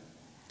example,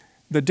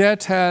 the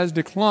debt has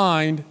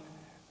declined,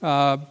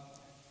 the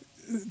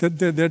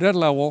debt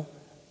level,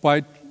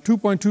 by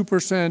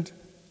 2.2%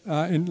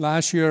 in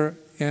last year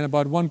and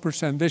about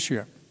 1% this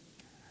year.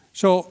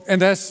 So,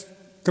 and that's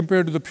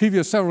compared to the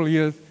previous several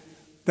years,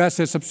 that's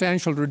a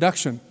substantial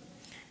reduction.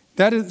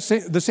 That is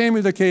the same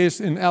is the case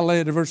in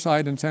LA,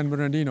 Riverside, and San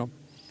Bernardino.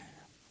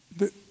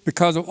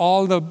 Because of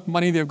all the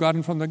money they've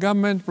gotten from the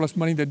government, plus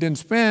money they didn't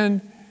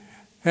spend,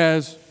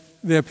 they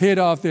have paid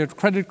off their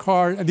credit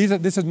card. And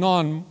this is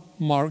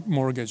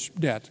non-mortgage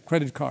debt,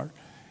 credit card.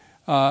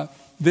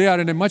 They are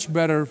in a much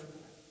better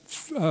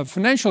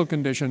financial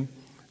condition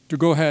to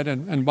go ahead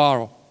and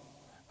borrow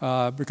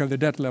because the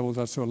debt levels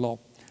are so low.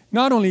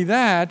 Not only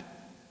that,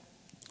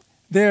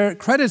 their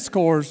credit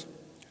scores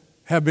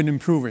have been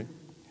improving.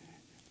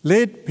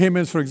 Late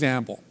payments, for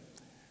example,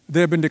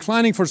 they have been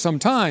declining for some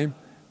time,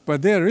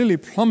 but they really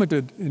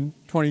plummeted in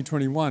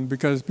 2021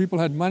 because people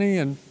had money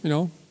and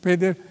paid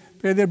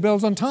their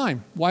bills on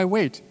time. Why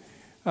wait?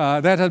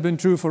 That has been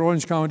true for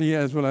Orange County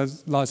as well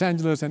as Los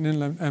Angeles and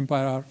Inland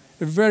Empire.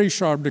 A very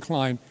sharp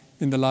decline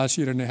in the last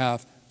year and a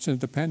half since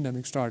the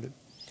pandemic started.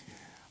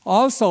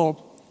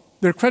 Also,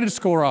 their credit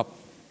score up,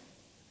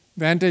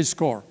 Vantage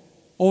score,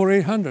 over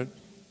 800.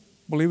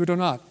 Believe it or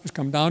not, it's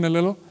come down a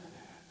little,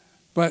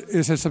 but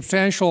it's a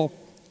substantial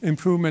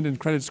improvement in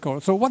credit score.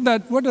 So what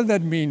does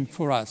that mean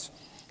for us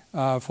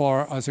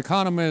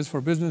economists, for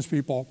business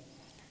people?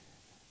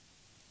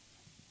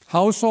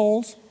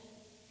 Households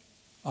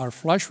are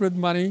flush with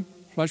money,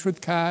 flush with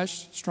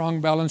cash,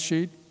 strong balance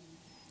sheet.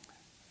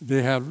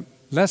 They have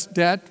less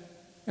debt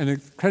and a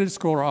credit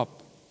score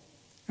up.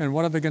 And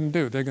what are they going to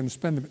do? They're going to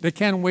spend it. They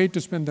can't wait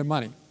to spend their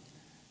money.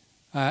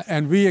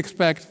 And we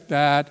expect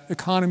that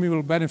economy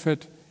will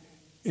benefit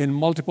in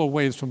multiple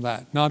ways from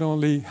that. Not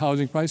only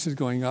housing prices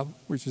going up,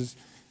 which is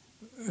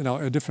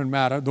a different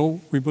matter, though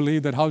we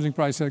believe that housing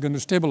prices are going to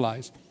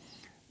stabilize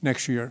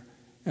next year.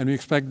 And we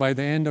expect by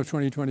the end of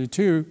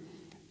 2022,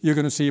 you're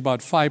going to see about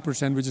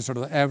 5%, which is sort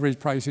of the average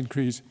price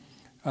increase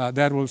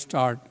that will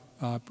start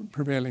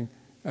prevailing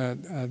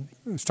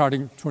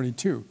starting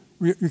 22.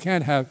 You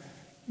can't have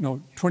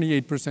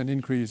 28%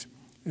 increase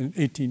in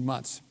 18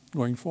 months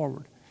going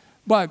forward.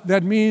 But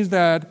that means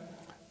that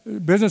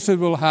businesses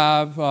will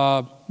have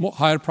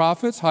higher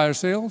profits, higher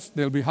sales.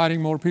 They'll be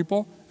hiring more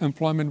people.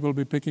 Employment will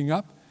be picking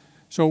up.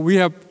 So we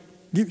have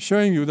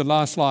showing you the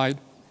last slide,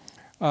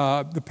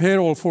 the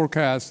payroll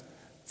forecast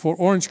for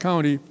Orange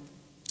County.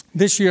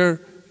 This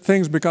year,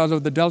 things because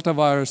of the Delta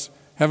virus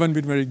haven't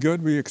been very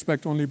good. We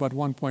expect only about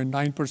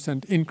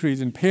 1.9% increase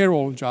in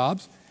payroll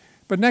jobs.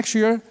 But next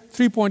year,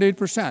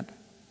 3.8%,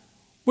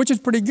 which is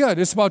pretty good.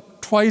 It's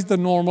about twice the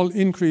normal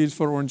increase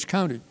for Orange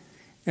County.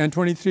 And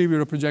 23, we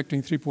were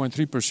projecting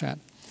 3.3%.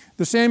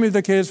 The same is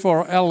the case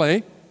for LA,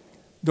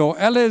 though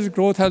LA's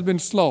growth has been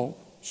slow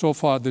so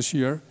far this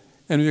year,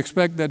 and we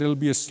expect that it'll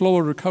be a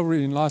slower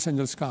recovery in Los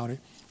Angeles County,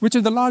 which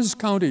is the largest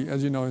county,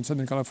 as you know, in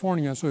Southern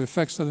California, so it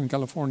affects Southern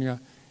California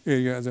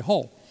area as a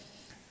whole.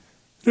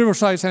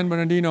 Riverside, San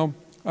Bernardino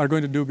are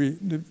going to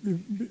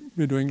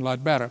be doing a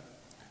lot better.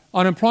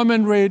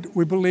 Unemployment rate,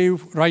 we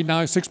believe right now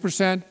is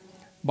 6%.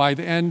 By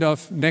the end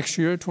of next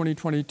year,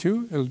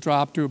 2022, it'll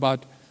drop to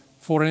about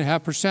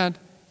 4.5%,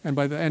 and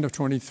by the end of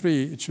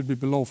 23, it should be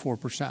below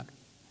 4%.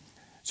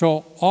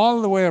 So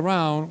all the way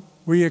around,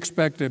 we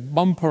expect a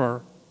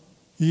bumper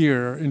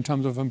year in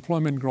terms of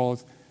employment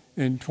growth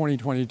in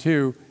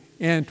 2022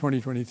 and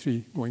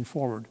 2023 going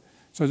forward.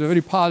 So it's a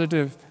very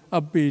positive,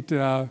 upbeat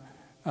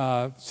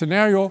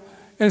scenario,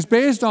 and it's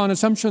based on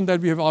assumptions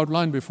that we have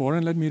outlined before,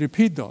 and let me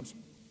repeat those.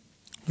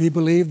 We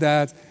believe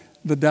that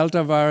the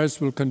Delta virus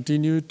will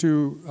continue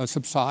to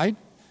subside.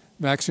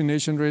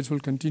 Vaccination rates will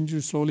continue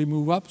to slowly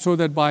move up so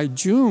that by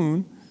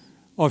June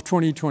of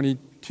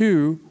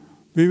 2022,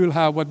 we will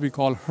have what we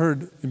call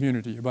herd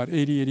immunity, about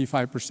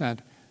 80–85%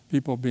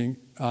 people being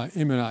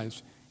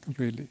immunized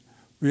completely.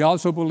 We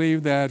also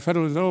believe that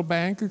Federal Reserve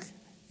Bank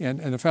and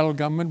the federal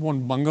government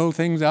won't bungle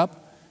things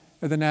up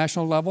at the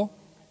national level,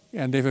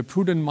 and they have a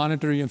prudent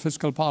monetary and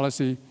fiscal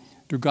policy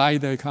to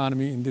guide the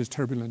economy in these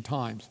turbulent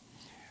times.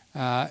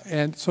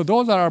 And so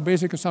those are our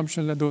basic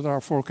assumptions, and those are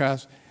our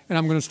forecasts. And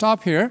I'm going to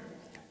stop here,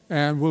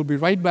 and we'll be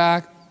right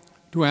back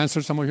to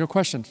answer some of your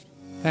questions.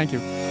 Thank you.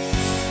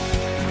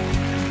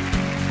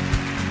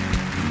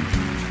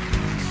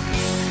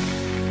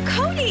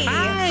 Cody!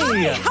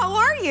 Hi! How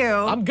are you?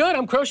 I'm good,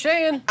 I'm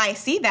crocheting. I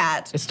see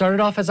that. It started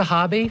off as a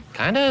hobby,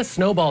 kind of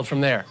snowballed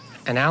from there.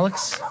 And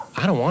Alex,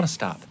 I don't want to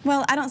stop.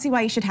 Well, I don't see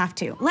why you should have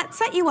to. Let's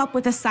set you up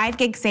with a side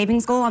gig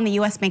savings goal on the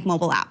US Bank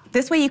mobile app.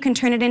 This way you can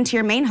turn it into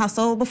your main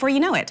hustle before you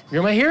know it.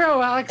 You're my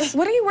hero, Alex.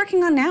 What are you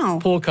working on now?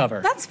 Pool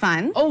cover. That's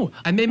fun. Oh,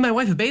 I made my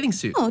wife a bathing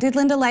suit. Oh, did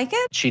Linda like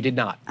it? She did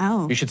not.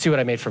 Oh. You should see what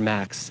I made for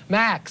Max.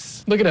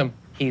 Max, look at him.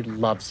 He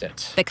loves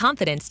it. The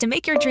confidence to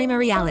make your dream a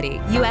reality.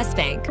 US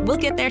Bank. We'll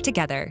get there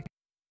together.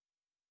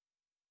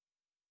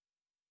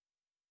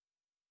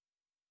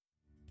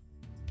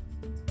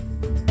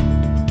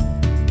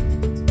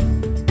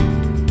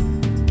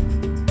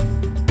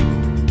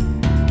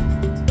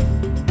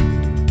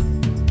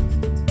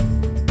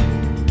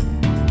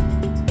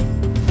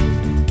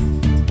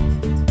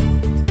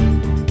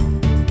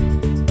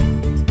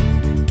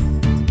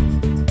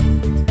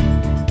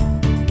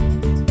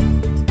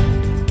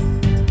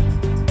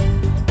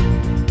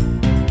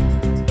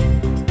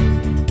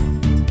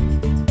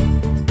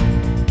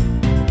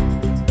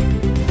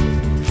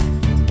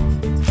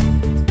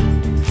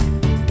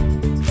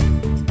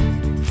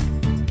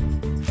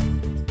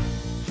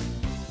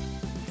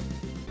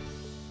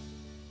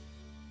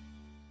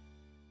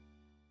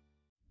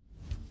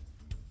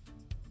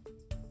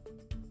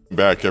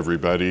 Back,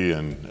 everybody,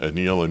 and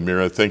Anil and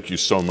Mira, thank you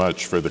so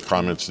much for the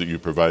comments that you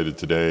provided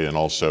today, and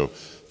also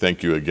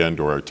thank you again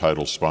to our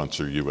title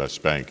sponsor, US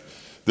Bank.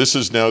 This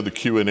is now the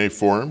Q&A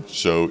forum,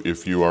 so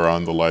if you are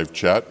on the live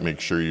chat, make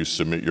sure you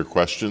submit your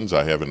questions.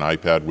 I have an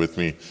iPad with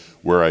me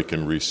where I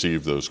can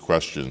receive those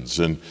questions.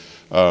 And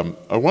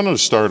I wanted to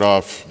start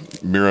off,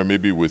 Mira,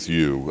 maybe with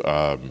you,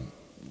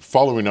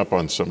 following up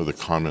on some of the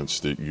comments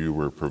that you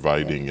were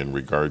providing in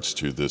regards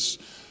to this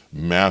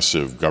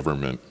massive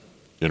government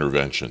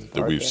intervention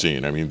that we've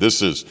seen. I mean,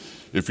 this is,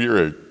 if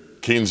you're a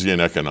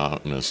Keynesian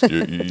economist,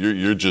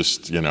 you're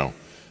just, you know,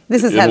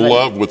 this is in heaven.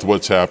 love with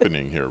what's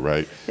happening here,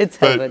 right? It's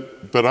heaven.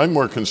 But I'm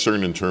more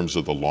concerned in terms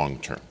of the long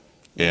term.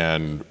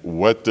 And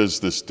what does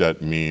this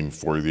debt mean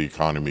for the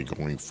economy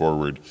going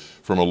forward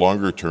from a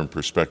longer term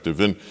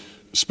perspective? And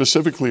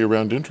specifically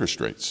around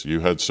interest rates. You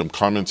had some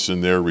comments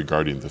in there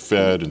regarding the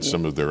Fed and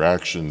some of their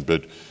action,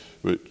 but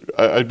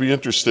I'd be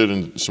interested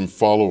in some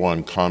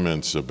follow-on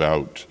comments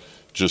about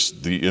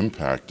just the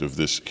impact of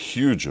this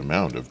huge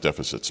amount of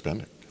deficit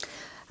spending.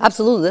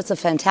 Absolutely, that's a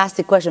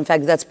fantastic question. In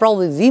fact, that's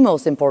probably the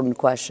most important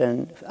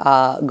question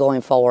going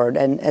forward.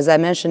 And as I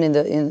mentioned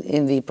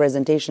in the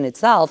presentation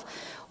itself,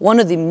 one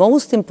of the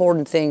most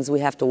important things we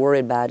have to worry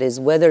about is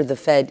whether the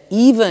Fed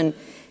even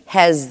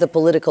has the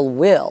political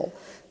will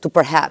to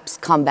perhaps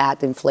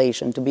combat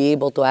inflation, to be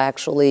able to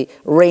actually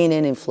rein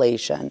in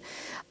inflation.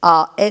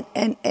 And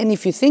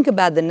if you think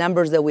about the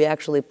numbers that we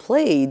actually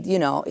played, you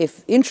know,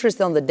 if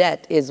interest on the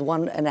debt is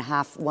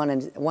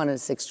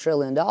 $1.6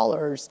 trillion,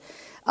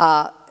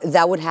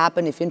 that would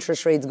happen if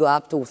interest rates go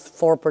up to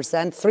 4%.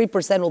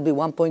 3% will be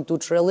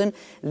 1.2 trillion.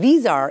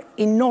 These are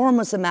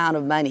enormous amount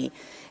of money.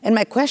 And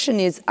my question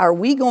is, are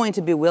we going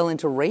to be willing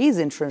to raise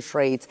interest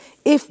rates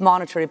if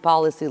monetary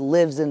policy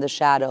lives in the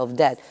shadow of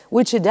debt,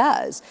 which it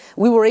does?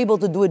 We were able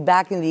to do it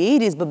back in the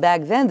 80s, but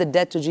back then the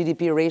debt to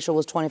GDP ratio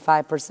was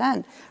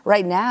 25%.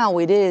 Right now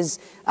it is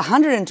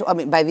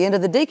by the end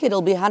of the decade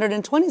it'll be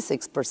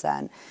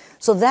 126%.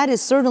 So that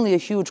is certainly a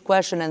huge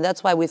question, and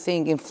that's why we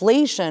think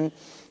inflation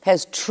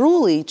has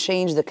truly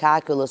changed the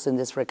calculus in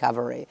this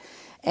recovery.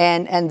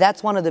 And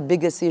that's one of the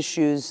biggest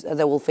issues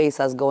that will face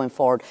us going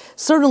forward.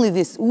 Certainly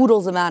this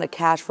oodles amount of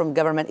cash from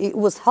government, it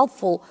was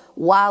helpful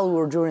while we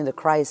were during the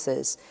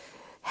crisis.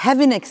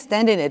 Having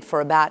extended it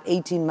for about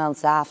 18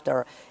 months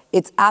after,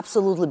 it's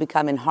absolutely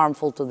becoming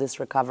harmful to this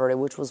recovery,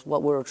 which was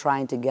what we were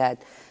trying to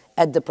get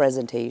at the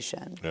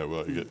presentation. Yeah,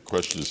 well, the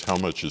question is how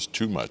much is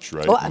too much,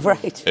 right? Oh,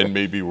 right. And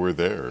maybe we're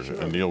there. Sure.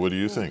 Anil, what do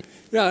you think?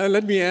 Yeah,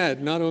 let me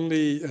add, not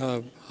only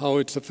how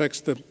it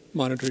affects the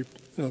monetary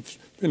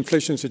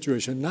inflation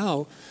situation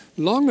now,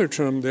 longer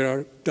term, there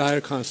are dire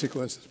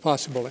consequences,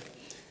 possibly.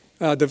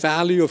 The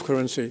value of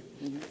currency,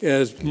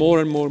 as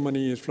more and more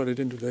money is flooded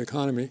into the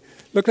economy.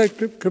 Look at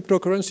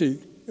cryptocurrency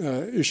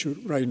issue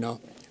right now.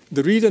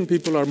 The reason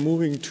people are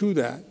moving to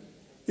that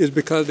is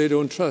because they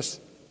don't trust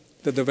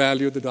that the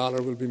value of the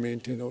dollar will be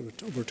maintained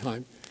over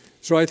time.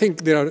 So I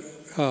think there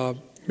are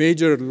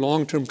major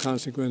long-term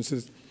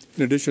consequences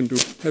in addition to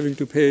having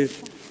to pay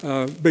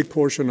big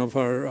portion of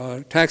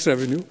our tax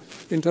revenue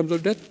in terms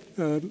of debt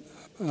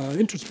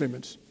interest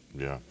payments.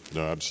 Yeah,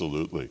 no,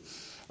 absolutely.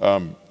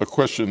 A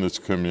question that's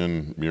come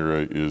in,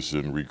 Mira, is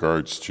in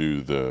regards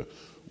to the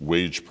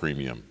wage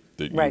premium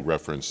that you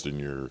referenced in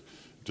your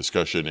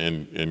discussion.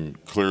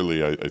 And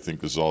clearly, I think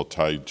this is all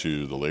tied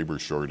to the labor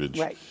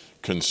shortage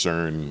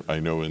concern. I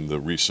know in the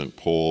recent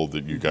poll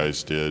that you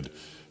guys did,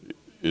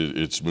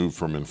 it's moved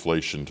from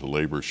inflation to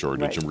labor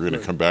shortage. And we're going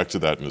to come back to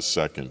that in a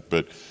second.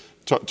 But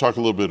talk a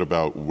little bit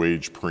about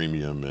wage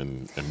premium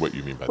and what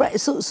you mean by that.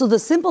 So the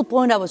simple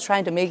point I was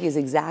trying to make is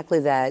exactly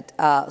that.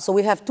 So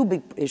we have two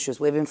big issues.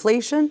 We have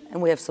inflation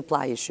and we have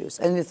supply issues.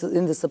 And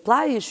in the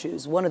supply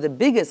issues, one of the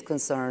biggest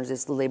concerns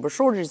is the labor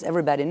shortages.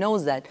 Everybody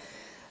knows that.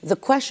 The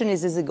question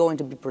is it going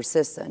to be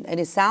persistent? And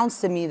it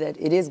sounds to me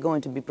that it is going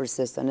to be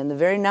persistent. And the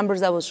very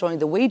numbers I was showing,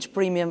 the wage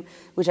premium,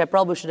 which I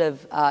probably should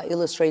have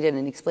illustrated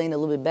and explained a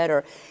little bit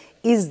better,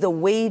 is the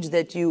wage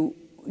that you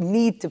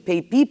need to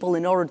pay people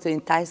in order to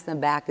entice them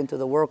back into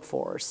the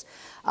workforce.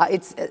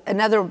 It's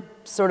another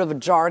sort of a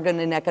jargon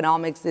in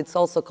economics. It's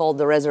also called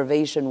the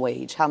reservation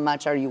wage. How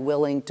much are you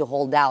willing to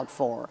hold out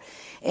for?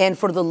 And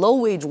for the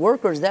low-wage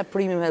workers, that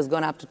premium has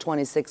gone up to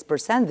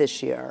 26%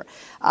 this year.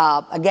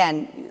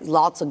 Again,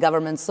 lots of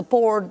government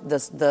support,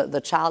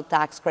 the child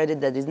tax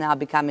credit that is now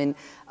becoming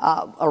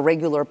a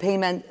regular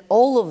payment.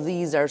 All of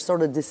these are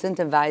sort of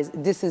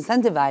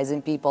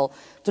disincentivizing people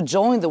to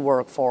join the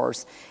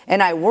workforce.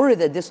 And I worry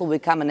that this will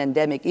become an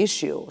endemic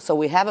issue. So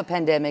we have a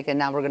pandemic, and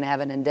now we're going to have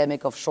an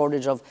endemic of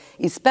shortage of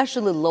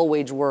especially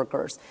low-wage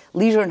workers.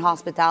 Leisure and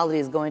hospitality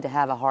is going to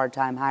have a hard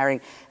time hiring.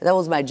 That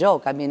was my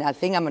joke. I mean, I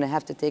think I'm going to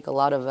have to take a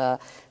lot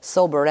of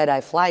sober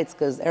red-eye flights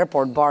because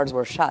airport bars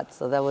were shut.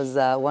 So that was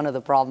one of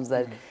the problems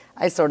that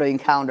I sort of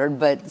encountered.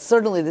 But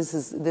certainly this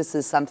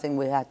is something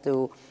we have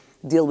to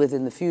deal with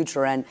in the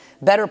future, and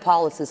better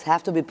policies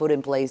have to be put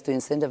in place to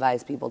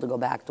incentivize people to go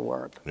back to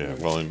work. Yeah,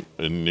 well,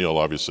 and Neil,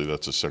 obviously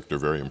that's a sector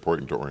very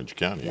important to Orange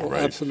County,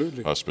 right?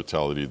 Absolutely.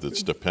 Hospitality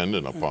that's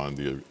dependent upon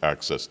the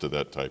access to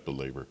that type of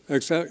labor.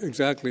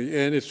 Exactly,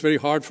 and it's very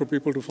hard for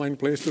people to find a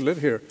place to live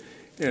here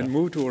and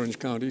move to Orange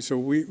County, so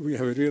we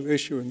have a real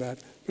issue in that.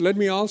 But let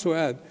me also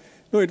add,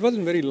 no, it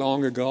wasn't very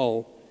long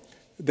ago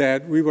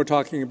that we were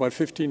talking about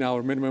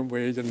 15-hour minimum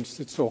wage and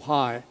it's so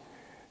high.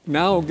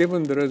 Now,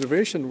 given the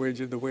reservation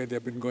wages, the way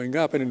they've been going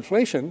up, and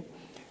inflation,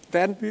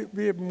 that would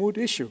be a moot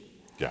issue.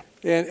 Yeah.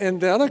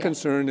 And the other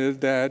concern is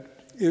that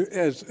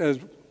as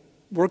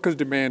workers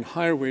demand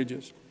higher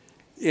wages,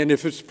 and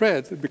if it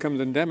spreads, it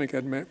becomes endemic,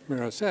 as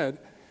Mira said,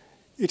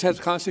 it has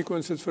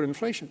consequences for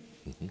inflation.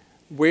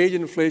 Wage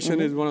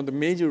inflation is one of the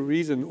major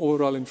reasons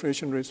overall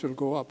inflation rates will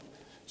go up.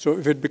 So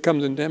if it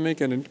becomes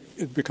endemic and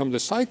it becomes a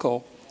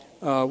cycle,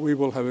 we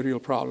will have a real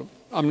problem.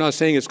 I'm not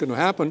saying it's going to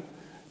happen,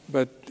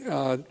 but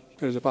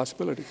there's a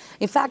possibility.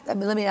 In fact, I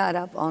mean, let me add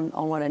up on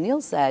what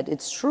Anil said.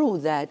 It's true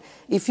that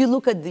if you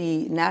look at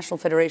the National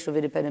Federation of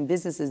Independent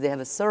Businesses, they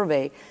have a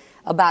survey.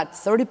 About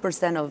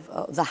 30%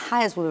 of the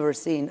highest we've ever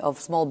seen of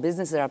small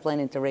businesses are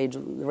planning to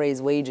raise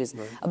wages.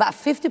 Right. About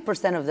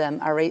 50% of them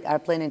are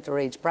planning to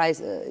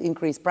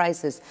increase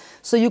prices.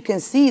 So you can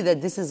see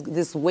that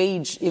this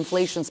wage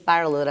inflation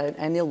spiral that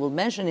Anil was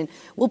mentioning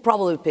will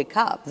probably pick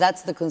up.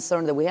 That's the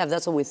concern that we have.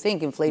 That's what we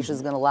think inflation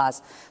is going to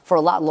last for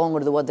a lot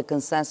longer than what the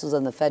consensus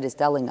on the Fed is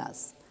telling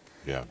us.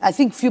 Yeah. I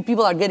think few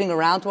people are getting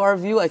around to our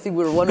view. I think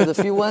we were one of the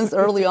few ones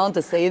early on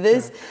to say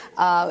this.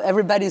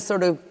 Everybody's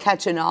sort of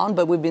catching on,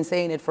 but we've been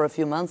saying it for a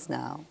few months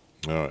now.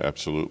 Oh,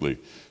 absolutely.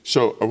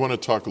 So I want to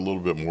talk a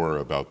little bit more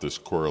about this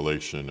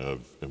correlation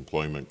of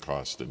employment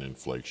cost and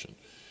inflation.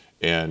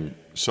 And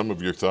some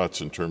of your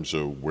thoughts in terms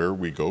of where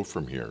we go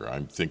from here.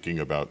 I'm thinking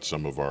about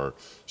some of our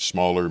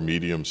smaller,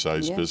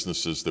 medium-sized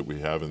businesses that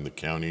we have in the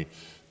county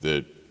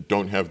that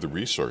don't have the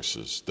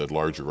resources that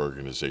larger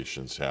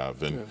organizations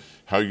have, and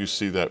how you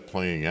see that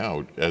playing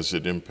out as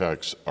it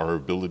impacts our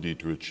ability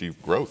to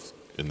achieve growth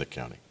in the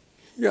county.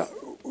 Yeah,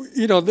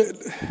 you know,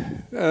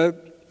 the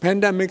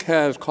pandemic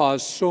has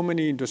caused so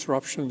many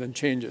disruptions and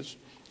changes.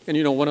 And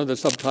you know, one of the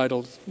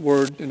subtitles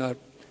word in our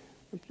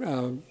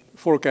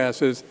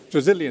forecast is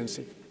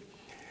resiliency.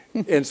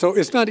 And so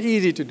it's not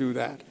easy to do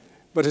that,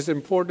 but it's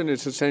important,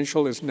 it's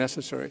essential, it's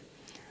necessary.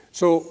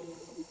 So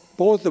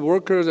both the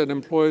workers and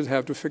employers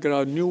have to figure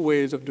out new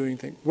ways of doing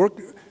things.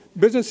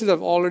 Businesses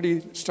have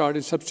already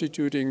started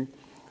substituting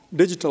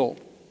digital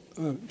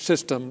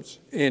systems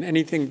and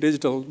anything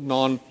digital,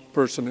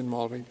 non-person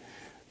involving,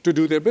 to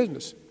do their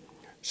business.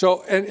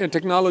 So, and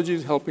technology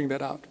is helping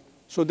that out.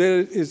 So there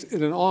is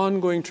an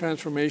ongoing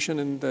transformation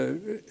in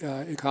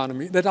the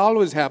economy that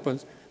always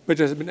happens, but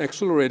has been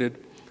accelerated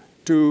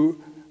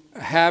to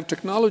have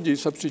technology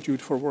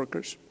substitute for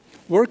workers.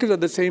 Workers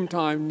at the same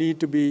time need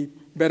to be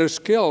better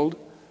skilled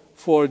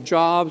for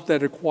jobs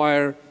that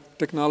require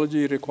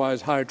technology,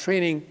 requires higher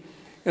training.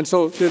 And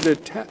so there's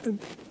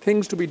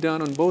things to be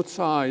done on both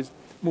sides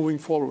moving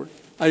forward.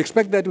 I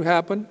expect that to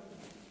happen.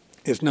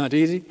 It's not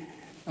easy,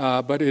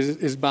 but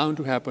it is bound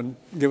to happen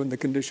given the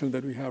conditions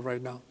that we have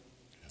right now.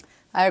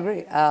 I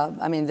agree.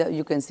 I mean,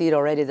 you can see it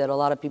already that a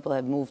lot of people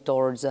have moved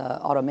towards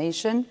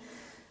automation.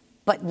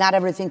 but not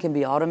everything can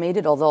be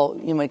automated. Although,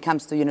 when it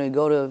comes to, you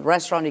go to a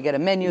restaurant, you get a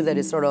menu that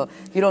is sort of,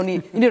 you don't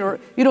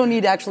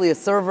need actually a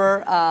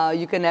server.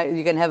 You can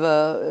have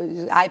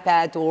a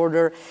iPad to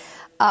order.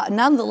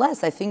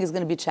 Nonetheless, I think it's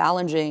going to be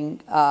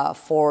challenging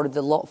for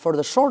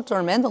the short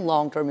term and the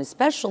long term,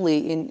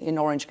 especially in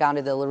Orange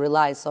County that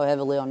rely so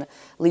heavily on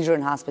leisure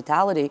and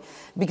hospitality.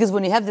 Because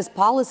when you have these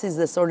policies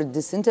that sort of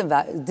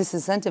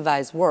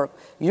disincentivize work,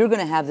 you're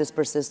going to have this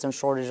persistent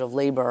shortage of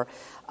labor.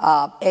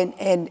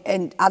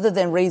 And other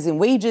than raising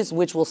wages,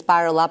 which will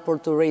spiral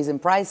upward to raising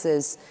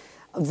prices,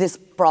 this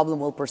problem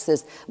will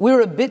persist.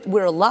 We're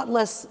a lot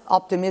less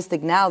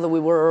optimistic now than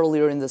we were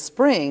earlier in the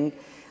spring,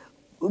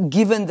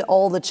 given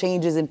all the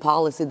changes in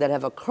policy that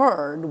have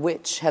occurred,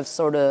 which have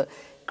sort of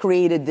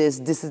created this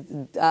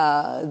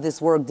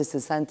work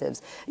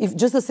disincentives. If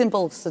just the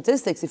simple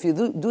statistics, if you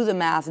do the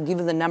math,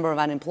 given the number of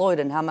unemployed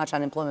and how much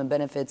unemployment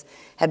benefits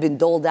have been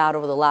doled out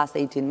over the last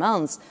 18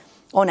 months,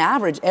 on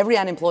average, every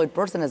unemployed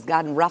person has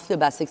gotten roughly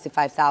about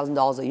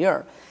 $65,000 a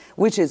year,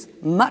 which is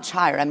much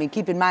higher. I mean,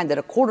 keep in mind that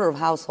a quarter of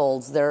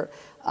households, their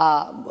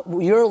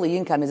yearly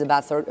income is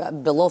about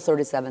below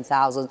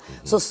 $37,000.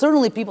 So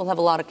certainly people have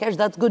a lot of cash.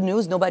 That's good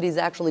news. Nobody's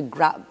actually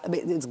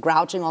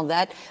grouching on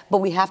that. But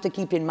we have to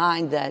keep in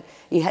mind that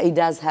it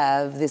does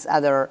have these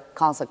other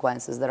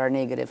consequences that are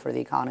negative for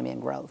the economy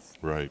and growth.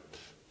 Right.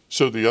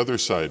 So the other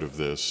side of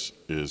this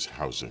is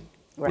housing,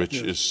 which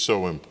is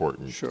so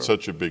important,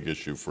 such a big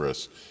issue for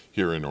us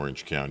here in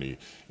Orange County.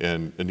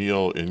 And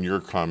Anil, in your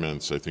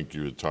comments, I think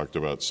you had talked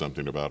about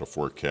something about a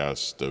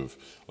forecast of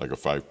like a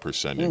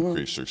 5%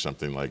 increase or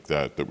something like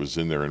that was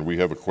in there. And we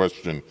have a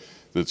question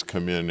that's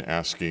come in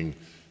asking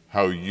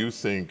how you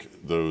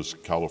think those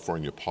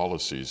California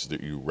policies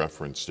that you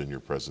referenced in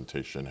your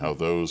presentation, how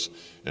those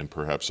and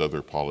perhaps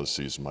other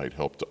policies might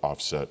help to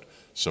offset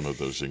some of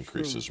those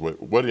increases.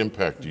 What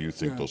impact do you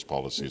think those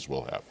policies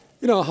will have?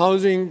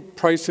 Housing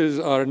prices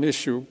are an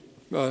issue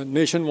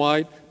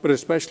nationwide, but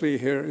especially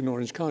here in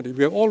Orange County.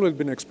 We have always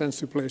been an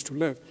expensive place to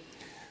live.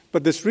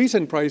 But this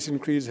recent price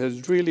increase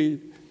has really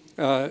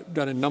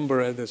done a number,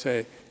 as they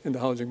say, in the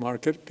housing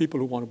market, people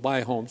who want to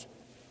buy homes.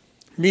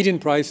 Median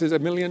price is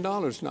 $1 million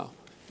now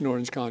in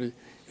Orange County.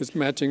 It's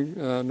matching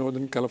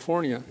Northern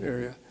California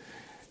area.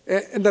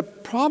 And the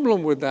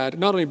problem with that,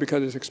 not only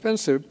because it's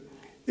expensive,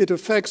 it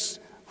affects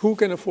who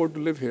can afford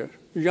to live here.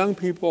 Young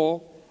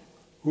people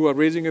who are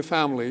raising a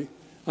family,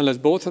 unless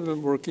both of them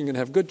are working and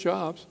have good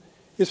jobs,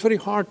 it's very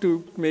hard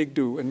to make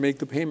do and make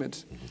the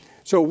payments.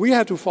 So we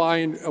have to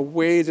find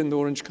ways in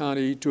Orange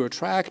County to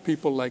attract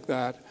people like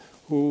that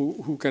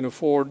who can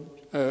afford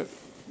a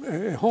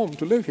home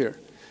to live here.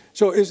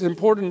 So it's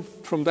important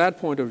from that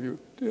point of view,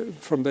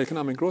 from the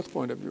economic growth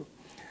point of view.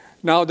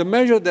 Now, the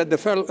measure that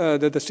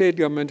the state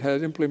government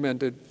has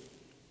implemented,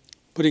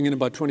 putting in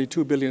about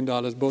 $22 billion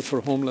both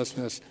for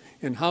homelessness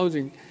and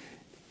housing,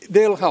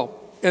 they'll help.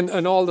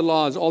 And all the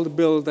laws, all the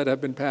bills that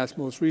have been passed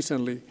most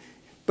recently.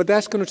 But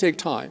that's going to take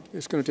time.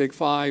 It's going to take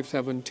 5,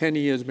 7, 10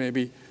 years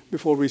maybe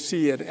before we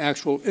see an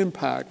actual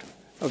impact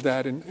of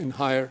that in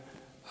higher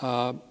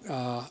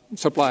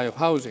supply of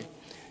housing.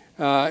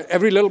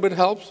 Every little bit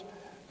helps.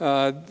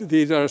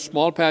 These are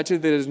small patches.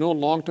 There is no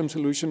long-term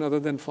solution other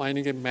than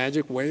finding a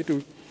magic way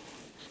to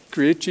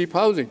create cheap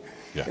housing.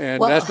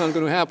 And that's not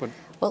going to happen.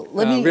 Well,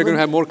 we're going to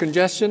have more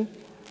congestion,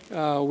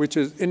 which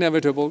is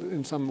inevitable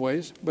in some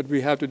ways, but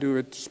we have to do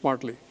it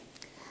smartly.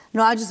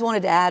 No, I just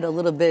wanted to add a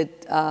little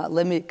bit,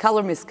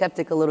 color me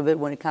skeptic a little bit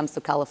when it comes to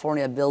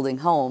California building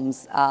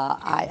homes.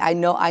 I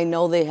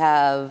know they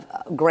have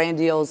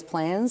grandiose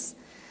plans,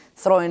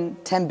 throwing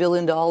 $10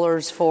 billion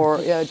for,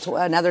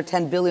 another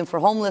 $10 billion for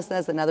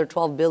homelessness, another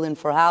 $12 billion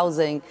for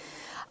housing.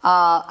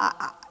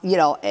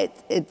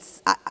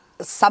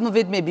 Some of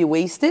it may be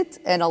wasted,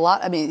 and a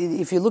lot,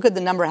 if you look at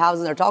the number of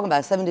houses they're talking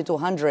about, 70 to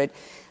 100,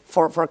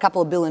 for a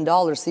couple of $1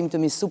 billion seem to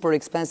me super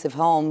expensive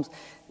homes,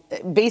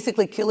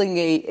 basically killing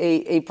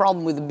a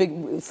problem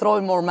with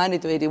throwing more money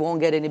to it. It won't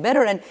get any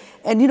better. And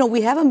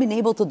we haven't been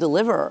able to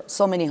deliver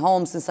so many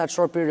homes in such a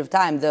short period of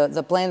time.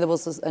 The plan that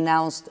was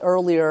announced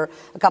earlier,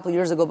 a couple of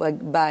years ago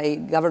by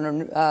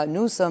Governor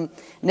Newsom,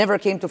 never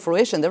came to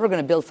fruition. They were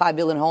going to build 5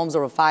 billion homes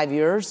over 5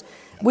 years.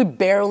 We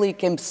barely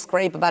can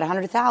scrape about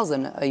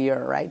 100,000 a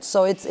year, right?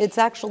 So it's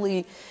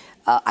actually,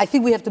 I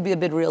think we have to be a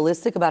bit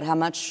realistic about how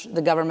much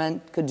the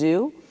government could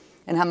do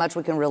and how much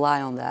we can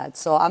rely on that.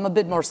 So I'm a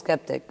bit more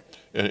skeptic.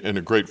 And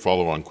a great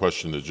follow-on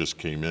question that just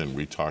came in.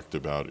 We talked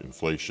about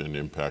inflation,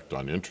 impact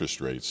on interest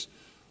rates.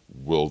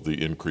 Will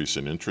the increase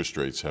in interest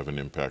rates have an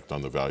impact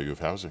on the value of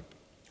housing?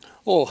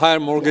 Oh, higher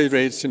mortgage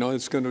rates,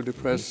 it's going to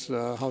depress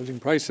housing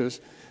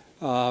prices.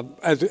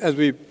 As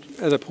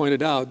I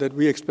pointed out, that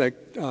we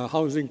expect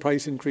housing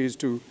price increase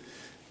to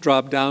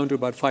drop down to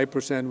about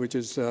 5%, which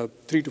is 3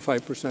 to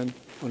 5%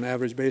 on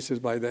average basis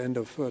by the end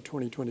of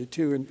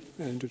 2022 and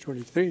into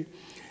 23.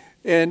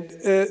 And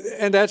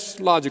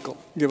that's logical,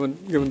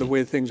 given the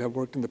way things have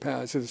worked in the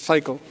past. It's a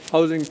cycle.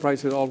 Housing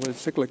price is always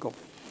cyclical,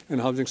 and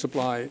housing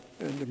supply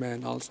and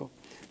demand also.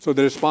 So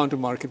they respond to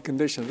market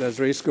conditions. As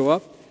rates go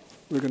up,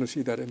 we're going to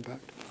see that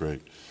impact.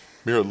 Great.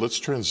 Mira, let's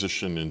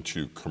transition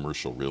into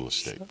commercial real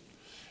estate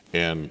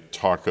and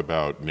talk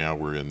about, now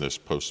we're in this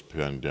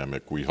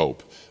post-pandemic, we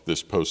hope,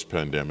 this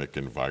post-pandemic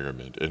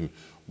environment. And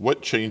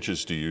what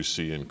changes do you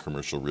see in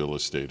commercial real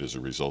estate as a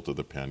result of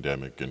the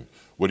pandemic, and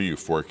what do you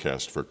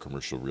forecast for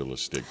commercial real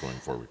estate going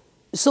forward?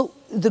 So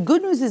the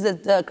good news is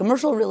that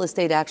commercial real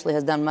estate actually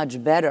has done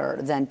much better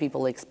than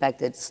people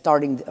expected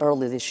starting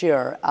early this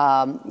year.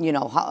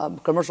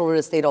 Commercial real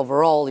estate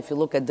overall, if you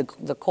look at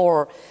the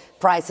core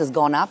price has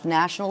gone up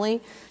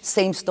nationally.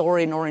 Same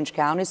story in Orange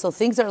County. So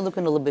things are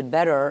looking a little bit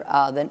better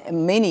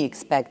than many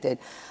expected.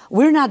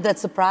 We're not that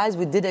surprised.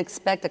 We did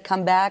expect a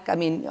comeback. I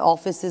mean,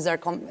 offices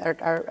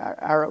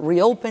are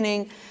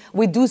reopening.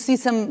 We do see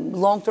some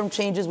long-term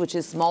changes, which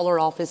is smaller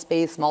office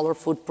space, smaller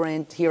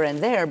footprint here and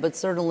there, but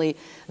certainly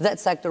that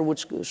sector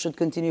which should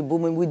continue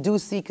booming. We do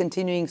see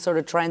continuing sort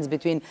of trends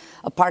between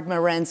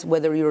apartment rents,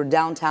 whether you're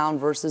downtown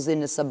versus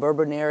in a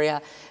suburban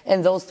area,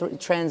 and those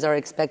trends are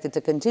expected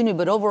to continue.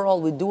 But overall,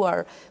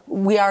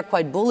 we are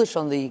quite bullish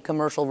on the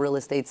commercial real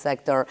estate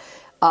sector.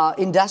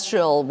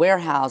 Industrial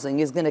warehousing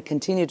is going to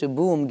continue to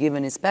boom,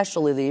 given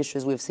especially the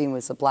issues we've seen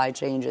with supply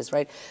changes,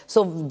 right?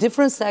 So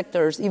different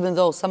sectors, even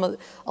though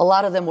a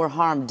lot of them were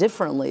harmed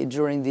differently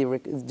during the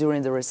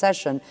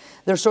recession,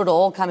 they're sort of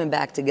all coming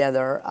up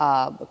together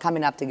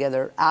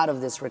out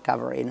of this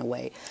recovery in a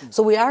way.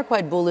 So we are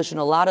quite bullish in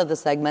a lot of the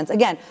segments.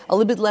 Again, a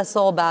little bit less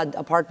so about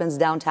apartments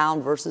downtown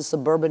versus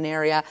suburban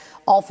area.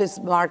 Office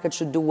market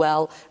should do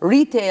well.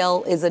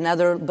 Retail is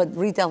another, but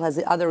retail has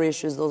the other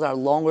issues. Those are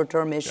longer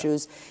term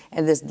issues. Yeah.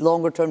 And this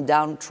longer-term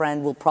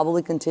downtrend will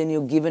probably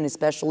continue, given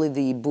especially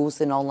the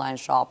boost in online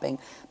shopping.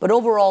 But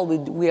overall,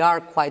 we are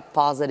quite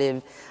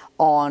positive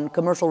on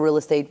commercial real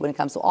estate when it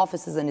comes to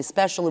offices, and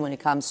especially when it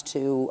comes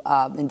to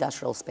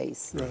industrial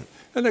space. Right.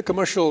 And the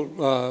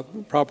commercial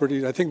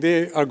properties, I think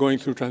they are going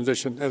through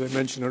transition, as I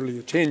mentioned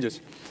earlier, changes.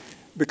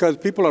 Because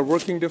people are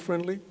working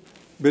differently.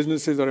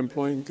 Businesses are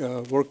employing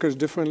workers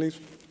differently,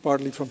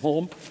 partly from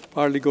home,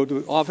 partly go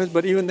to the office,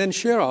 but even then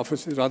share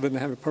offices rather than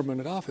have a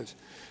permanent office.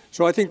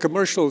 So I think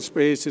commercial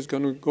space is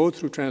going to go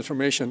through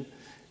transformation,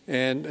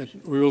 and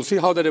we will see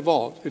how that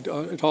evolves. It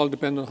all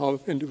depends on how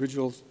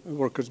individual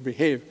workers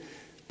behave.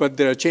 But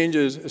there are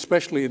changes,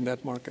 especially in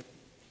that market.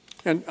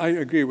 And I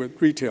agree with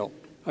retail.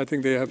 I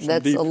think they have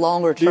some deep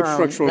structural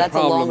problems. That's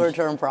a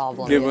longer-term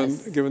problem,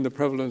 given the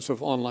prevalence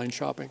of online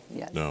shopping.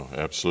 Yes. No,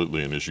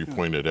 absolutely. And as you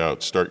pointed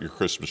out, start your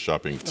Christmas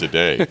shopping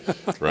today,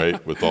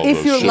 right? With all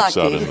those ships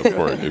out in the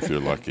port, if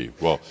you're lucky.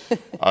 Well,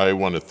 I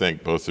want to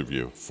thank both of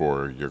you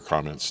for your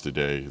comments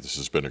today. This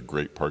has been a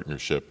great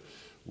partnership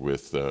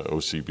with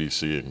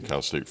OCBC and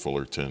Cal State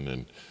Fullerton,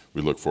 and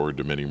we look forward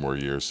to many more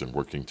years and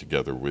working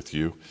together with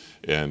you.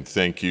 And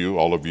thank you,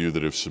 all of you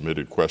that have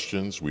submitted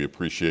questions. We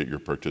appreciate your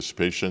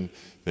participation.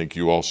 Thank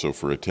you also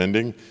for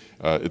attending.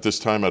 At this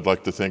time, I'd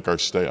like to thank our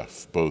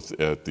staff, both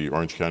at the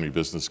Orange County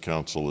Business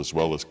Council as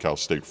well as Cal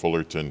State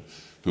Fullerton,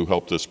 who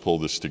helped us pull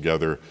this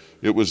together.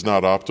 It was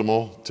not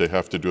optimal to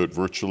have to do it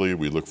virtually.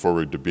 We look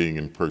forward to being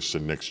in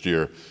person next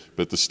year,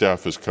 but the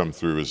staff has come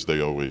through, as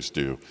they always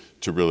do,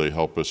 to really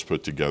help us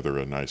put together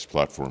a nice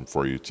platform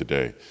for you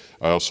today.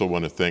 I also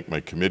want to thank my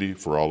committee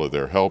for all of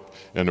their help,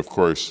 and of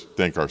course,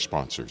 thank our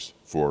sponsors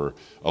for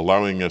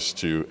allowing us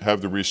to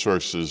have the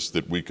resources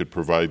that we could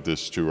provide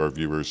this to our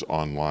viewers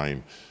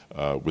online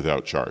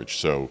without charge.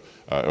 So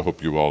I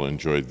hope you all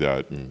enjoyed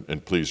that,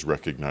 and please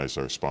recognize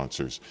our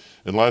sponsors.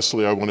 And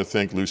lastly, I want to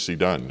thank Lucy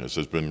Dunn. As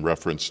has been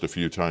referenced a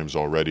few times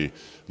already,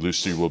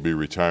 Lucy will be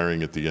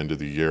retiring at the end of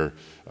the year.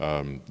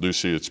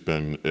 Lucy, it's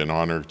been an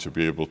honor to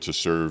be able to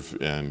serve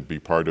and be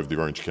part of the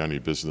Orange County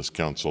Business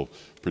Council,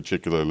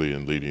 particularly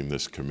in leading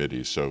this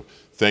committee. So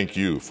thank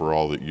you for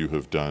all that you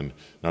have done,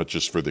 not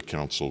just for the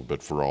council,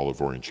 but for all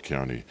of Orange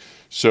County.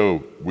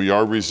 So we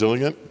are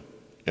resilient,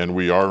 and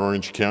we are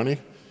Orange County,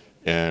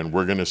 and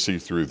we're going to see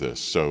through this.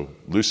 So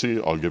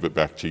Lucy, I'll give it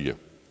back to you.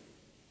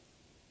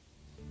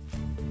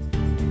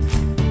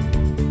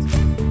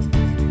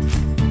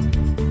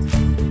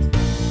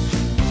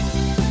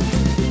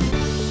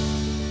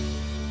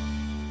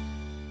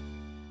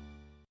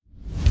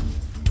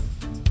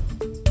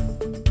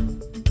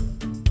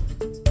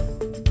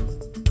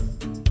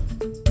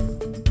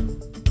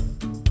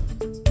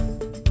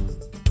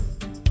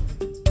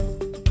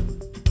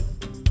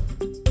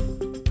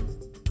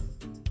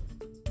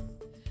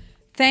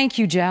 Thank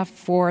you, Jeff,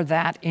 for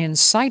that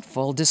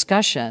insightful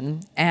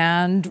discussion,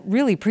 and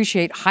really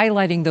appreciate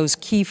highlighting those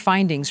key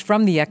findings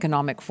from the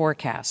economic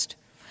forecast.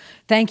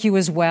 Thank you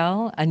as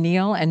well,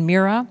 Anil and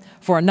Mira,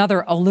 for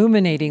another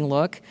illuminating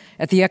look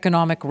at the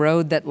economic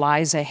road that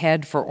lies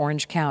ahead for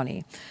Orange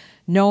County.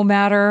 No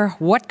matter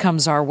what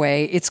comes our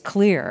way, it's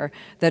clear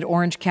that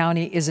Orange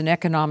County is an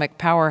economic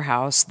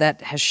powerhouse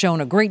that has shown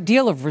a great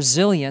deal of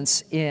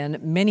resilience in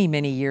many,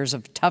 many years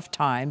of tough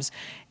times,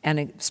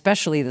 and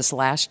especially this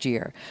last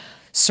year.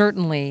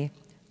 Certainly,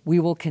 we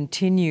will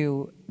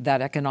continue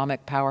that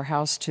economic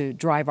powerhouse to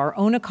drive our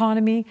own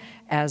economy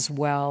as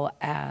well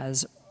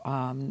as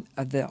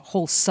the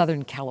whole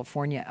Southern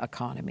California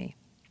economy.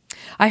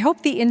 I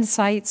hope the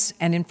insights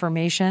and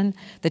information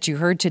that you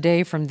heard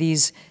today from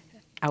these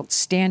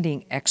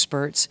outstanding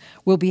experts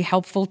will be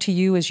helpful to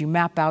you as you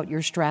map out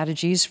your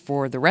strategies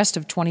for the rest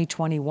of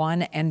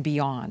 2021 and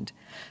beyond.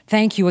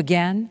 Thank you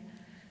again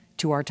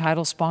to our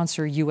title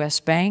sponsor, U.S.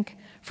 Bank,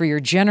 for your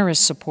generous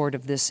support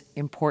of this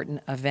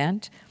important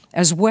event,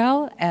 as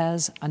well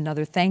as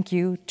another thank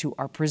you to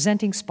our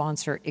presenting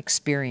sponsor,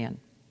 Experian.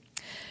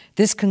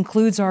 This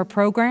concludes our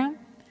program.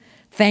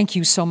 Thank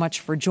you so much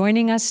for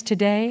joining us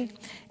today,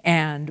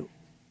 and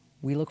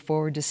we look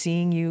forward to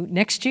seeing you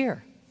next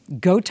year.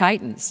 Go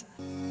Titans!